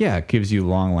Grail, like, it gives you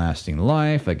long lasting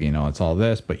life, like, it's all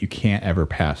this, but you can't ever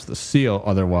pass the seal,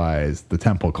 otherwise the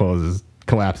temple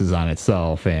collapses on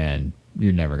itself and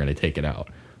you're never going to take it out.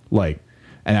 Like,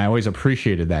 and I always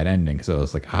appreciated that ending because I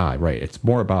was like, right, it's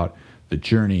more about the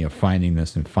journey of finding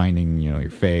this and finding, your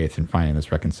faith and finding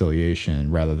this reconciliation,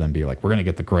 rather than be like, we're going to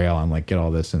get the Grail and like get all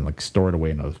this and like store it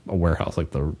away in a warehouse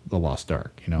like the Lost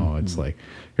Ark. It's like,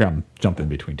 here I'm jumping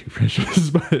between two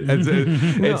fishes, but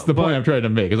it's the point I'm trying to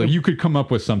make. It's like you could come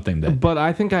up with something that. But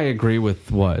I think I agree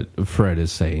with what Fred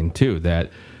is saying too,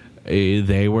 that they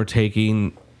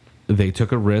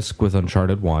took a risk with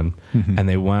Uncharted 1, and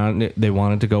they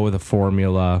wanted to go with a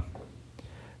formula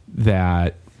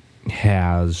that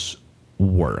has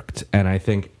worked. And I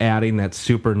think adding that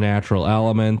supernatural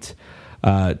element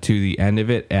to the end of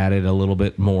it added a little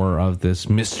bit more of this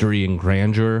mystery and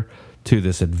grandeur to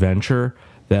this adventure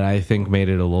that I think made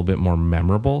it a little bit more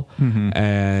memorable.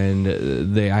 And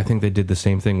I think they did the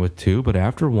same thing with 2, but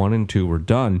after 1 and 2 were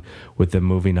done, with them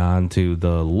moving on to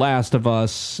The Last of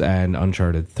Us and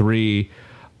Uncharted 3,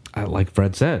 like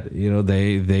Fred said,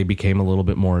 they became a little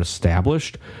bit more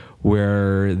established,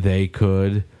 where they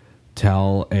could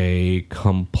tell a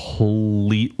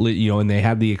completely, and they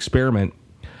had the experiment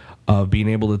of being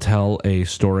able to tell a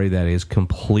story that is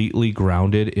completely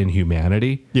grounded in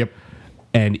humanity. Yep.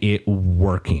 And it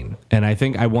working. And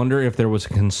I wonder if there was a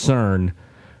concern,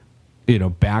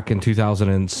 back in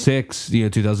 2006,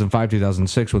 2005,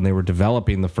 2006, when they were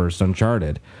developing the first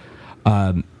Uncharted,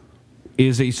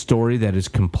 is a story that is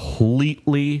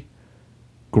completely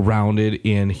grounded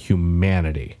in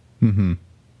humanity.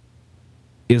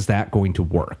 Is that going to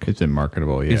work? Is it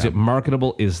marketable? Yeah. Is it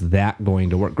marketable? Is that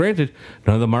going to work? Granted,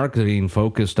 none of the marketing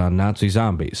focused on Nazi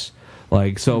zombies.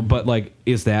 Like, so, but like,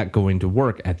 is that going to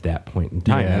work at that point in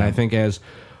time? Yeah. And I think as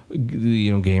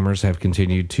gamers have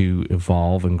continued to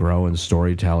evolve and grow, and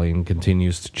storytelling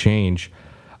continues to change,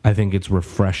 I think it's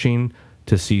refreshing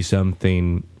to see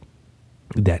something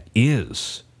that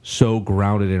is so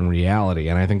grounded in reality.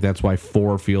 And I think that's why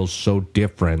 4 feels so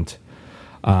different,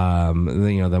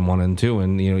 than 1 and 2,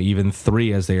 and even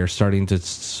 3, as they are starting to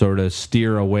sort of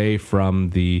steer away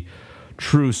from the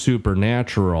true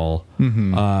supernatural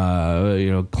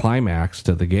climax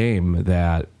to the game.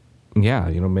 That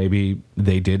maybe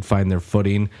they did find their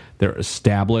footing, they're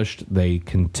established, they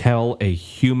can tell a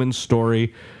human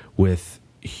story with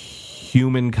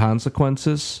human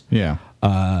consequences,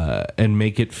 and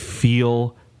make it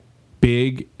feel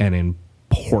big and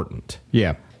important.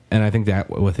 And I think that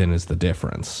within is the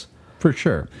difference. For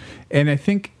sure. And I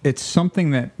think it's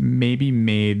something that maybe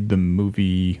made the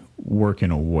movie work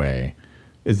in a way,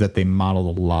 is that they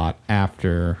modeled a lot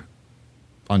after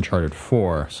Uncharted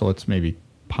 4. So let's maybe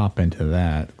pop into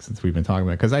that, since we've been talking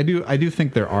about it. Because I do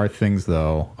think there are things,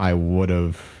 though, I would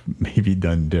have maybe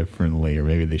done differently, or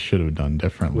maybe they should have done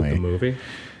differently. With the movie?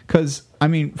 Because, I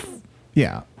mean,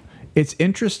 it's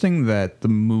interesting that the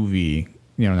movie,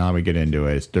 now we get into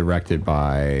it, it's directed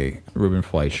by Ruben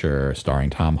Fleischer,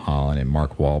 starring Tom Holland and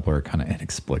Mark Wahlberg kind of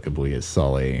inexplicably as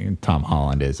Sully. And Tom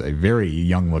Holland is a very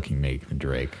young-looking Nathan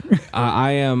Drake.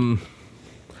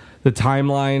 The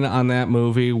timeline on that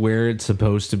movie, where it's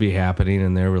supposed to be happening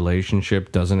in their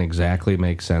relationship, doesn't exactly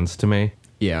make sense to me.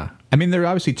 Yeah. I mean, they're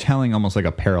obviously telling almost like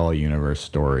a parallel universe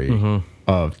story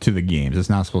to the games.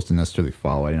 It's not supposed to necessarily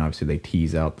follow it, and obviously they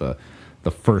tease out the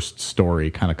first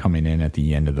story kind of coming in at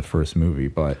the end of the first movie,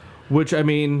 but... Which, I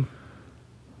mean,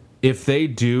 if they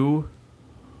do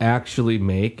actually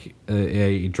make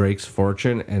a Drake's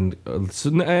Fortune, and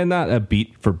not a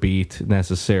beat for beat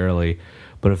necessarily,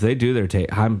 but if they do their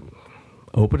take, I'm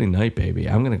opening night, baby.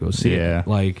 I'm gonna go see it.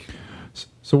 Like,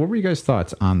 so what were you guys'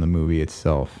 thoughts on the movie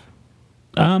itself?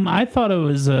 I thought it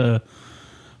was a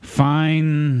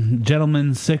fine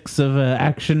Gentleman 6 of an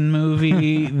action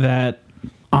movie that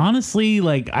honestly,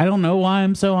 like, I don't know why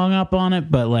I'm so hung up on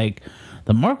it, but like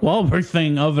the Mark Wahlberg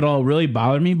thing of it all really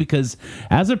bothered me, because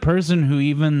as a person who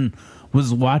even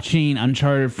was watching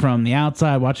Uncharted from the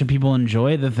outside, watching people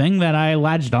enjoy, the thing that I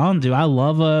latched on to, I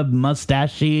love a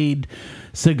mustachioed,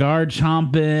 cigar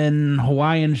chomping,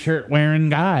 Hawaiian shirt wearing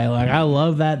guy. Like, I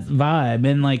love that vibe.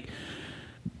 And like,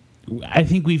 I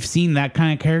think we've seen that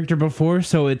kind of character before,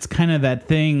 so it's kind of that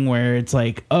thing where it's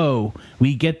like, oh,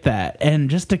 we get that. And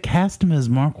just to cast him as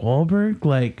Mark Wahlberg,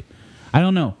 like, I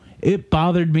don't know. It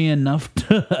bothered me enough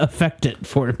to affect it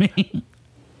for me.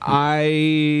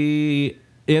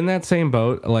 In that same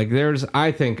boat, like, there's,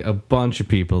 I think, a bunch of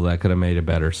people that could have made a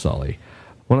better Sully.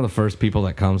 One of the first people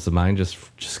that comes to mind, just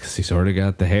because he sort of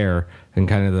got the hair and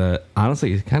kind of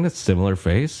honestly, kind of similar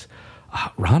face,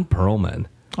 Ron Perlman.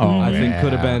 I think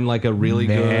could have been like a really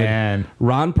good.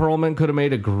 Ron Perlman could have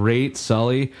made a great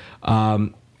Sully.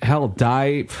 Hell,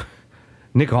 dye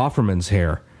Nick Offerman's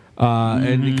hair,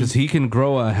 and because he can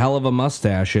grow a hell of a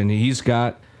mustache, and he's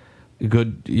got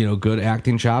good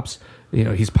acting chops.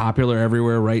 He's popular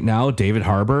everywhere right now. David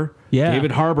Harbour. Yeah,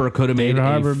 David Harbour could have made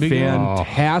a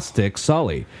fantastic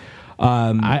Sully.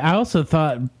 I also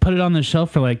thought put it on the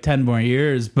shelf for like 10 more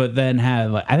years, but then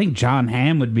have, I think John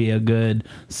Hamm would be a good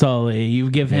Sully. You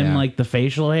give him like the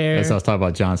facial hair. Yes, I was talking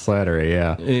about John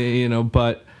Slattery,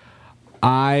 but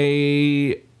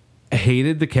I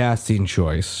hated the casting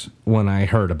choice when I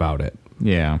heard about it.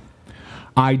 Yeah.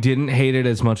 I didn't hate it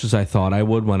as much as I thought I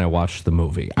would when I watched the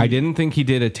movie. I didn't think he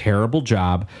did a terrible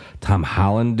job. Tom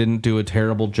Holland didn't do a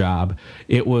terrible job.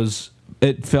 It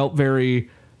felt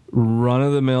very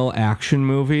run-of-the-mill action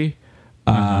movie,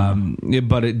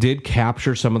 but it did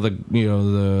capture some of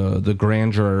the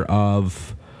grandeur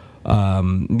of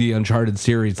the Uncharted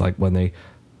series, like when they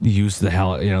used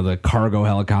the cargo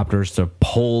helicopters to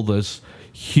pull this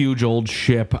huge old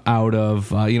ship out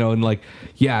of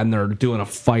and they're doing a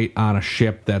fight on a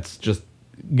ship that's just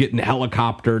getting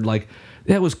helicoptered. Like,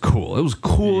 that was cool. It was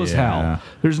cool as hell.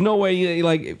 There's no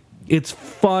way it's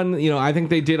fun. I think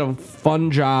they did a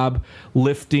fun job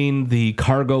lifting the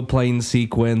cargo plane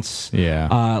sequence. Yeah.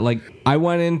 I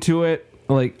went into it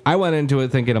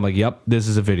thinking, I'm like, yep, this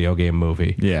is a video game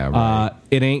movie. Yeah. Right.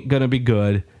 It ain't gonna be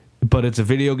good, but it's a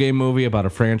video game movie about a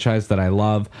franchise that I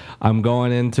love. I'm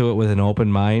going into it with an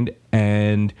open mind,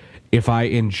 and if I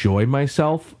enjoy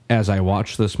myself as I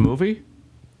watch this movie,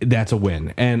 that's a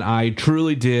win. And I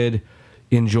truly did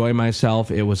enjoy myself.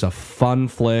 It was a fun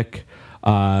flick.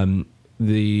 Mark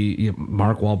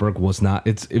Wahlberg was not.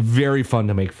 It's very fun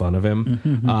to make fun of him.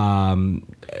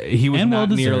 He was not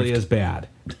nearly as bad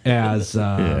as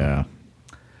I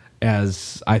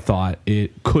thought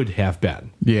it could have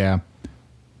been. Yeah,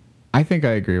 I think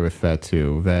I agree with that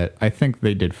too. That I think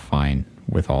they did fine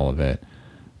with all of it.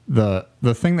 The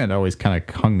thing that always kind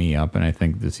of hung me up, and I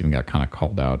think this even got kind of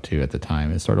called out too at the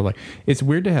time, is sort of like, it's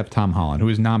weird to have Tom Holland, who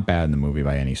is not bad in the movie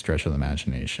by any stretch of the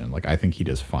imagination. Like, I think he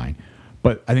does fine.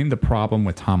 But I think the problem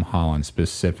with Tom Holland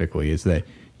specifically is that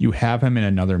you have him in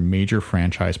another major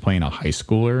franchise playing a high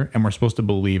schooler, and we're supposed to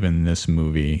believe in this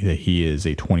movie that he is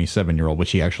a 27-year-old,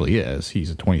 which he actually is.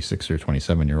 He's a 26 or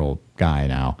 27-year-old guy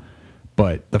now.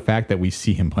 But the fact that we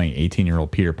see him playing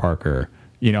 18-year-old Peter Parker,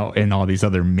 in all these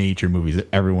other major movies that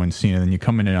everyone's seen, and then you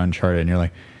come in Uncharted and you're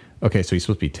like, okay, so he's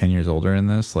supposed to be 10 years older in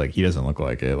this? Like, he doesn't look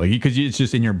like it. Like, because it's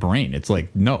just in your brain. It's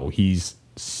like, no, he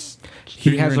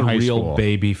has a real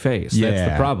baby face. Yeah.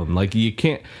 That's the problem. Like, you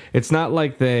can't. It's not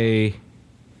like they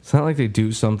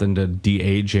do something to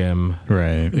de-age him,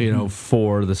 right?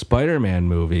 For the Spider-Man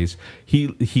movies.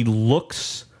 He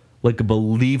looks like a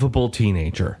believable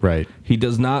teenager, right? He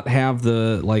does not have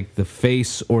the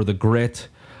face or the grit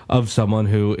of someone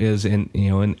who is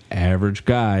an average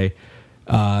guy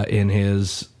in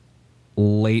his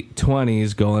late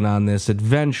 20s going on this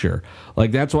adventure.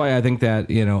 Like, that's why I think that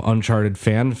Uncharted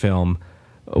fan film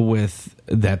with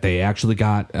that they actually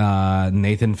got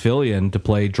Nathan Fillion to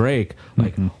play Drake.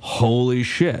 Like, holy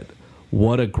shit,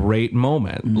 what a great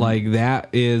moment. Like,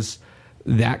 that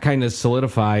kind of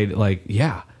solidified, like,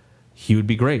 yeah, he would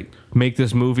be great. Make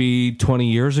this movie 20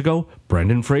 years ago,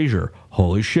 Brendan Fraser,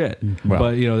 holy shit. Well,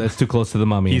 but that's too close to The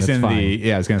Mummy. He's in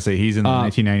fine. I was gonna say he's in the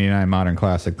 1999 modern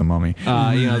classic The Mummy.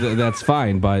 That's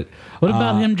fine. But what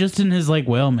about him just in his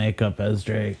whale makeup as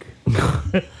Drake?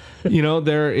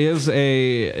 There is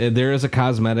a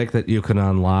cosmetic that you can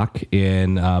unlock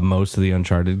in most of the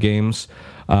Uncharted games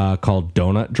called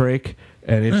Donut Drake,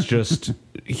 and it's just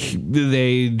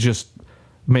they just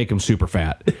make him super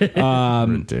fat.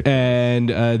 And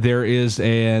there is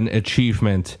an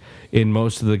achievement in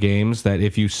most of the games that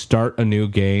if you start a new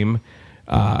game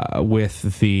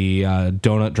with the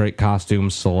Donut Drake costume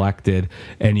selected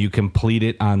and you complete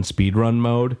it on speedrun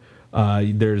mode,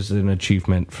 there's an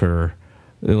achievement for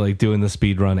like doing the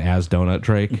speedrun as Donut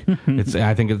Drake.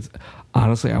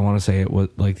 Honestly, I want to say it was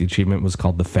like the achievement was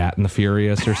called the Fat and the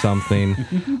Furious or something.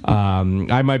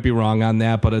 I might be wrong on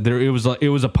that, but it was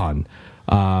a pun.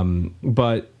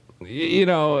 But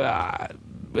the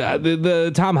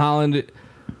Tom Holland,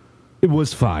 it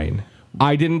was fine.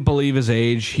 I didn't believe his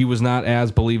age. He was not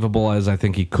as believable as I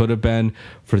think he could have been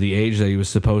for the age that he was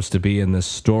supposed to be in this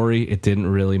story. It didn't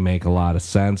really make a lot of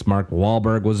sense. Mark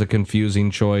Wahlberg was a confusing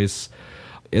choice.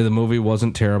 The movie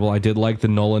wasn't terrible. I did like the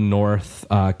Nolan North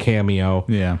cameo.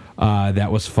 Yeah.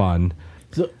 That was fun.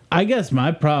 So I guess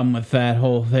my problem with that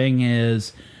whole thing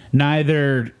is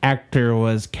neither actor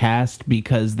was cast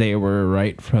because they were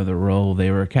right for the role. They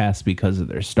were cast because of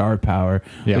their star power,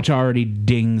 which already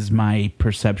dings my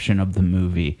perception of the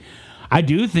movie. I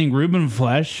do think Ruben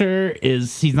Fleischer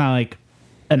he's not like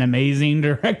an amazing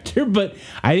director, but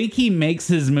I think he makes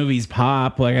his movies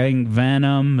pop. Like I think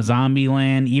Venom,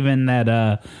 Zombieland, even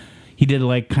that he did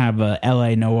like kind of a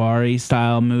L.A. noir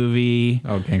style movie.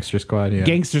 Oh, Gangster Squad, yeah.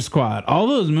 Gangster Squad. All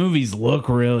those movies look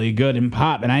really good and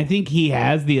pop, and I think he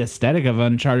has the aesthetic of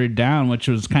Uncharted down, which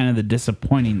was kind of the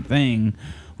disappointing thing,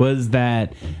 was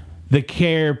that the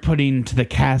care put into the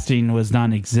casting was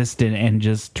non-existent and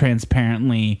just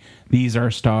transparently, these are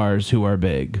stars who are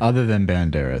big. Other than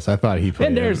Banderas, I thought he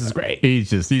played. Banderas is great. He's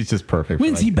just perfect.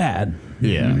 When's he bad?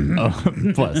 Yeah.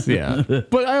 Plus, yeah.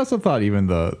 But I also thought even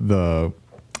the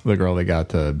girl that got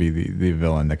to be the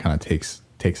villain that kind of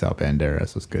takes out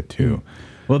Banderas was good too.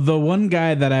 Well, the one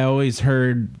guy that I always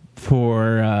heard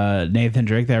for Nathan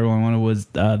Drake that everyone wanted was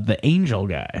the Angel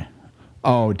guy.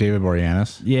 Oh, David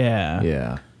Boreanaz. Yeah.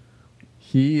 Yeah.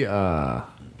 He but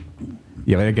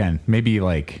again, maybe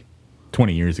like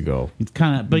 20 years ago.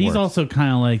 He's also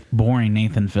kind of like boring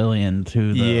Nathan Fillion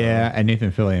too. Yeah, and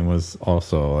Nathan Fillion was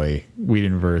also a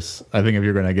Whedonverse. I think if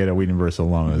you're going to get a Whedonverse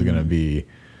alone, it's going to be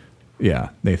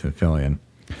Nathan Fillion.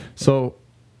 So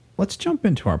let's jump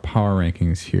into our power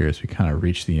rankings here as we kind of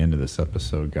reach the end of this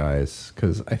episode, guys.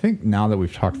 Because I think now that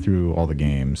we've talked through all the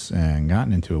games and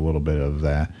gotten into a little bit of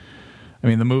that, I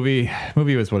mean, the movie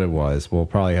was what it was. We'll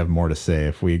probably have more to say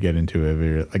if we get into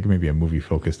it, like maybe a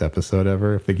movie-focused episode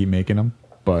ever, if they keep making them.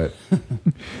 But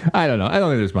I don't know. I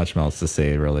don't think there's much else to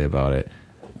say really about it.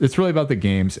 It's really about the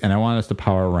games, and I want us to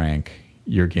power rank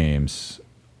your games.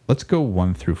 Let's go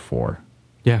 1 through 4.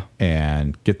 Yeah.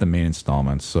 And get the main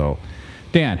installments. So,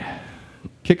 Dan,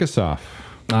 kick us off.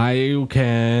 I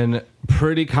can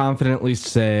pretty confidently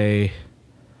say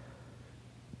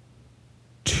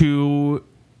 2,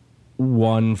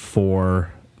 1,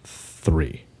 4,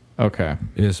 3. Okay.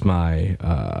 Is my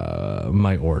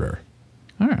my order.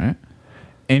 All right.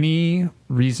 Any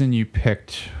reason you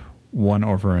picked one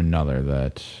over another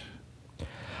that...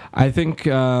 I think,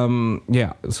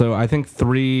 so I think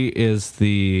 3 is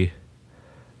the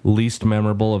least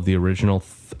memorable of the original.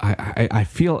 I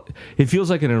feel it feels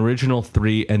like an original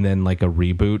 3 and then like a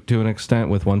reboot to an extent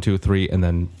with 1, 2, 3, and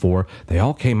then 4. They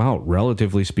all came out,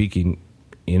 relatively speaking,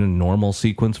 in a normal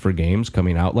sequence for games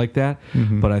coming out like that.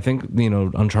 Mm-hmm. But I think,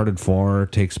 Uncharted 4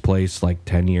 takes place like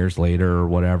 10 years later or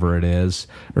whatever it is,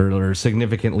 or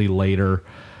significantly later.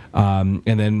 And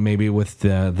then maybe with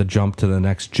the jump to the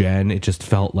next gen, it just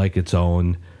felt like its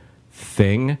own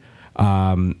thing.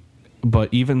 But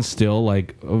even still,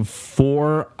 like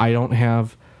 4,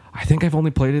 I think I've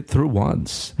only played it through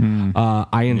once.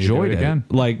 I enjoyed it. Again?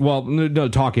 Like, well, no,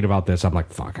 talking about this, I'm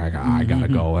like, fuck, I gotta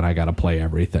go and I gotta play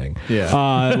everything.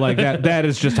 Yeah. Like that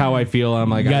is just how I feel. I'm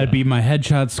like, you gotta beat my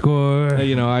headshot score.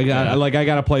 I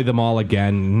gotta play them all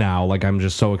again now. Like, I'm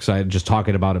just so excited. Just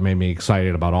talking about it made me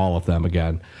excited about all of them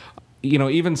again.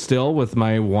 Even still with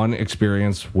my one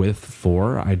experience with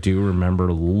 4, I do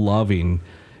remember loving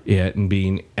it and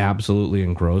being absolutely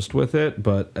engrossed with it,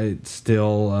 but it's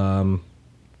still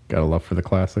got a love for the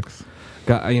classics.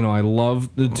 I love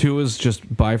the 2 is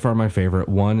just by far my favorite.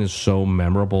 1 is so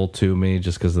memorable to me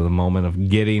just because of the moment of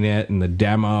getting it and the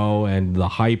demo and the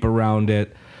hype around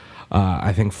it.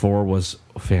 I think 4 was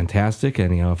fantastic,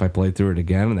 and if I played through it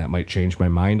again, that might change my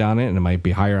mind on it, and it might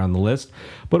be higher on the list.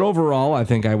 But overall, I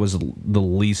think I was the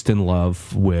least in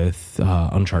love with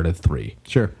Uncharted 3.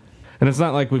 Sure. And it's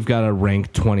not like we've got to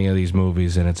rank 20 of these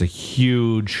movies, and it's a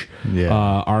huge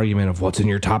argument of what's in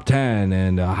your top 10,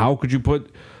 and how could you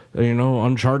put,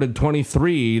 Uncharted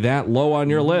 23 that low on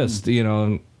your list,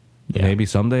 Maybe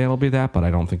someday it'll be that, but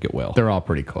I don't think it will. They're all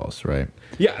pretty close, right?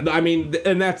 Yeah, I mean,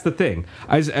 and that's the thing.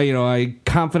 I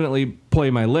confidently play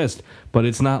my list, but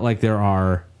it's not like there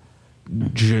are,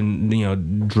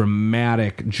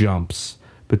 dramatic jumps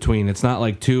between. It's not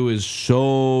like 2 is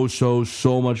so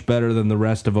much better than the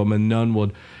rest of them, and none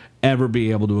would ever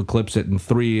be able to eclipse it. And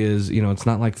 3 is, it's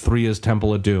not like 3 is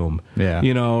Temple of Doom,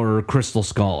 or Crystal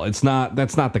Skull. That's not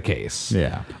the case.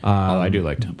 Yeah. I do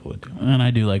like Temple of Doom, and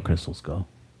I do like Crystal Skull.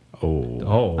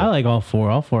 Oh, I like all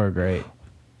 4. All 4 are great.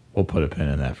 We'll put a pin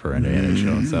in that for Indiana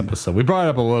Jones episode. We brought it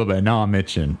up a little bit. Now I'm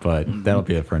itching, but that'll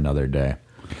be it for another day.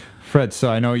 Fred,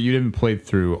 so I know you didn't play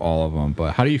through all of them,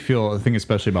 but how do you feel, I think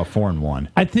especially about 4 and 1?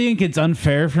 I think it's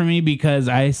unfair for me because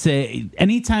I say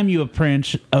anytime you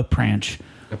approach, I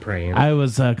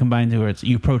was combined to words.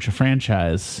 You approach a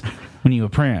franchise when you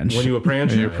approach. When you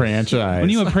franchise.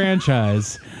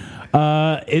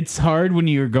 It's hard when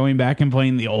you're going back and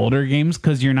playing the older games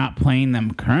because you're not playing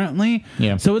them currently.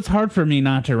 Yeah. So it's hard for me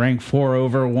not to rank 4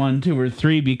 over 1, 2, or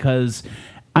 3 because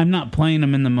I'm not playing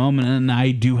them in the moment, and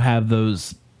I do have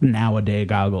those nowadays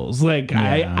goggles.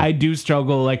 I do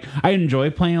struggle. Like, I enjoy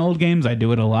playing old games. I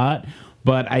do it a lot,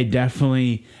 but I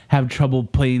definitely have trouble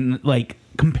playing,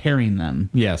 comparing them.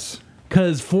 Yes.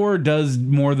 Because 4 does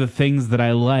more the things that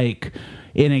I like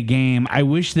in a game. I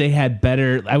wish they had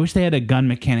a gun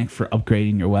mechanic for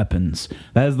upgrading your weapons.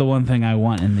 That is the one thing I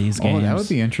want in these games. Oh, that would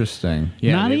be interesting.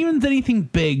 Yeah, Not even anything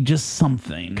big, just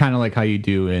something. Kind of like how you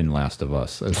do in Last of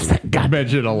Us. I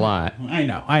mentioned a lot.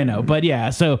 I know. But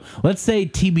yeah, so let's say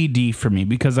TBD for me,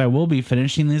 because I will be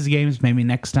finishing these games. Maybe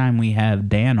next time we have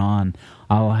Dan on,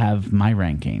 I'll have my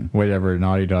ranking. Whatever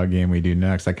Naughty Dog game we do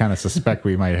next. I kind of suspect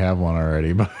we might have one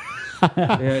already, but...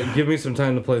 Yeah, give me some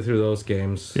time to play through those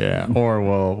games. Yeah, or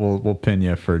we'll pin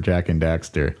you for Jack and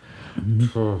Daxter.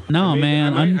 No,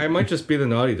 man. I might just be the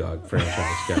Naughty Dog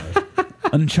franchise guy.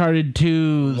 Uncharted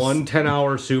 2. 1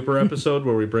 10-hour super episode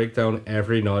where we break down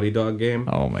every Naughty Dog game.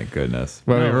 Oh, my goodness.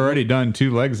 Well, we've already done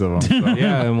 2 legs of them. So.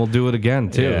 Yeah, and we'll do it again,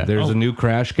 too. Yeah. There's a new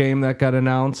Crash game that got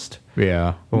announced.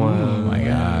 Yeah. Oh, my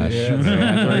gosh.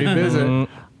 Yeah. Revisit.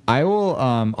 I will,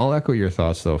 I'll echo your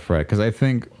thoughts, though, Fred, because I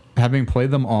think having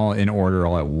played them all in order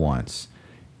all at once,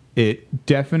 it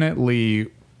definitely,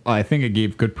 I think it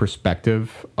gave good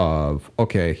perspective of,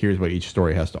 okay, here's what each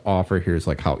story has to offer. Here's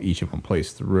how each of them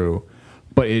plays through.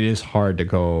 But it is hard to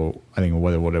go, I think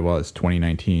what it was,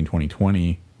 2019,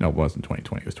 2020. No, it wasn't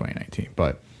 2020, it was 2019.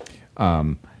 But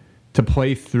to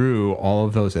play through all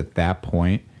of those at that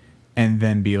point and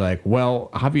then be like, well,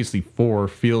 obviously 4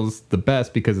 feels the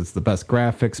best because it's the best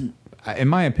graphics. In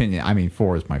my opinion,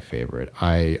 4 is my favorite.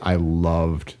 I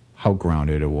loved how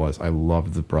grounded it was. I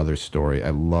loved the brother story. I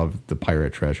loved the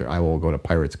pirate treasure. I will go to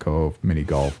Pirates Cove, mini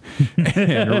golf,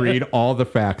 and read all the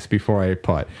facts before I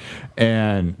putt.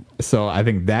 And so I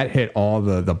think that hit all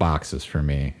the boxes for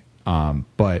me.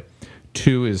 But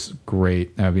 2 is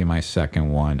great. That would be my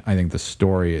second one. I think the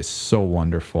story is so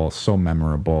wonderful, so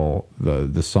memorable.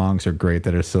 The songs are great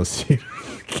that are associated.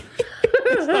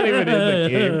 It's not even in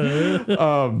the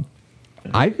game.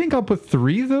 I think I'll put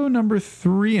 3, though, number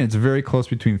 3, and it's very close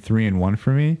between 3 and 1 for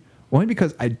me, only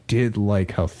because I did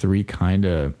like how 3 kind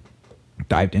of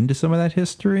dived into some of that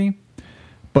history,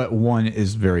 but 1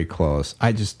 is very close.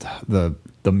 I just, the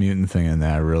mutant thing in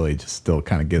that really just still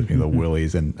kind of gives me the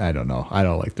willies, and I don't know. I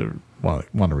don't like to want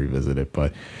to revisit it,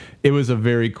 but it was a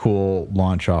very cool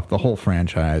launch off. The whole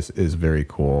franchise is very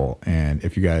cool, and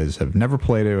if you guys have never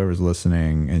played it, whoever's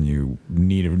listening, and you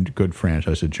need a good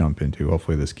franchise to jump into,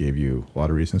 hopefully this gave you a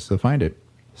lot of reasons to find it.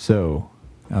 So,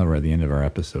 now we're at the end of our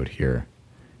episode here.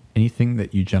 Anything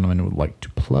that you gentlemen would like to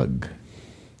plug?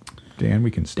 Dan,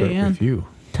 we can start with you.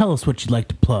 Tell us what you'd like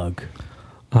to plug.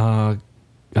 I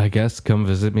guess come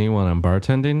visit me when I'm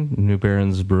bartending. New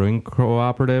Barons Brewing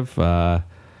Cooperative.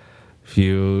 If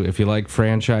you like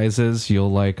franchises,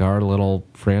 you'll like our little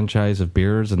franchise of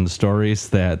beers and the stories.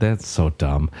 That's so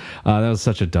dumb. That was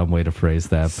such a dumb way to phrase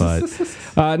that.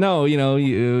 But no,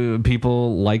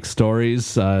 people like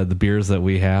stories. The beers that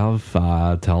we have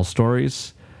tell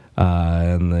stories,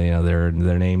 and they're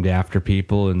named after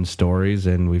people and stories.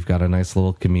 And we've got a nice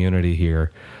little community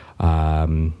here.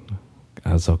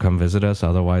 So come visit us.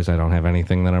 Otherwise, I don't have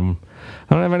anything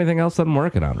else that I'm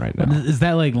working on right now. Is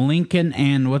that like Lincoln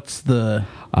and what's the?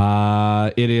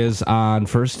 It is on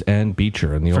First and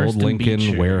Beecher in the First old and Lincoln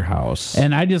Beecher. warehouse.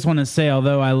 And I just want to say,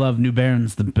 although I love New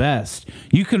Barons the best,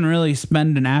 you can really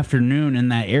spend an afternoon in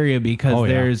that area because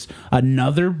there's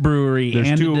another brewery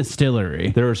and a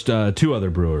distillery. There's 2 other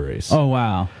breweries. Oh,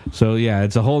 wow. So, yeah,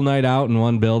 it's a whole night out in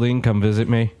one building. Come visit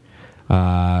me.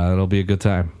 It'll be a good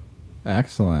time.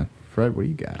 Excellent. Fred, what do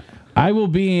you got? I will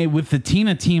be with the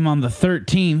Tina team on the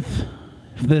 13th.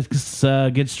 If this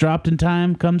gets dropped in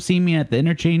time, come see me at the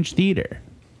Interchange Theater.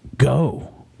 Go.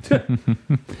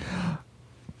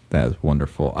 That is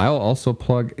wonderful. I'll also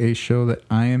plug a show that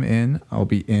I am in. I'll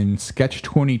be in Sketch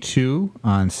 22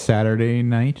 on Saturday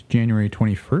night, January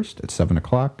 21st at 7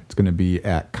 o'clock. It's going to be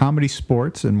at Comedy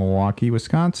Sports in Milwaukee,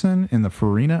 Wisconsin, in the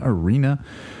Farina Arena.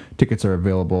 Tickets are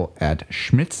available at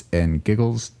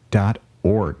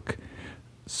schmitzandgiggles.org.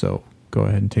 So go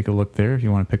ahead and take a look there if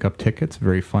you want to pick up tickets.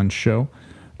 Very fun show.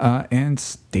 And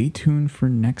stay tuned for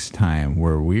next time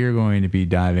where we are going to be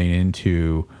diving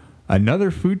into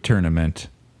another food tournament.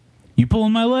 You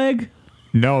pulling my leg?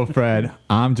 No, Fred.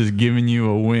 I'm just giving you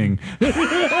a wing.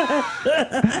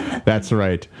 That's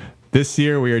right. This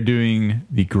year we are doing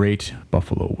the Great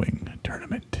Buffalo Wing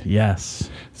Tournament. Yes.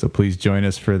 So please join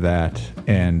us for that.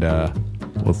 And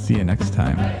we'll see you next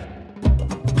time.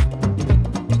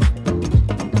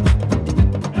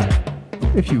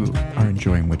 If you are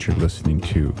enjoying what you're listening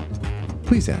to,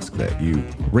 please ask that you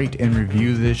rate and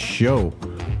review this show.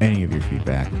 Any of your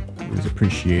feedback is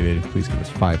appreciated. Please give us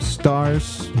 5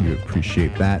 stars. We would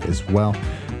appreciate that as well.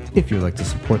 If you'd like to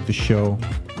support the show,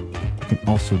 you can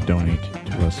also donate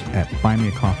to us at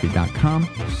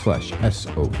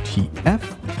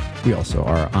buymeacoffee.com/SOTF. We also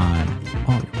are on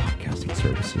all your podcasting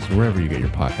services, wherever you get your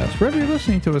podcasts, wherever you're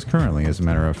listening to us currently, as a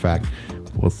matter of fact.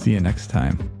 We'll see you next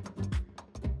time.